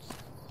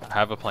 I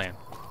have a plan.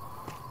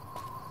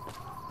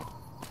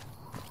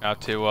 Now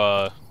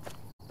to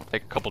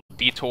take a couple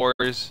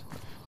detours,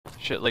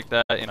 shit like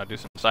that, you know, do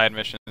some side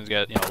missions,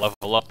 get, you know,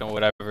 level up and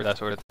whatever, that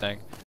sort of thing.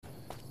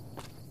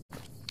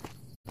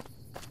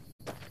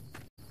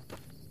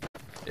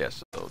 Yeah,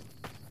 so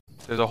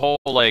there's a whole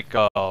like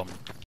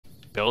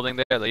building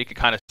there, like you can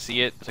kind of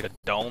see it. It's like a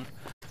dome.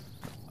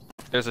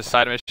 There's a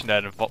side mission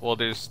that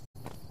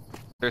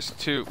there's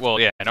two. Well,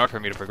 yeah, in order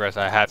for me to progress,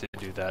 I have to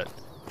do that.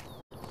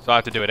 So I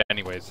have to do it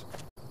anyways.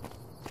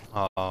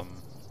 I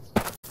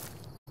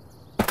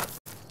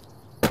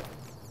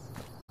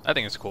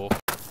think it's cool.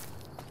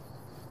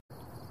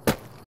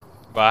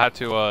 But I have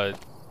to,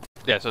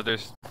 yeah, so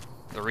there's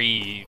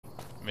 3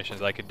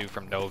 missions I could do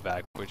from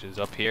Novak, which is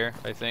up here,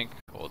 I think.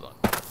 Hold on.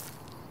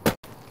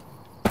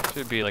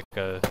 Should be like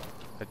a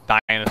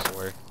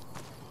dinosaur.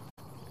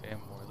 Okay,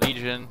 more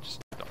Legion. Just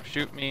don't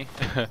shoot me.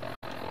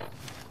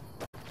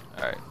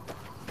 Alright.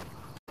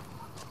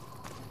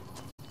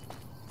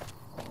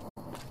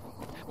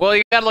 Well,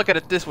 you gotta look at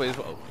it this way as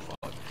well. Oh,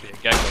 fuck. See a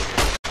gecko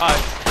here.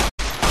 Alright.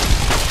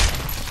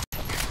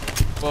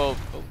 Well,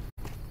 oh,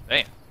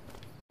 damn.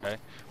 Okay.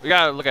 We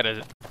gotta look at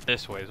it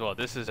this way as well.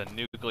 This is a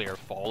nuclear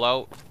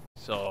fallout,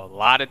 so a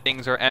lot of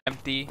things are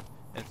empty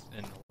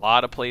in a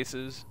lot of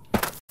places.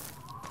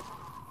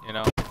 You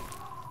know?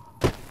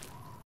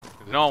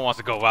 Because no one wants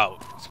to go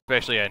out,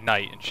 especially at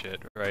night and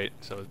shit, right?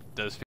 So it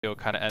does feel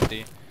kind of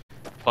empty.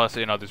 Plus,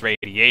 you know, there's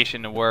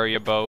radiation to worry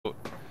about.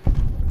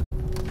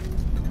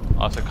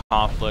 Lots of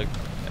conflict.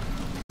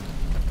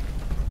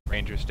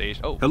 Ranger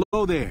station. Oh.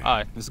 Hello there.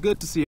 Hi. It's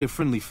good to see a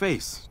friendly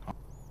face.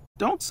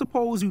 Don't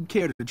suppose you'd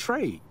care to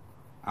trade.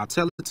 I'll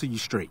tell it to you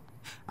straight.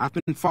 I've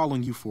been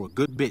following you for a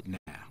good bit now.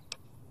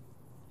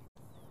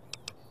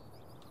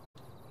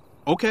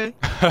 Okay,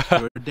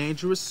 you're a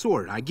dangerous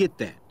sort, I get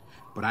that.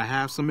 But I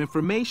have some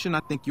information I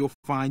think you'll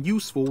find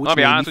useful, which I'll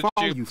be made honest me with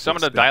follow you, for some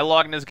of a the spell.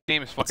 dialogue in this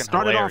game is fucking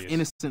Started hilarious. off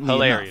innocently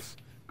Hilarious.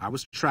 enough. I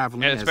was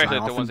traveling, And as especially I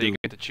the often ones that you do,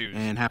 get to choose.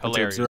 and happened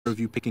Hilarious. to observe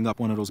you picking up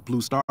one of those blue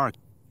stars.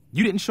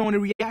 You didn't show any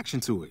reaction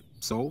to it,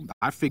 so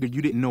I figured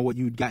you didn't know what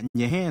you'd gotten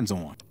your hands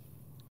on.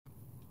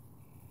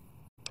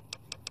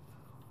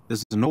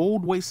 There's an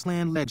old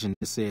wasteland legend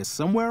that says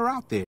somewhere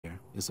out there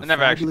is a I've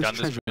never actually fabulous done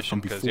this treasure mission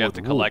from because before you have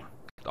to the collect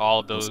war. all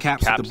of those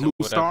Caps with the blue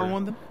and star whatever.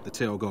 on them, the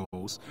tale goes. I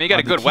mean, you get a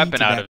are the good key weapon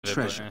to out that of it,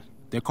 treasure.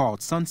 but, They're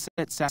called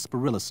Sunset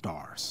Sarsaparilla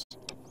stars.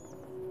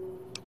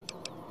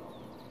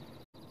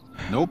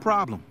 No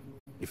problem.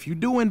 If you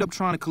do end up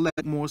trying to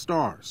collect more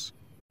stars,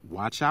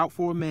 watch out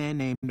for a man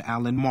named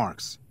Alan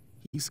Marks.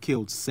 He's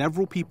killed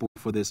several people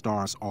for their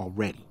stars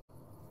already.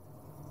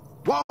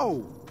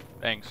 Whoa!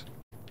 Thanks.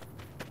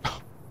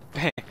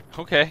 Dang,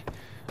 okay.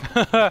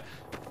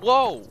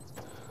 Whoa!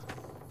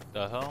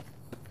 The hell?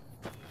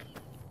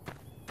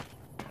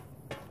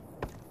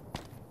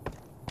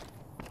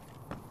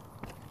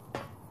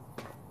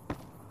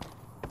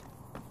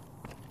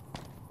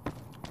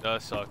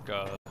 Does suck,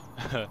 I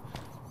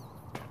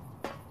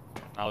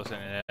listen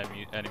to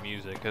any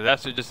music, because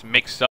that's to just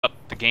mix up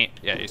the game.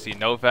 Yeah, you see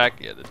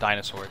Novak, yeah, the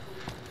dinosaur.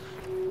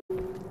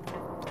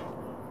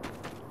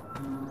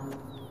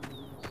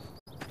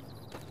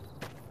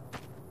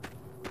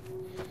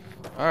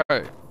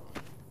 Alright.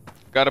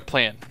 Got a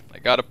plan. I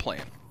got a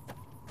plan.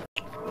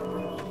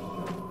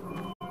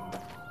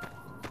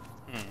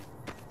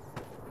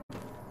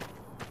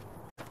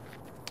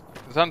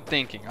 Because I'm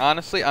thinking,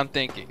 honestly, I'm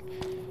thinking.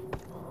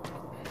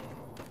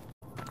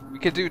 We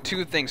could do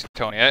 2 things,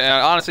 Tony.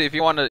 Honestly, if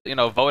you want to, you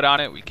know, vote on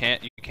it, you can.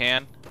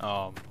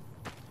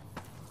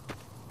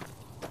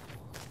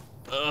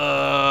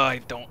 I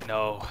don't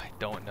know.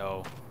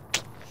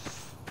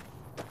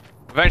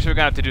 Eventually, we're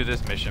gonna have to do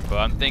this mission, but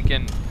I'm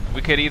thinking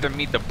we could either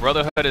meet the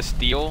Brotherhood of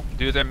Steel,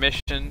 do their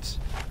missions.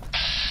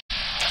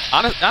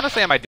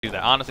 Honestly, I might do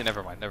that. Honestly,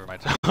 never mind.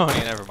 Tony,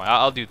 never mind.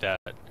 I'll do that.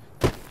 I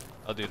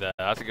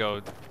have to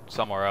go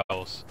somewhere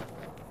else.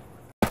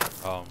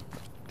 To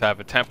have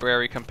a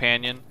temporary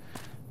companion.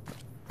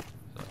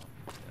 So,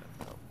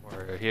 yeah,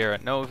 we're here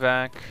at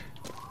Novak.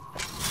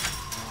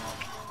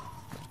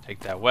 Take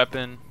that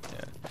weapon.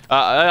 Yeah.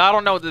 I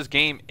don't know this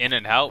game in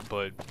and out,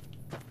 but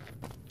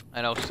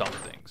I know some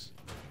things.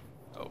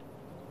 Oh,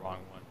 wrong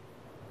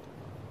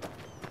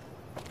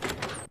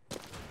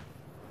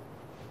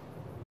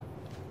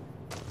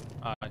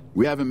one.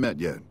 We haven't met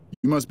yet.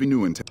 You must be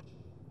new in town.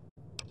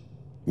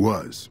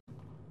 Was.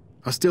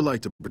 I still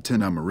like to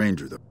pretend I'm a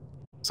ranger, though.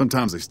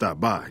 Sometimes they stop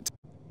by.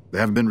 They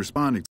haven't been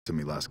responding to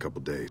me last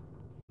couple days.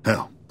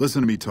 Hell,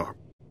 listen to me talk.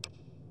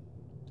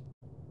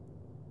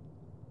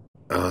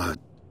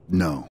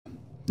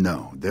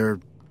 No, they're...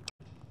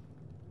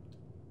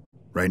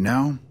 Right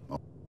now,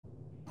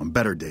 on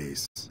better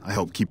days, I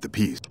help keep the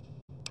peace.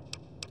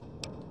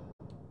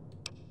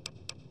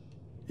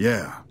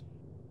 Yeah.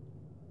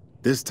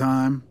 This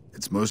time,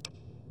 it's most...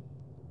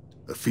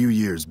 A few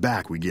years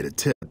back, we get a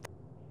tip.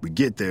 We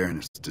get there and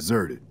it's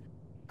deserted.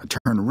 I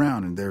turn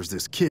around and there's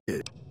this kid.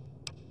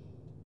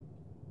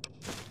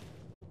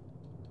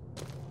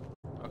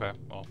 Okay,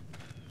 well.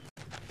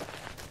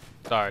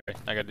 Sorry,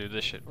 I gotta do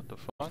this shit. What the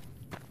fuck?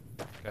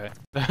 Okay.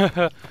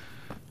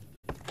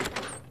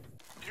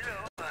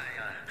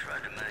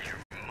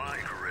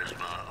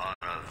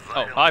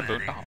 Oh, hi,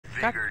 Boone. Oh,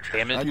 God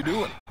damn it. How you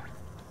doing?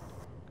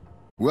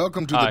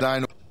 Welcome to the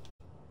dino.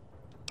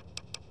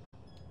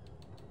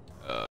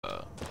 Yeah,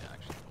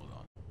 actually, hold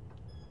on.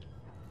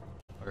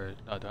 Or,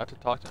 do I have to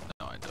talk to him?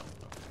 No, I don't.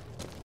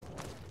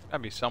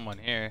 Gotta be someone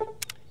here.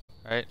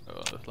 Alright,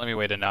 let me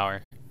wait an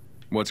hour.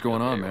 What's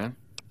going on, man?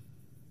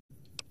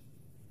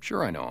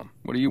 Sure I know him.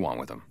 What do you want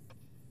with him?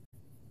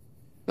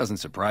 Doesn't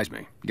surprise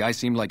me. Guy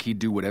seemed like he'd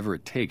do whatever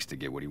it takes to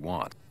get what he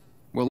wants.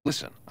 Well,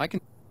 listen,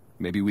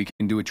 maybe we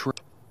can do a trip.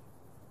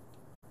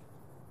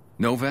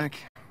 Novak,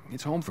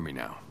 it's home for me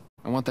now.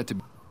 I want that to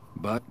be...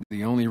 But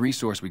the only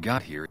resource we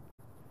got here,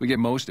 we get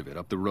most of it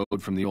up the road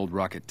from the old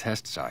rocket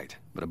test site.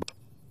 But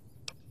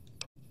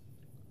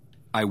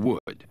I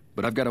would,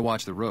 but I've got to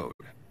watch the road.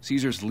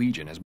 Caesar's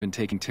Legion has been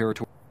taking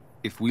territory.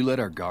 If we let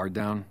our guard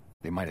down,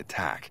 they might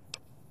attack.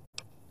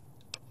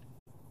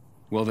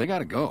 Well, they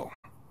gotta go,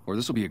 or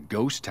this will be a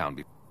ghost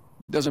town.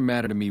 Doesn't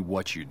matter to me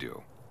what you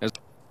do.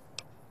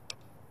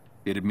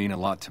 It'd mean a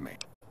lot to me.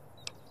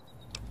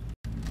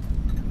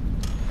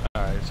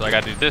 Alright, so I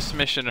gotta do this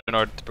mission in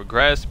order to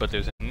progress, but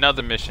there's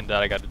another mission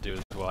that I gotta do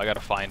as well. I gotta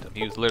find him.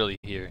 He was literally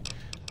here.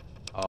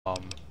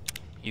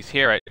 He's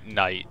here at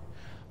night.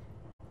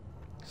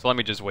 So let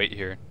me just wait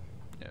here.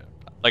 Yeah.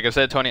 Like I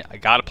said, Tony, I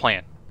got a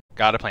plan.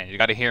 Got a plan. You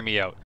gotta hear me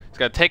out. It's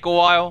gonna take a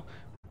while,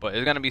 but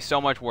it's gonna be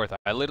so much worth it.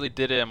 I literally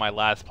did it in my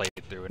last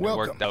playthrough, and it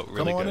worked out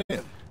really good.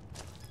 In.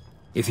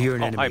 If you're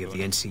an enemy of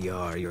the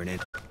NCR, you're an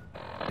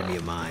enemy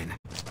of mine.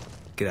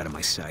 Get out of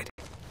my sight.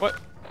 What?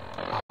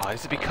 Oh,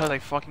 is it because I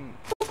fucking...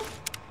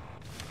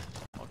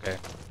 Okay.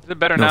 Is it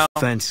better no now? No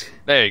offense.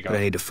 There you go. But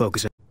I need to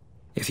focus on...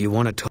 If you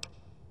want to talk...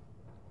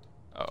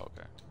 Oh,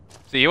 okay.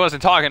 See, he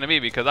wasn't talking to me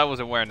because I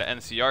wasn't wearing the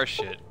NCR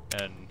shit.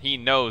 And he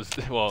knows...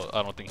 Well,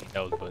 I don't think he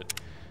knows, but...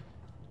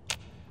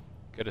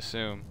 Could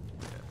assume.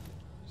 Yeah.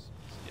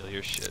 Steal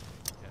your shit.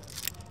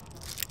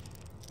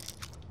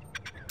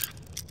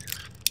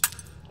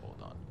 Hold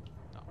on.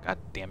 No, God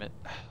damn it.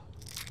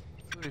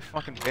 It's gonna be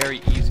fucking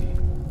very easy.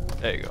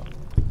 There you go.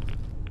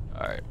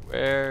 Alright,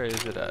 where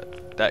is it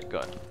at? That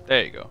gun.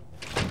 There you go.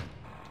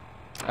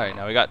 Alright,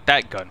 now we got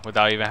that gun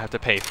without even have to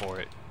pay for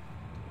it.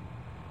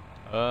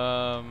 Get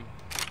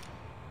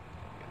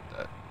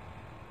that.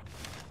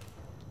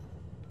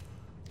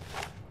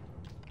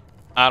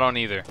 I don't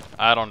either.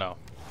 I don't know.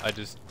 I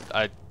just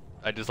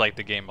like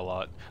the game a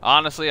lot.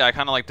 Honestly, I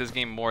kind of like this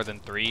game more than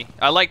 3.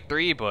 I like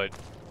 3, but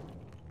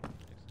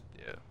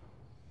yeah.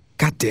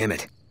 God damn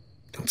it!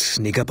 Don't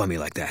sneak up on me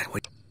like that.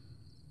 What?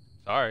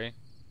 Sorry.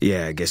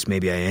 Yeah, I guess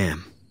maybe I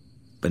am,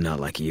 but not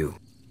like you.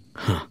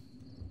 Huh?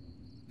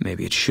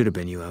 Maybe it should have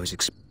been you.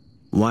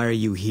 Why are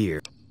you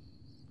here?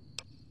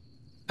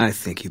 I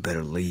think you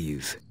better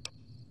leave.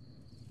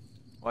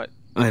 What?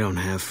 I don't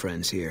have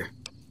friends here.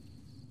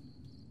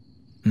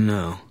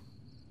 No.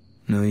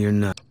 No, you're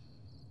not.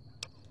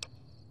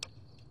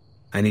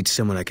 I need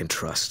someone I can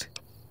trust.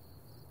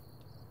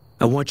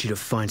 I want you to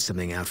find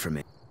something out for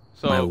me.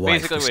 So my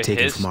wife basically was with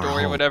taken his from our story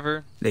or home.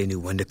 whatever, They knew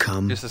when to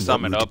come, just to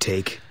sum what it route up, to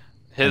take.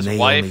 his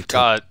wife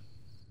got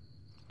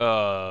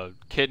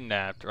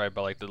kidnapped, right,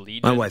 by like the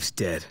Legion. My wife's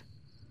dead.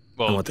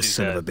 Well, I want the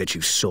son of a bitch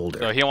who sold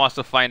her. So he wants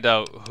to find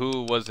out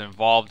who was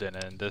involved in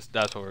it, and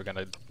that's what we're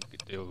gonna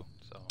do.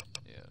 So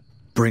yeah.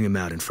 Bring him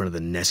out in front of the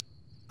nest.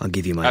 I'll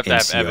give you my have to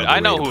have NCR evidence. I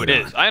know to who it put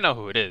is. on. I know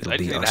who it is. It'll I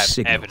just be need our to have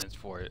signal. evidence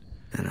for it.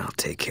 And I'll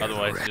take care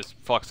Otherwise, of the it rest.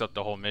 just fucks up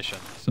the whole mission.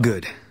 So.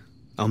 Good.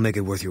 I'll make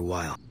it worth your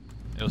while.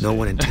 You'll no see.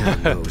 one in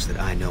town knows that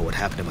I know what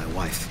happened to my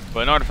wife.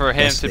 But in order for him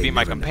Yes, to they be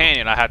my never know.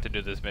 companion, I have to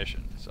do this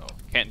mission. So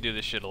can't do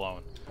this shit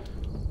alone.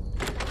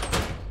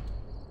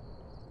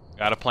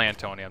 Got a plan,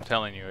 Tony. I'm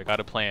telling you, I got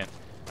a plan.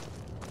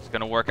 It's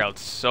gonna work out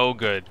so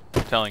good.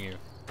 I'm telling you.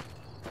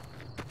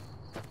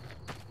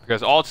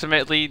 Because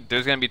ultimately,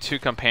 there's gonna be 2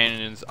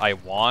 companions I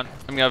want.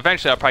 I mean,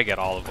 eventually I'll probably get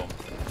all of them.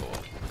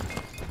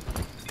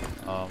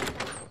 Cool.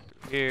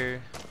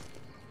 Here.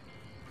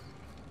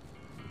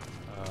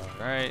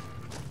 Alright.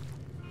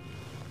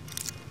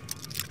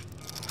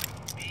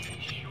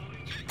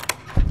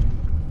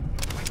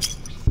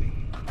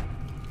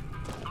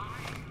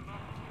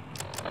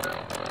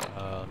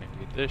 Let me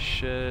read this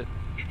shit.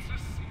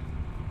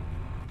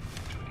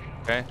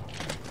 Okay.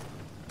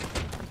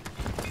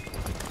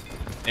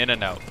 In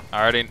and out.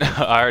 I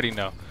already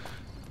know.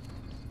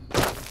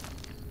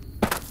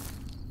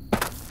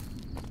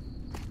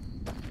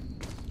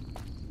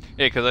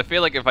 Yeah, because I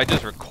feel like if I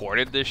just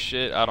recorded this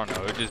shit, I don't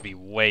know, it would just be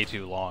way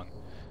too long.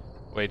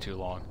 Way too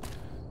long.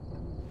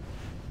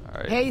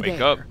 Alright, Hey wake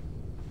there. up.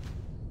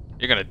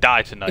 You're gonna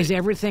die tonight. Is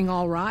everything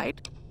all right?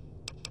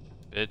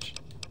 Bitch.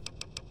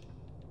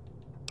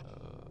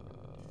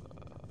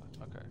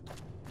 Okay.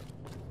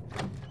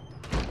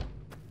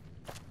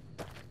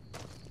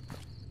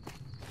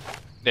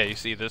 Yeah, you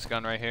see this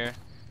gun right here?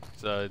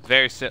 It's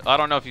very. I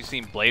don't know if you've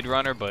seen Blade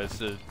Runner, but it's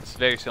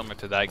very similar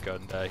to that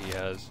gun that he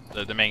has,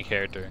 the main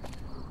character.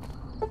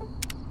 She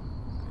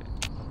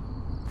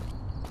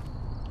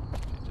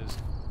just.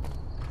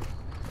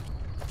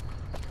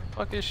 Where the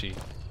fuck is she?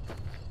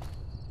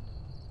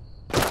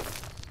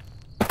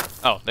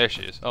 Oh, there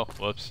she is. Oh,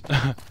 whoops.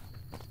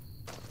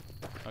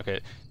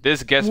 Okay,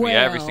 this gets me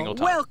every single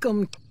time.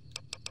 Welcome.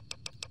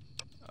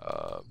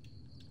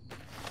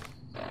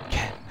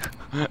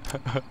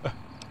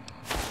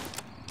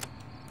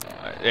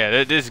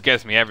 Yeah, this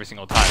gets me every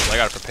single time, so I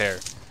gotta prepare.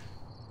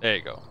 There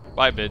you go.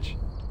 Bye, bitch.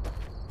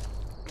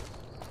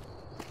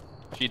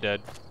 She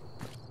dead.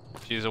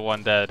 She's the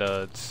one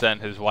that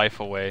sent his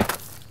wife away.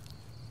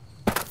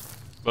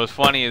 What's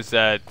funny is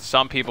that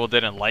some people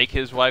didn't like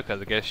his wife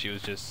because I guess she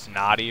was just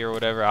snotty or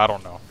whatever. I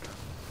don't know.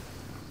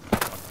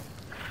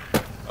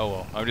 Oh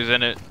well, I'm just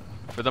in it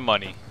for the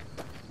money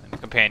and the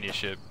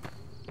companionship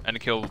and to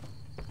kill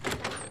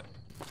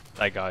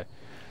that guy.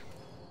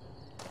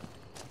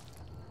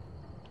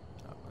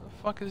 Where the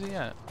fuck is he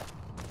at?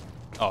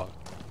 Oh.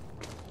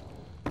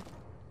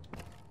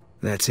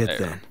 That's it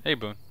then. Hey,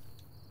 Boone.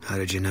 How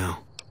did you know?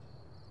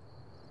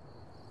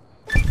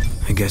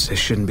 I guess I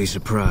shouldn't be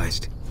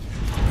surprised.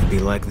 It'd be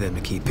like them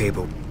to keep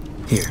people.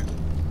 Here.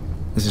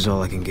 This is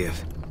all I can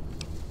give.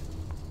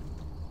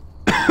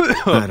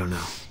 I don't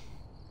know.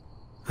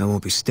 I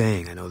won't be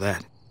staying, I know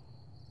that.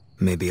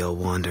 Maybe I'll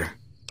wander.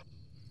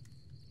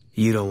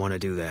 You don't want to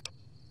do that.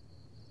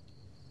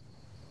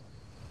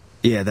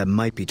 Yeah, that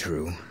might be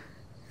true.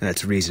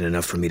 That's reason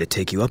enough for me to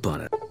take you up on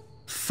it.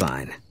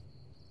 Fine.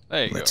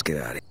 There you Let's go.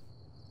 get out of here.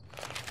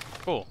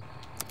 Cool. Do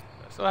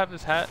I still have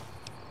this hat?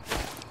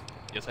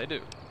 Yes, I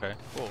do. Okay,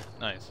 cool.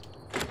 Nice.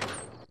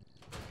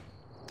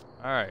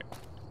 Alright.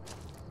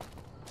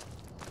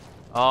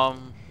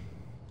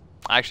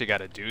 I actually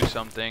gotta do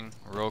something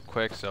real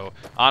quick, so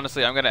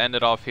honestly, I'm gonna end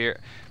it off here.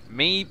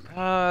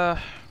 I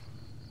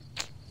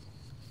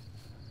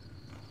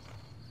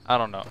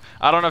don't know.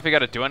 I don't know if you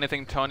gotta do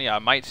anything, Tony. I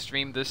might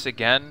stream this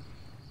again.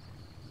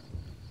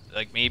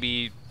 Like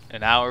maybe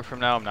an hour from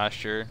now, I'm not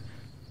sure.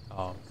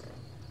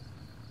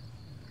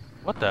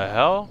 What the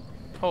hell?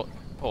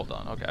 Hold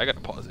on. Okay, I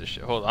gotta pause this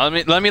shit. Hold on.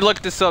 Let me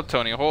look this up,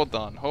 Tony. Hold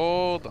on.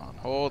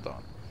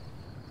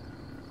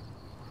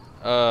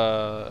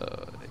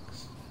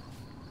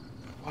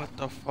 What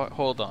the fuck?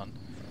 Hold on.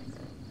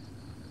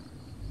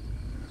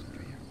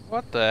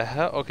 What the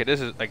hell? Okay,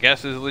 this is, I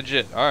guess, is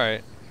legit. All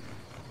right.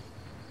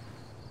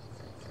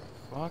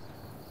 Fuck.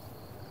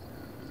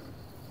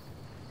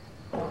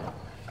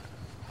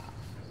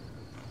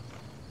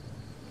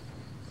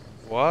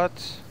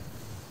 What?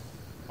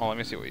 Oh, let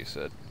me see what you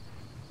said.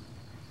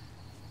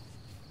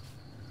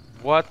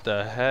 What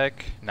the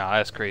heck? Nah,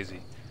 that's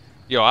crazy.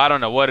 Yo, I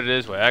don't know what it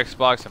is with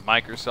Xbox and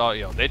Microsoft.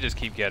 Yo, they just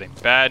keep getting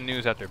bad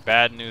news after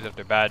bad news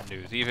after bad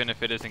news, even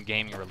if it isn't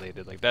gaming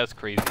related. Like, that's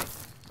crazy.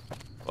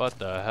 What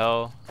the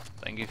hell?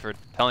 Thank you for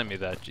telling me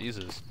that.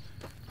 Jesus.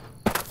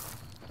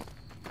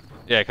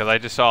 Yeah, because I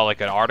just saw, like,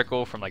 an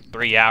article from, like,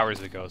 3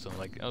 hours ago, so I'm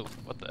like, oh,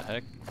 what the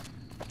heck?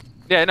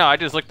 Yeah, no, I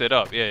just looked it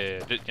up. Yeah.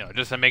 Just, you know,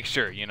 just to make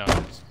sure, you know.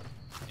 Just,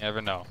 you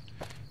never know.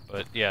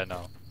 But, yeah,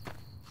 no.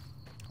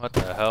 What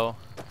the hell?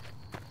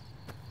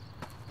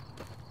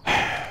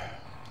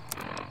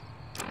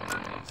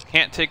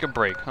 Can't take a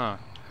break, huh?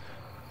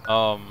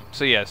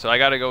 So yeah, so I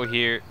gotta go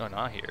here. Oh,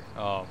 not here.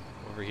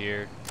 Over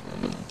here.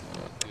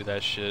 Do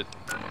that shit.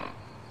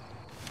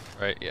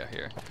 Right, yeah,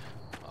 here.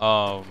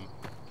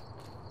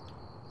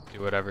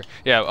 Do whatever.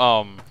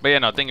 Yeah, but yeah,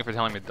 no, thank you for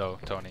telling me though,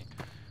 Tony.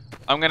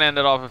 I'm gonna end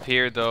it off of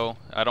here though.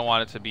 I don't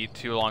want it to be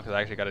too long because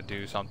I actually gotta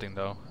do something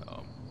though.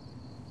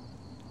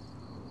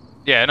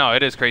 Yeah, no,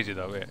 it is crazy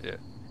though. Yeah.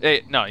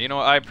 Hey, no, you know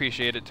what? I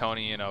appreciate it,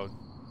 Tony. You know,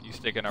 you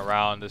sticking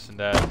around, this and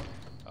that.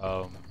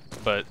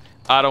 But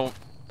I don't,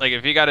 like,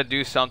 if you got to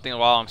do something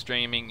while I'm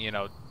streaming, you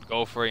know,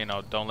 go for it, you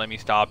know, don't let me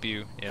stop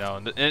you, you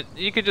know, and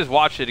you could just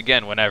watch it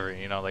again whenever,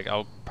 you know, like,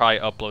 I'll probably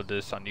upload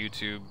this on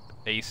YouTube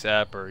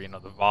ASAP or, you know,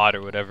 the VOD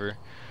or whatever.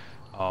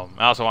 I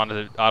also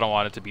I don't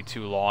want it to be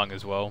too long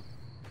as well.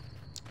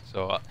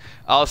 So,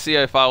 I'll see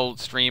if I'll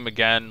stream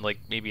again, like,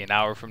 maybe an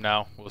hour from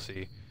now, we'll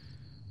see.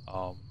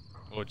 We'll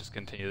just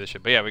continue this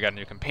shit, but yeah, we got a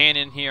new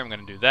companion here, I'm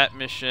going to do that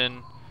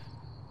mission.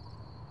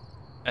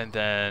 And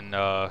then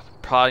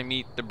probably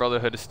meet the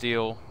Brotherhood of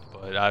Steel,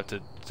 but I have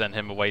to send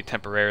him away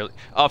temporarily.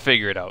 I'll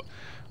figure it out.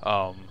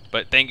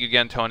 But thank you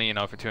again, Tony, you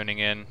know, for tuning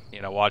in,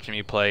 you know, watching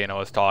me play, you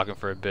know, us talking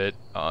for a bit.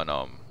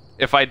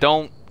 If I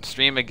don't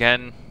stream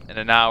again in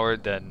an hour,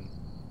 then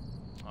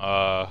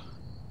I'll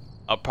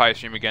probably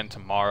stream again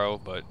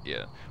tomorrow. But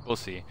yeah, we'll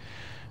see.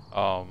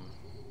 Other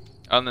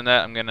than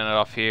that, I'm gonna end it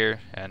off here,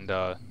 and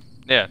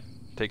yeah,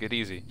 take it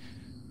easy.